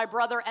 as my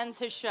brother ends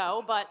his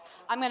show, but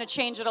I'm going to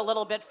change it a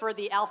little bit for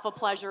the Alpha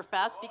Pleasure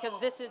Fest, because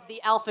this is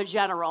the Alpha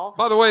General.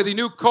 By the way, the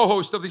new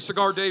co-host of the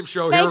Cigar Dave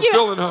Show Thank here, you.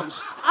 Phil and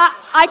host.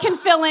 I can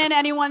fill in.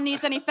 Anyone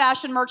needs any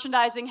fashion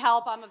merchandising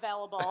help, I'm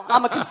available.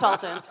 I'm a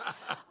consultant.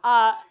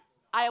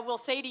 I will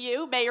say to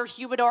you, may your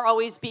humidor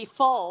always be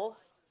full.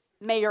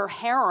 May your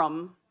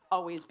harem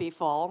always be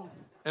full.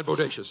 And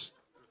bodacious.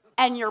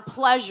 And your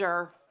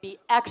pleasure be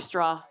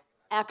extra,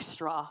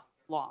 extra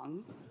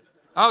long.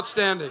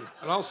 Outstanding.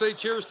 And I'll say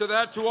cheers to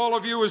that to all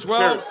of you as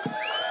well. Cheers.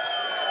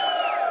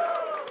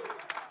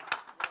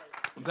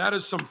 That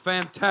is some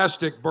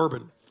fantastic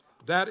bourbon.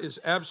 That is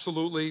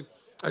absolutely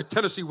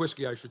Tennessee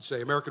whiskey, I should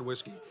say, American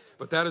whiskey.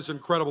 But that is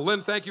incredible.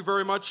 Lynn, thank you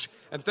very much.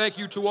 And thank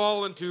you to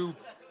all, and to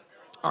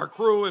our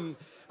crew, and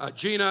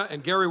Gina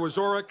and Gary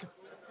Wazorek.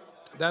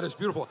 That is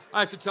beautiful.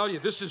 I have to tell you,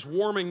 this is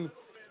warming.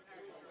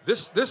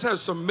 This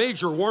has some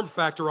major warmth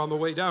factor on the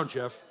way down,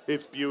 Jeff.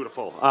 It's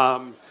beautiful.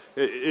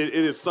 It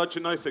is such a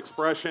nice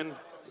expression.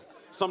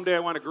 Someday I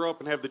want to grow up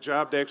and have the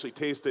job to actually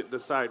taste it and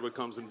decide what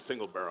comes in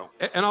single barrel.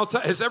 And I'll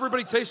tell, has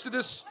everybody tasted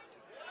this?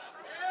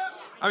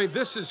 I mean,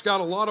 this has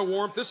got a lot of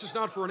warmth. This is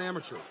not for an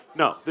amateur.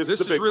 No, this is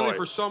the big really boy.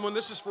 for someone.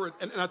 This is for,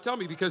 and now tell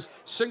me, because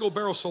single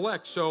barrel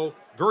select, so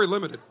very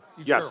limited.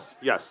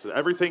 Yes.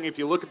 Everything, if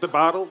you look at the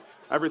bottle,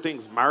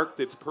 everything's marked.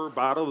 It's per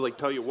bottle. They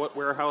tell you what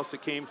warehouse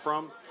it came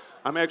from.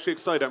 I'm actually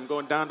excited. I'm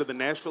going down to the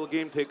Nashville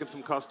game, taking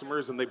some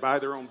customers, and they buy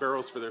their own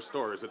barrels for their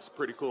stores. It's a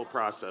pretty cool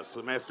process. So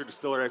the master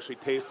distiller actually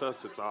tastes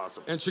us. It's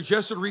awesome. And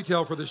suggested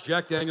retail for this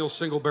Jack Daniel's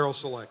single barrel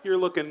select? You're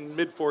looking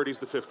mid-40s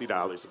to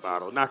 $50 a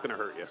bottle. Not going to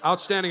hurt you.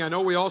 Outstanding. I know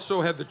we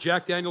also had the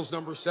Jack Daniel's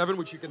number 7,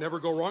 which you can never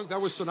go wrong.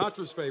 That was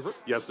Sinatra's favorite.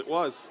 Yes, it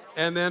was.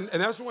 And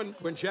that's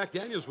when Jack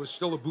Daniel's was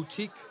still a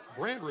boutique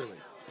brand, really.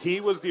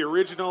 He was the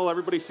original.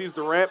 Everybody sees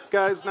the rap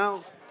guys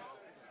now.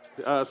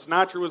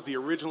 Sinatra was the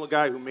original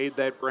guy who made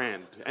that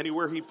brand.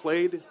 Anywhere he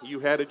played, you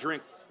had a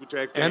drink with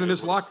Jack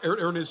Daniels. And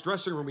in his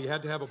dressing room, he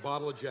had to have a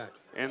bottle of Jack.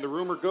 And the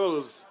rumor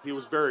goes he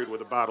was buried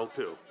with a bottle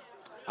too.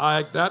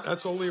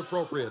 That's only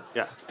appropriate.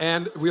 Yeah.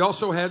 And we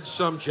also had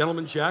some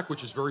Gentleman Jack,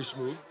 which is very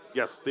smooth.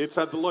 Yes, it's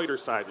at the lighter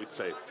side, we'd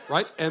say.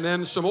 Right, and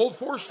then some Old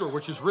Forester,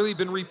 which has really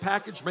been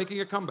repackaged,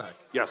 making a comeback.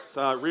 Yes,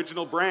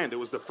 original brand. It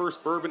was the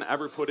first bourbon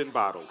ever put in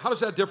bottles. How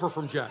does that differ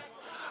from Jack?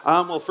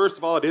 Well, first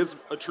of all, it is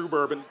a true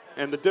bourbon,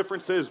 and the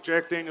difference is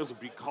Jack Daniel's would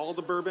be called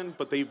a bourbon,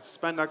 but they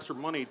spend extra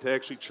money to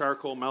actually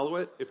charcoal mellow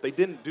it. If they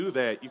didn't do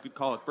that, you could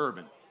call it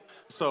bourbon.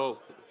 So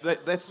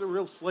that's the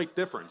real slight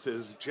difference,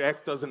 is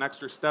Jack does an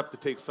extra step to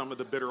take some of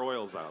the bitter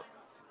oils out.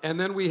 And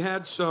then we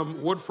had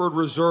some Woodford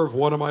Reserve,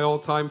 one of my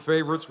all-time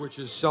favorites, which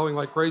is selling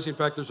like crazy. In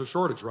fact, there's a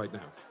shortage right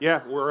now.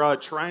 Yeah, we're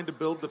trying to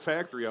build the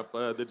factory up,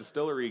 the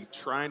distillery,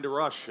 trying to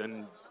rush,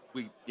 and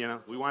we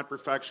want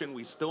perfection.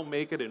 We still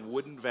make it in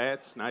wooden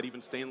vats, not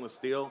even stainless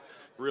steel.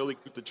 Really,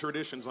 the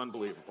tradition's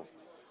unbelievable.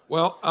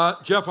 Well,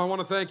 Jeff, I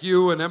want to thank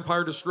you and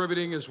Empire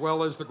Distributing, as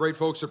well as the great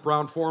folks at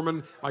Brown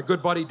Forman. My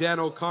good buddy Dan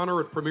O'Connor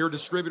at Premier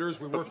Distributors.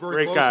 We work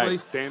very Great closely.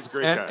 guy. Dan's a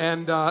great guy.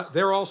 And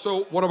they're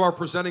also one of our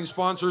presenting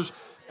sponsors.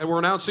 And we're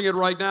announcing it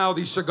right now,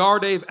 the Cigar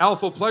Dave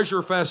Alpha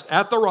Pleasure Fest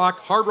at The Rock,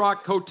 Hard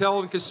Rock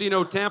Hotel and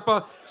Casino,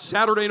 Tampa,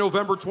 Saturday,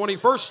 November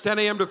 21st, 10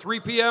 a.m. to 3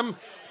 p.m.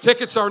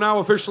 Tickets are now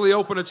officially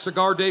open at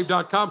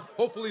CigarDave.com.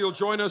 Hopefully you'll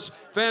join us.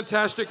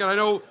 Fantastic. And I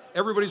know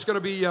everybody's going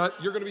to be, you're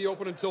going to be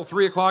open until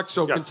 3 o'clock,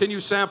 so continue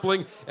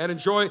sampling and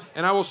enjoy.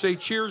 And I will say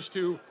cheers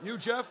to you,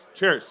 Jeff.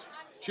 Cheers.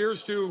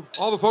 Cheers to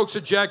all the folks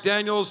at Jack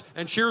Daniels,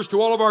 and cheers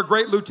to all of our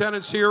great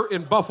lieutenants here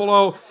in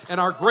Buffalo and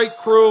our great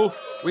crew.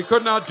 We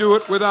could not do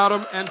it without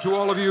them, and to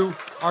all of you,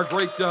 our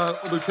great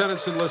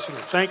lieutenants and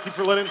listeners. Thank you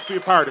for letting us be a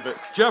part of it.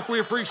 Jeff, we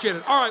appreciate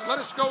it. All right, let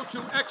us go to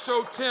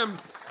Exo Tim.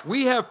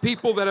 We have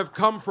people that have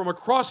come from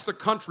across the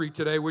country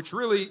today, which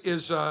really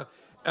is an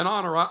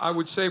honor, I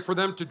would say, for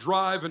them to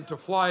drive and to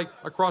fly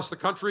across the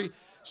country.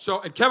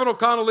 So, and Kevin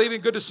O'Connell leaving.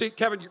 Good to see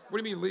Kevin.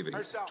 What do you mean leaving?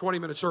 20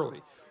 minutes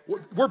early.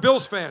 We're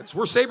Bills fans.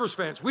 We're Sabres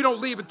fans. We don't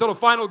leave until the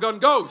final gun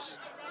goes.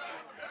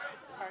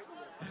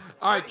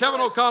 All right, Kevin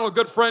O'Connell,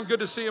 good friend. Good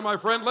to see you, my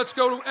friend. Let's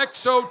go to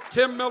Exo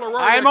Tim Miller.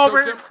 I'm Exo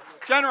over, Tim.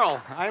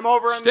 General. I'm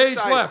over on Stage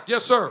this side. left.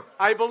 Yes, sir.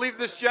 I believe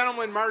this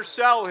gentleman,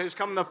 Marcel, has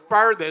come the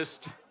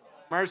farthest.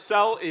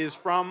 Marcel is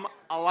from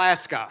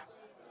Alaska.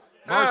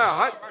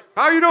 How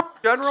you doing,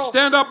 General?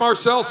 Stand up,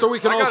 Marcel, so we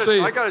can all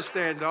see. I got to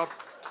stand up.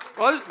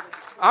 Well,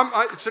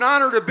 it's an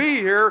honor to be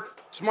here.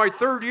 It's my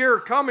third year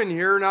coming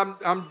here,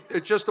 and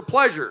it's just a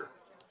pleasure.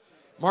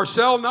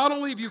 Marcel, not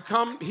only have you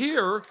come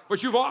here,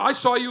 but I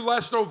saw you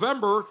last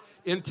November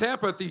in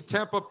Tampa at the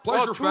Tampa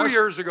Pleasure Fest. 2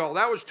 years ago.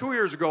 That was 2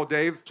 years ago,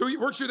 Dave.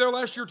 Weren't you there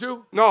last year,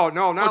 too? No,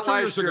 not Oh, 2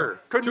 last years year. ago.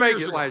 Couldn't 2 make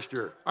years it ago. last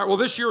year. All right, well,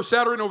 this year,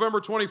 Saturday, November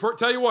 24th.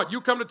 Tell you what,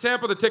 you come to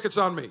Tampa, the ticket's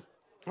on me.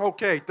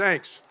 Okay,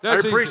 thanks.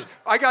 That's I appreciate. easy.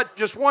 I got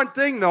just one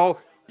thing, though.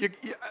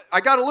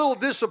 I got a little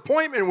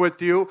disappointment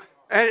with you,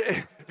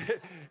 and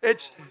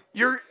it's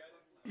your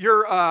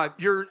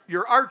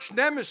arch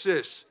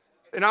nemesis.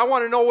 And I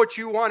want to know what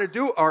you want to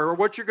do, or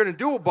what you're going to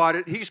do about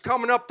it. He's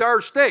coming up to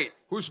our state.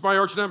 Who's my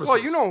arch nemesis? Well,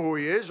 you know who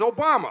he is,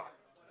 Obama.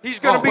 He's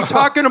going to be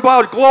talking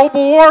about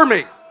global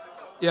warming.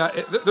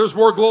 Yeah, there's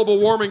more global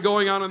warming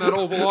going on in that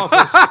Oval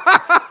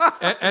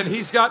Office. and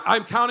he's got,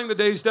 I'm counting the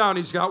days down,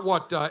 he's got,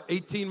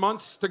 18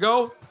 months to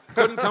go?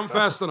 Couldn't come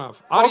fast enough.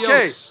 Adios.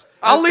 Okay,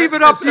 I'll leave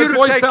it up to you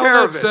to take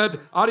care of it. Said,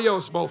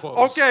 adios,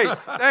 mofos. Okay,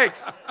 thanks.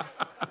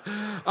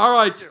 All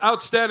right,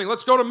 outstanding.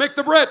 Let's go to Mick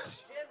the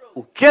Brit.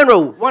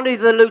 General, one of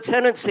the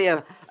lieutenants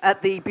here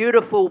at the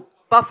beautiful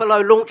Buffalo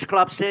Launch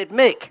Club said,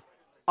 Mick,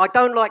 I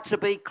don't like to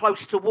be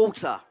close to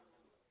water.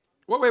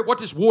 Wait,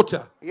 what is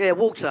water? Yeah,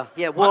 water.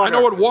 Yeah, water. I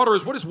know what water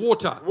is. What is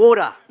water?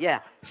 Water, yeah.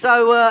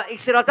 So he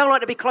said, I don't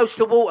like to be close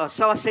to water.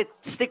 So I said,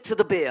 stick to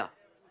the beer.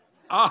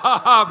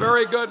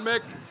 Very good,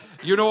 Mick.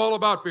 You know all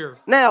about beer.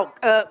 Now,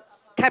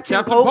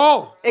 Captain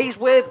Paul. He's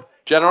with...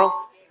 General,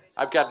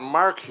 I've got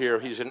Mark here.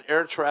 He's an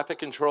air traffic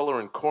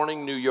controller in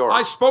Corning, New York.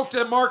 I spoke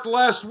to Mark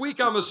last week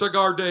on the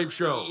Cigar Dave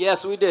show.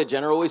 Yes, we did,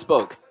 General. We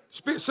spoke.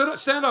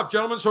 Stand up,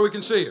 gentlemen, so we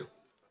can see you.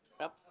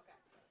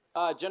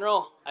 Yep.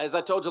 General, as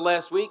I told you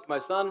last week, my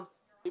son,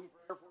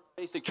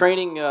 basic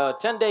training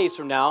 10 days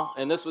from now,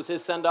 and this was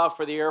his send-off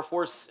for the Air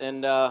Force,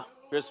 and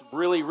just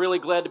really, really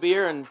glad to be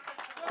here, and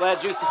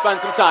glad you to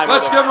spend some time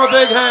Let's with give him a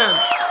big hand.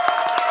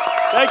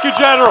 Thank you,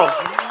 General.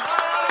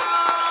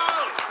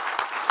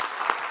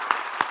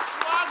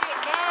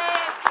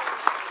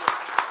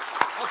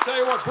 I'll tell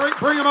you what,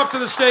 bring him up to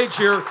the stage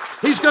here.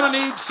 He's going to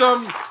need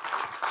some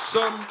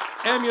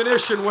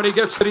ammunition when he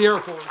gets to the Air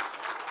Force.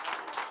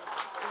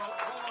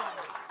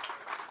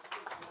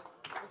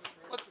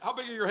 How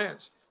big are your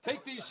hands?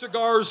 Take these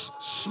cigars,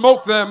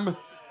 smoke them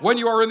when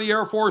you are in the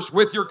Air Force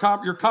with your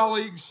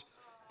colleagues.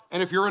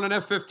 And if you're in an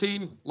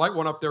F-15, light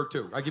one up there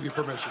too. I give you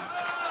permission.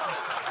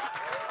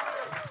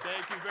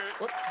 Thank you very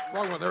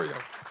Wrong one. There you go.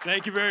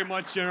 Thank you very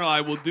much, General. I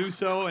will do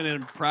so, and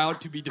I'm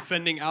proud to be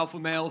defending alpha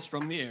males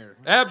from the air.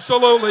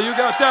 Absolutely. You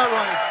got that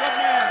right. Good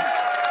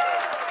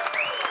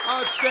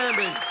man.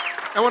 Outstanding.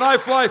 And when I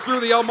fly through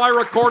the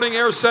Elmira Corning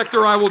Air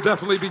Sector, I will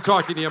definitely be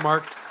talking to you,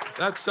 Mark.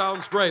 That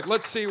sounds great.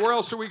 Let's see. Where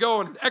else are we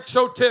going?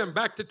 Exo Tim.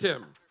 Back to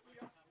Tim.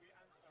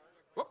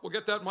 We'll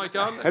get that mic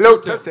on. Hello,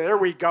 Exo Tim. there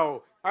we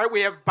go. All right,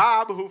 we have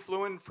Bob, who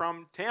flew in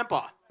from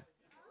Tampa.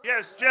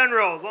 Yes,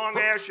 General, Long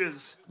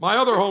Ashes. My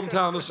other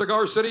hometown, the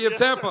cigar city of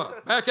Tampa.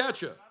 Back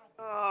at you.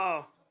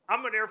 Oh,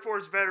 I'm an Air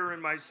Force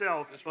veteran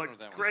myself, but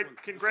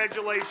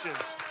congratulations.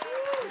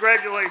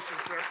 Congratulations,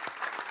 sir.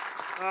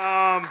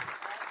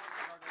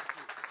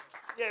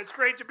 Yeah, it's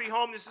great to be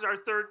home. This is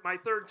my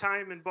third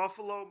time in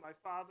Buffalo. My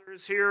father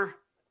is here.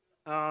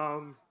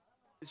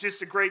 It's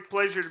just a great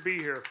pleasure to be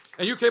here.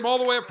 And you came all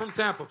the way up from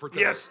Tampa for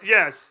today.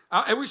 Yes.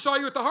 And we saw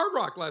you at the Hard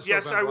Rock last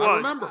Yes, November. I was. I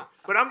remember.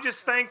 But I'm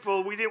just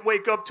thankful we didn't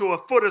wake up to a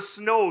foot of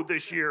snow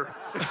this year.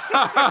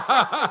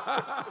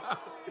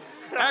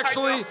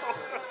 Actually,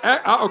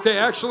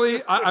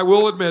 I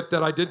will admit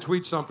that I did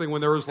tweet something when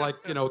there was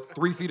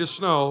 3 feet of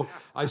snow.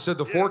 I said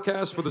the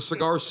forecast for the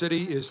Cigar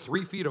City is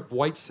 3 feet of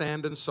white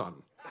sand and sun.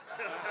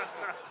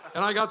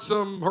 And I got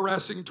some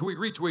harassing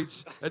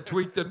retweets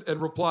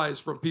and replies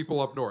from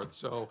people up north.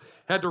 So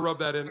had to rub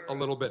that in a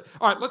little bit.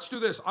 All right, let's do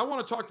this. I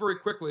want to talk very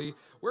quickly.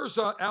 Where's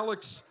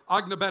Alex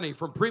Ognabeni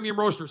from Premium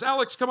Roasters?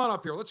 Alex, come on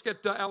up here. Let's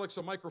get Alex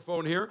a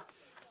microphone here.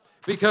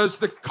 Because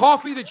the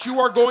coffee that you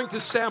are going to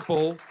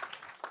sample,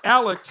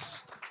 Alex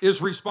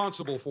is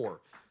responsible for.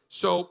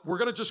 So we're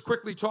going to just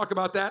quickly talk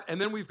about that, and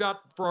then we've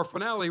got, for our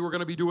finale, we're going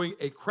to be doing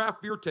a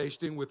craft beer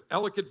tasting with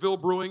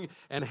Ellicottville Brewing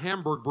and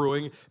Hamburg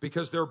Brewing,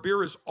 because their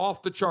beer is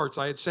off the charts.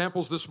 I had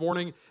samples this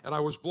morning, and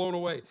I was blown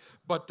away.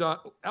 But,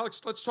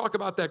 Alex, let's talk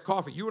about that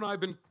coffee. You and I have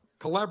been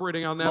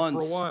collaborating on that for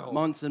a while.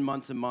 Months and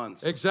months and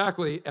months.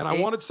 Exactly, and I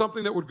wanted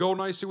something that would go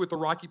nicely with the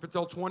Rocky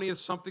Patel 20th,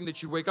 something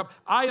that you wake up.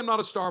 I am not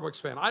a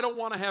Starbucks fan. I don't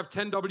want to have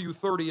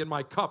 10W30 in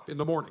my cup in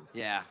the morning.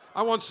 Yeah.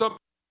 I want something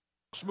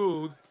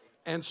smooth.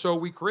 And so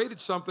we created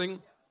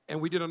something,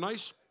 and we did a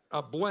nice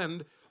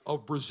blend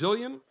of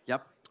Brazilian.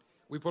 Yep.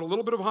 We put a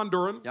little bit of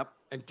Honduran. Yep.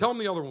 And tell them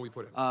the other one we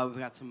put in. We've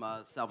got some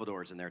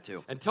Salvadors in there,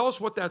 too. And tell us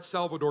what that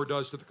Salvador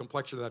does to the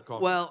complexion of that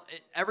coffee. Well,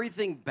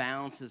 everything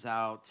balances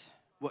out.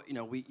 What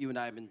you and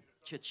I have been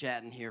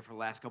chit-chatting here for the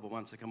last couple of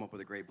months to come up with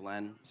a great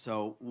blend.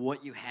 So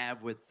what you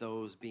have with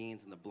those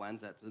beans and the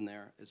blends that's in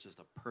there is just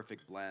a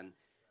perfect blend.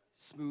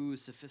 Smooth,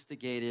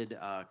 sophisticated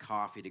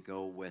coffee to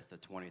go with the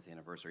 20th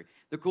anniversary.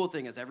 The cool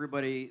thing is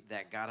everybody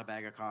that got a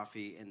bag of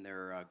coffee in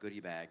their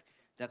goodie bag,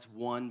 that's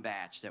one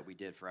batch that we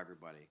did for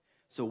everybody.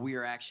 So we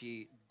are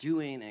actually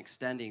doing and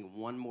extending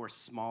one more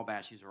small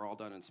batch. These are all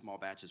done in small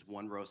batches,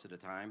 one roast at a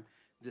time.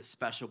 This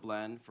special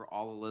blend for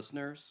all the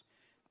listeners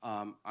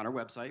on our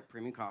website,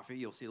 Premium Coffee.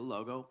 You'll see the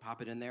logo.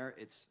 Pop it in there.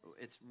 It's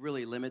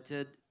really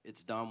limited.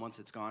 It's done. Once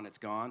it's gone, it's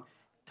gone.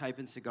 Type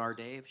in Cigar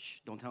Dave.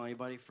 Don't tell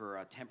anybody,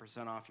 for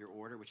 10% off your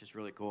order, which is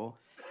really cool.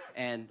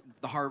 And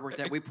the hard work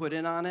that we put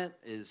in on it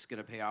is going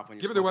to pay off when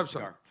you give me the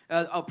website.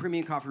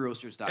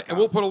 PremiumCoffeeRoasters.com. And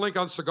we'll put a link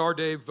on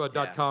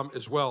CigarDave.com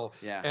as well.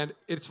 Yeah. And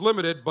it's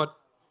limited, but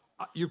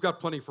you've got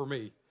plenty for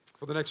me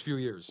for the next few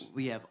years.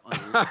 We have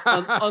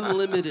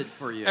unlimited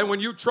for you. And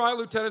when you try,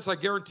 Lieutenants, I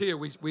guarantee you,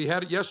 we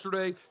had it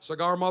yesterday.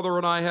 Cigar Mother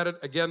and I had it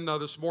again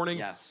this morning.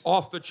 Yes.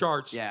 Off the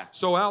charts. Yeah.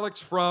 So Alex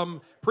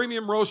from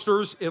Premium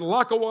Roasters in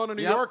Lackawanna,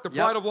 New York, the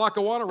pride of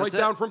Lackawanna, right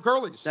down from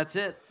Curly's. That's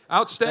it.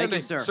 Outstanding.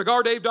 Thank you, sir.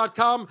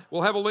 CigarDave.com.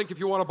 We'll have a link if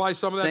you want to buy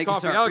some of that Thank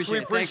coffee. You, sir. Alex, we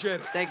appreciate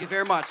it. Thank you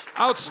very much.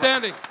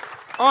 Outstanding.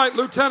 All right,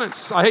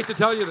 Lieutenants, I hate to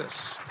tell you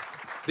this.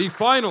 The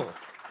final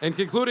and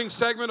concluding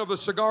segment of the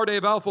Cigar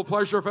Dave Alpha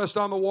Pleasure Fest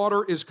on the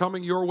Water is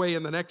coming your way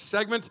in the next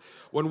segment.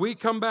 When we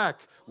come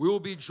back, we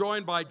will be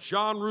joined by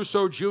John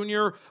Russo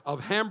Jr. of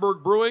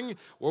Hamburg Brewing.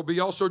 We'll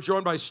be also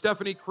joined by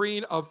Stephanie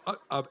Crean of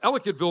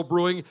Ellicottville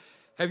Brewing.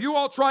 Have you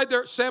all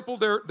sampled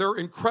their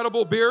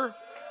incredible beer?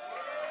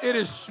 It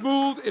is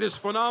smooth. It is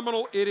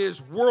phenomenal. It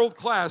is world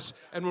class.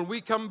 And when we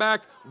come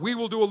back, we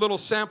will do a little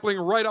sampling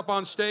right up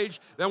on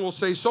stage. Then we'll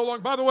say so long.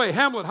 By the way,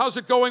 Hamlet, how's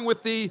it going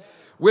with the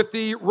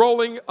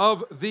rolling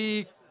of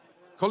the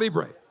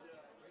Colibre?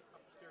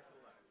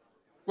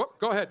 What?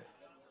 Go ahead.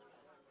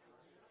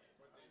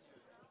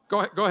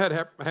 Go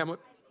ahead, Hamlet.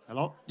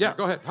 Hello? Yeah,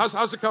 go ahead.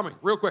 How's it coming?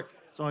 Real quick.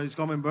 So it's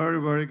coming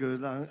very, very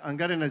good. I'm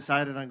getting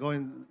excited. I'm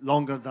going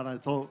longer than I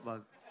thought,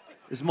 but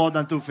it's more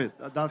than 2 feet.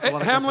 That's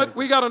what Hamlet,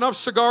 we got enough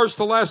cigars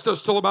to last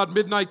us till about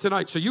midnight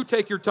tonight, so you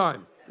take your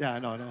time. Yeah, I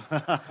know.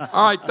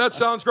 All right, that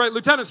sounds great.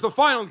 Lieutenants, the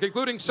final and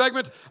concluding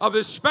segment of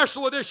this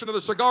special edition of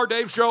the Cigar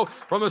Dave Show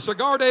from the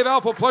Cigar Dave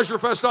Alpha Pleasure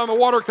Fest on the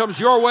Water comes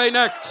your way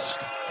next.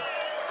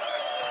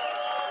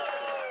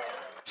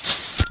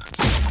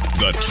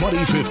 The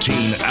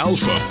 2015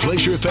 Alpha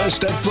Pleasure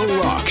Fest at The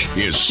Rock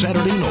is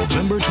Saturday,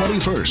 November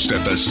 21st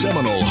at the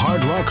Seminole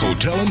Hard Rock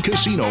Hotel and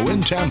Casino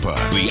in Tampa.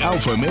 The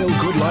Alpha Male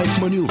Good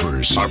Life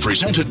Maneuvers are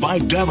presented by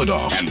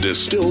Davidoff and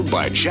distilled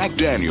by Jack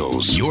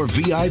Daniels. Your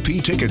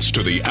VIP tickets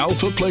to the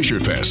Alpha Pleasure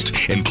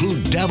Fest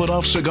include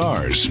Davidoff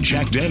cigars,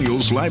 Jack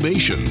Daniels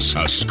libations,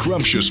 a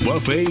scrumptious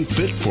buffet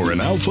fit for an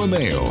alpha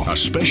male, a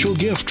special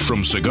gift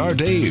from Cigar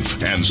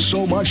Dave, and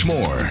so much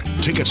more.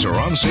 Tickets are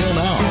on sale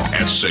now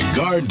at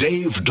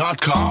CigarDave.com.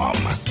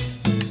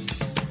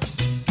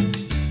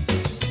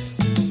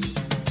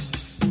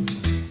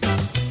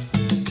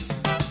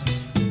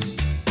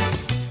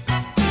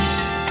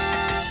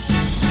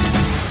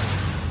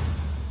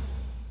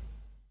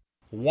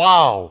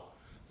 Wow,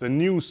 the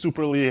new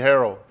Super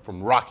Ligero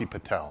from Rocky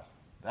Patel.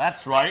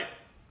 That's right.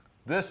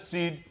 This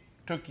seed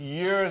took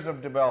years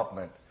of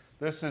development.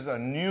 This is a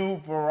new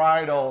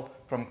varietal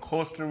from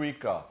Costa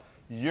Rica.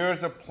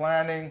 Years of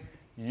planning,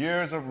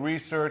 years of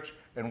research,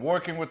 and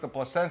working with the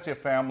Plasencia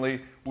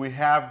family, we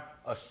have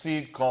a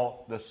seed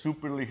called the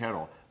Super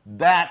Ligero.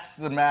 That's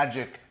the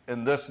magic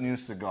in this new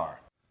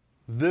cigar.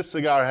 This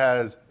cigar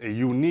has a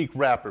unique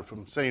wrapper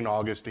from St.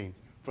 Augustine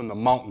from the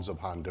mountains of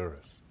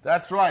Honduras.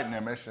 That's right,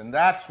 Nimish, and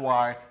that's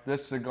why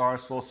this cigar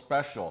is so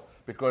special,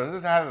 because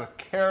it has a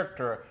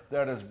character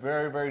that is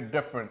very, very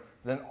different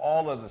than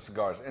all of the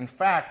cigars. In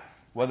fact,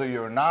 whether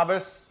you're a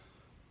novice,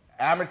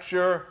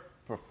 amateur,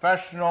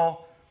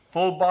 professional,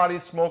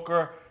 full-bodied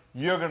smoker,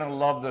 you're going to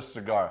love this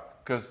cigar,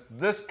 because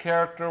this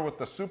character with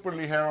the Super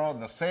Ligero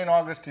and the St.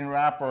 Augustine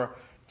wrapper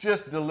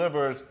just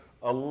delivers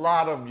a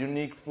lot of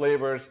unique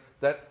flavors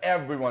that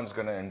everyone's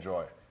going to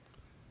enjoy.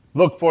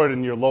 Look for it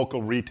in your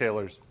local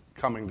retailers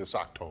coming this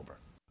October.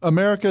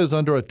 America is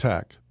under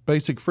attack.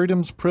 Basic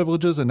freedoms,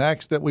 privileges, and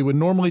acts that we would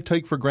normally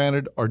take for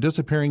granted are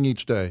disappearing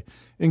each day,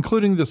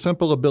 including the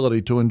simple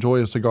ability to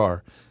enjoy a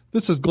cigar.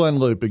 This is Glenn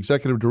Loop,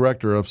 Executive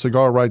Director of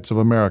Cigar Rights of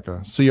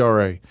America,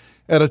 CRA.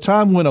 At a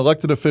time when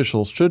elected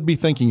officials should be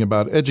thinking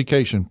about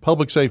education,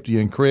 public safety,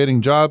 and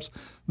creating jobs,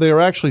 they are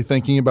actually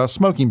thinking about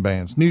smoking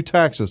bans, new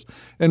taxes,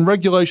 and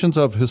regulations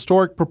of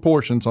historic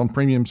proportions on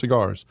premium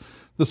cigars.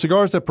 The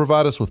cigars that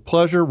provide us with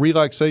pleasure,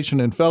 relaxation,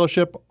 and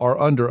fellowship are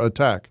under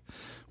attack.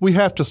 We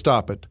have to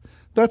stop it.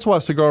 That's why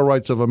Cigar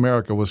Rights of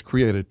America was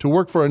created, to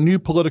work for a new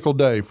political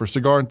day for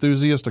cigar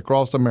enthusiasts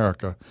across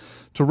America,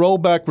 to roll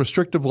back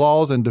restrictive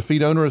laws and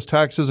defeat onerous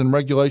taxes and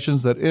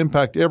regulations that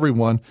impact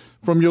everyone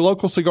from your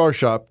local cigar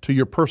shop to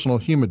your personal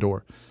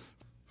humidor.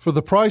 For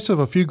the price of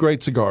a few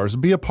great cigars,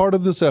 be a part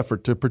of this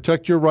effort to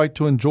protect your right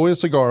to enjoy a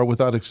cigar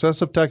without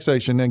excessive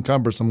taxation and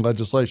cumbersome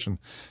legislation.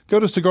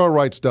 Go to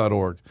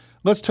cigarrights.org.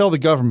 Let's tell the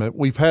government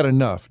we've had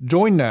enough.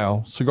 Join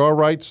now,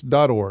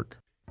 cigarrights.org.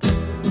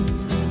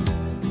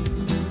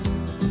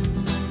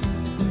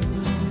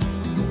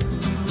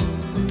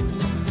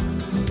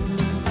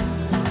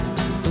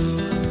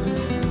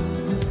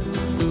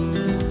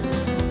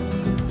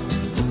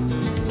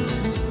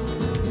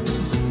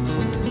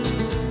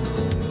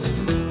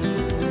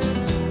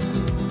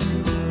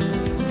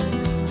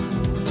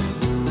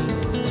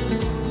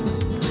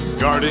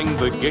 Guarding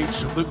the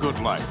gates of the good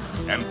life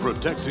and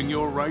protecting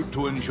your right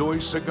to enjoy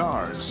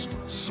cigars,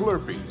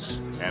 Slurpees,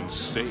 and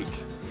steak.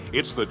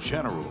 It's the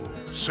General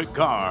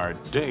Cigar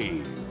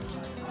Dave.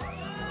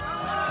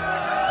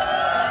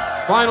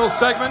 Final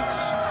segments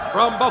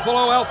from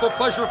Buffalo Alpha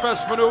Pleasure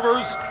Fest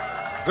maneuvers.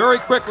 Very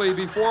quickly,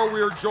 before we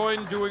are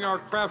joined doing our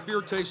craft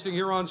beer tasting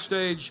here on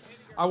stage,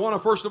 I want to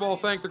first of all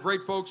thank the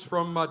great folks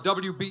from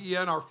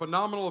WBEN, our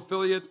phenomenal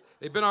affiliate.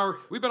 We've been on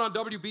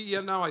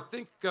WBEN now, I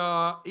think,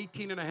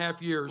 18 and a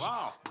half years.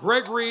 Wow.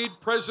 Greg Reed,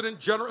 President,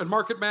 General, and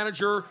Market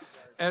Manager,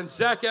 and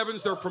Zach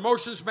Evans, their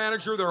promotions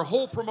manager, their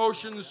whole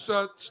promotions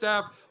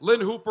staff.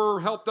 Lynn Hooper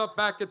helped up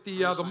back at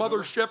the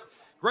mothership.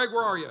 Greg,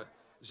 where are you?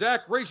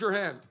 Zach, raise your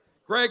hand.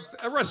 Greg,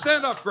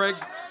 stand up, Greg.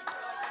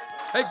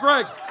 Hey,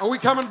 Greg, are we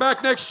coming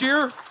back next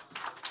year?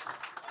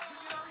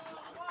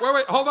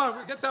 Wait, hold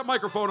on. Get that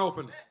microphone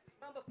open.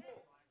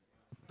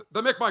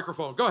 The mic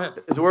microphone. Go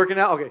ahead. Is it working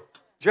now? Okay.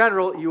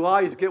 General, you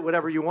always get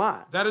whatever you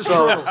want. That is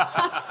true.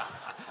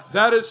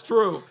 That is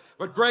true.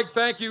 But Greg,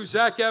 thank you.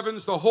 Zach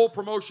Evans, the whole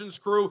promotions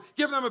crew.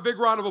 Give them a big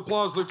round of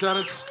applause,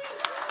 Lieutenants.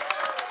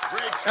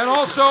 And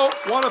also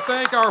want to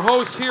thank our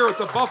hosts here at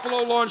the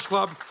Buffalo Launch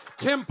Club.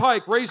 Tim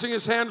Pike, raising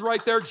his hand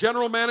right there,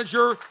 General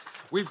Manager.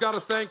 We've got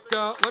to thank,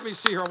 let me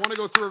see here. I want to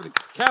go through everything.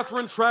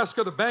 Catherine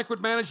Traska, the Banquet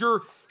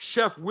Manager.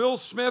 Chef Will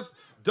Smith.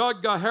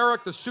 Doug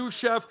Herrick, the sous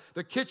chef.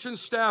 The kitchen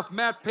staff,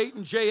 Matt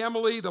Payton, Jay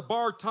Emily. The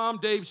bar, Tom,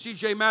 Dave,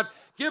 CJ, Matt.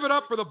 Give it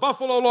up for the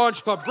Buffalo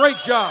Launch Club. Great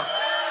job.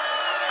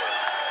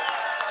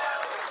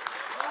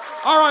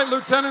 All right,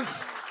 Lieutenants,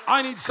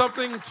 I need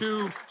something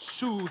to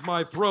soothe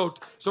my throat.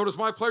 So it is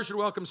my pleasure to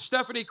welcome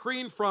Stephanie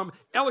Crean from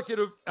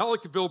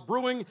Ellicottville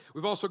Brewing.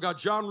 We've also got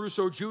John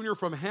Russo Jr.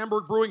 from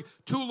Hamburg Brewing,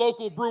 two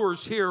local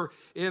brewers here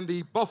in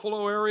the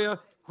Buffalo area.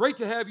 Great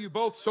to have you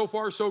both. So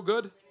far, so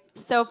good?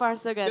 So far,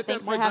 so good. Get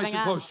Thanks that for mic having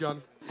nice and us. close,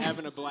 John.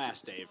 Having a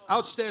blast, Dave.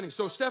 Outstanding.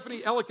 So,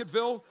 Stephanie,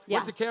 Ellicottville, Yeah.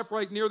 went to camp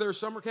right near their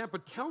summer camp,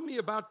 but tell me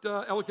about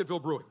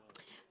Ellicottville Brewing.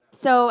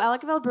 So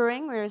Ellicottville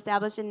Brewing, we were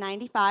established in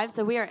 '95,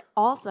 so we are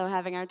also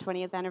having our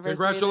 20th anniversary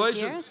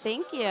Congratulations. this year.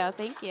 Thank you,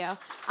 thank you.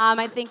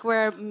 I think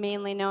we're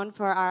mainly known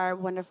for our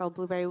wonderful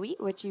blueberry wheat,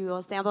 which you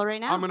will sample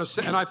right now. I'm going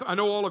to, and I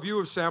know all of you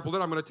have sampled it.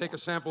 I'm going to take a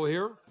sample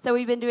here. So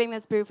we've been doing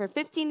this brew for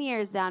 15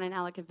 years down in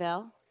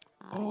Ellicottville.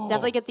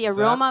 Definitely get the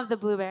aroma of the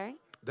blueberry.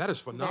 That is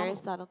phenomenal. Very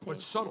subtle taste. But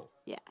it's subtle.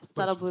 Yeah, But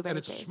subtle it's- blueberry And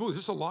it's taste. smooth. Is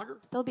this a lager?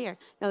 Still beer.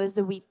 No, this is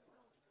the wheat.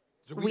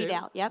 Is it Wheat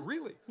ale? ale, yep.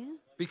 Really? Yeah.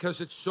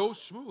 Because it's so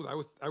smooth.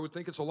 I would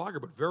think it's a lager,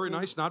 but very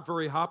nice, not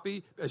very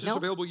hoppy. Is this Nope.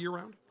 available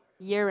year-round?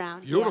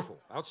 Year-round. yeah. Beautiful.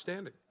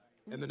 Outstanding.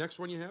 And the next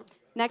one you have?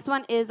 Next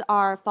one is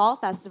our Fall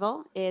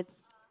Festival. It's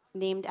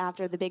named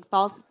after the big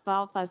fall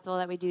festival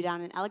that we do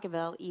down in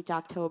Ellicottville each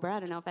October. I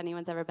don't know if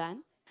anyone's ever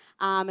been.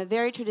 A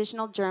very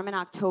traditional German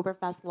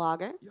Oktoberfest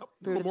lager. Yep.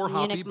 Brewed with More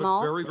hoppy, Munich but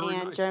malts very, very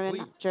and nice, German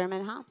clean.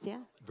 German hops. Yeah.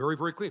 Very,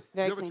 very clean.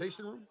 Very Do you have clean. a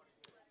tasting room?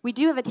 We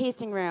do have a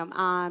tasting room.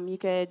 You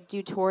could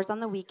do tours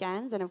on the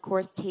weekends and, of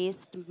course,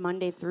 taste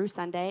Monday through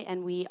Sunday.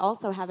 And we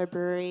also have a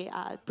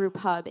brew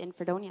pub in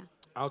Fredonia.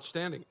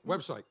 Outstanding.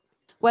 Website.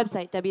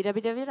 Website,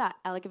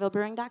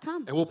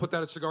 www.ellicottvillebrewing.com. And we'll put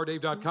that at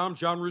cigardave.com.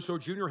 John Russo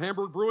Jr.,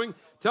 Hamburg Brewing.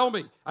 Tell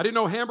me, I didn't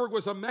know Hamburg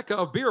was a mecca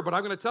of beer, but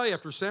I'm going to tell you,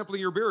 after sampling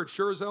your beer, it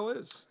sure as hell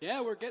is.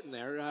 Yeah, we're getting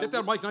there. Get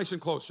that mic nice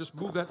and close. Just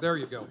move that. There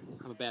you go.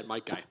 I'm a bad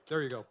mic guy.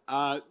 There you go.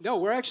 No,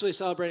 we're actually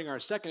celebrating our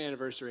second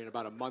anniversary in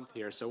about a month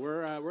here, so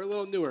we're a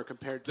little newer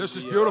compared to This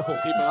is the, beautiful.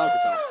 people in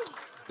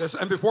Ellicottville.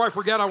 And before I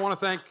forget, I want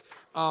to thank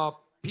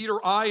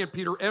Peter I. and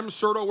Peter M.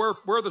 Serto.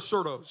 Where are the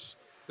Sertos?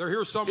 They're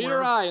here somewhere.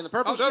 Peter I in the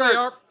purple there shirt. they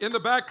are in the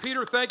back.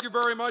 Peter, thank you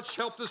very much.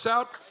 Helped us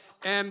out.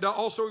 And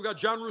also, we've got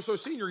John Russo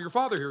Sr., your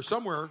father, here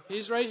somewhere.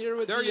 He's right here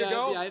with there the, you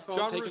go. the iPhone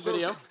John taking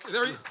Russo,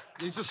 video.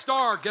 He's a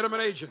star. Get him an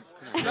agent.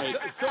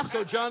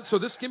 So, John,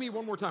 this, give me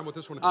one more time what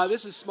this one is.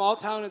 This is Small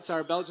Town. It's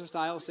our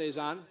Belgian-style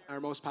Saison, our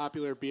most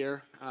popular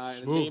beer.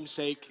 And the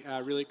namesake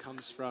really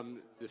comes from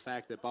the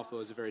fact that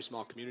Buffalo is a very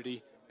small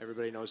community.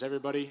 Everybody knows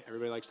everybody.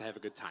 Everybody likes to have a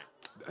good time.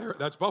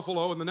 That's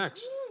Buffalo, and the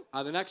next?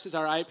 The next is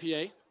our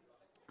IPA.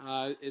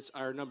 It's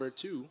our number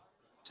 2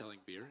 selling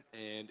beer,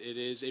 and it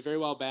is a very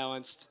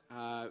well-balanced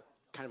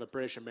kind of a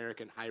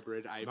British-American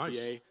hybrid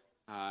IPA.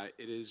 Nice.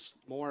 It is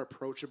more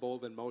approachable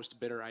than most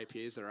bitter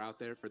IPAs that are out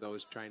there for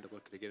those trying to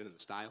look to get into the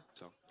style.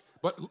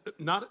 But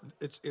not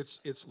it's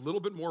a little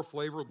bit more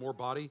flavor, more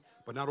body,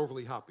 but not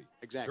overly hoppy.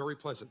 Exactly. Very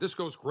pleasant. This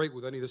goes great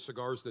with any of the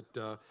cigars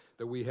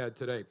that we had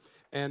today.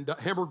 And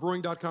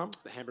HamburgBrewing.com.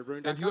 The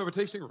HamburgBrewing.com. And you have a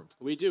tasting room.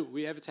 We do.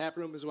 We have a tap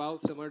room as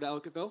well, similar to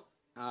Ellicottville.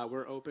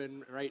 We're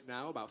open right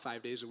now about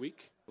 5 days a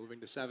week, moving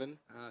to 7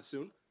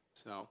 soon.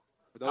 So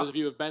for those of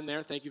you who have been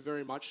there, thank you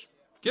very much.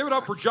 Give it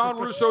up for John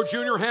Russo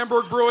Jr.,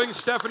 Hamburg Brewing,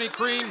 Stephanie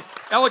Crean,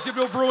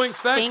 Ellicottville Brewing.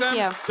 Thank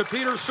them. To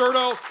Peter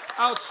Serto,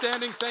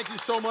 outstanding. Thank you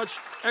so much.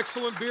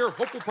 Excellent beer.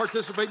 Hope you'll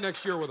participate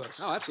next year with us.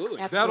 Oh,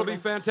 absolutely. That'll be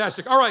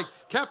fantastic. All right,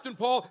 Captain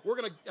Paul, we're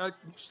going to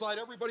slide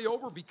everybody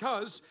over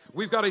because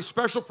we've got a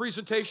special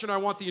presentation. I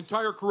want the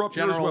entire crew up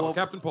here as well.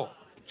 Captain Paul.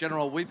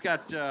 General, we've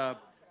got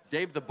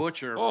Dave the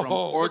Butcher from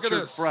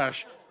Orchard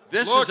Fresh.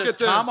 This look is a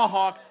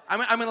tomahawk. I'm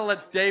going to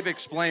let Dave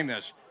explain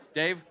this.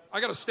 Dave? I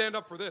got to stand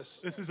up for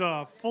this. This is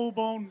a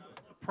full-bone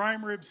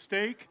prime rib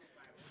steak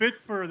fit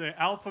for the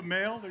alpha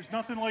male. There's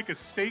nothing like a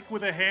steak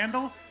with a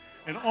handle,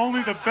 and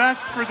only the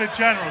best for the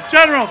general.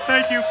 General,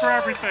 thank you for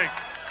everything.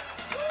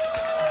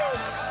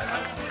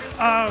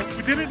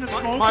 We did it in the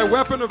smoker. My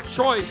weapon of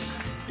choice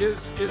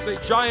is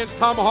a giant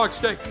tomahawk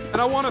steak.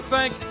 And I want to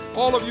thank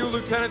all of you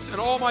lieutenants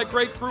and all my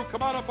great crew.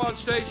 Come on up on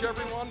stage,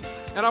 everyone.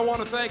 And I want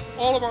to thank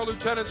all of our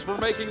lieutenants for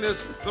making this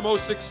the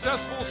most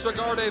successful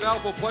Cigar Dave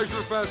Alpha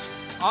Pleasure Fest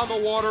on the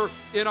water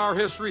in our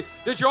history.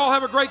 Did you all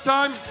have a great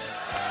time?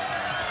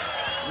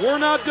 We're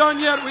not done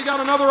yet. We got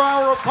another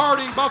hour of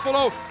partying.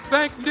 Buffalo,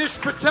 thank Nish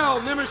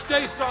Patel, Nimish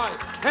Desai,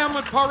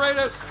 Hamlet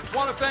Paredes.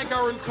 Want to thank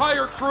our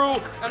entire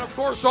crew and, of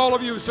course, all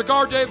of you.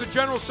 Cigar Dave, the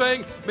General,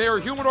 saying, may our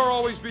humidor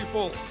always be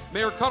full.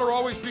 May our cutter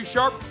always be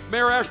sharp. May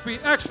our ash be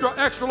extra,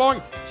 extra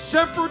long.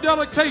 Semper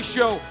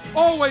Delectatio.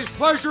 Always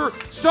pleasure.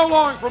 So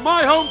long from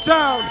my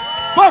hometown,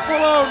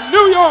 Buffalo,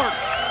 New York.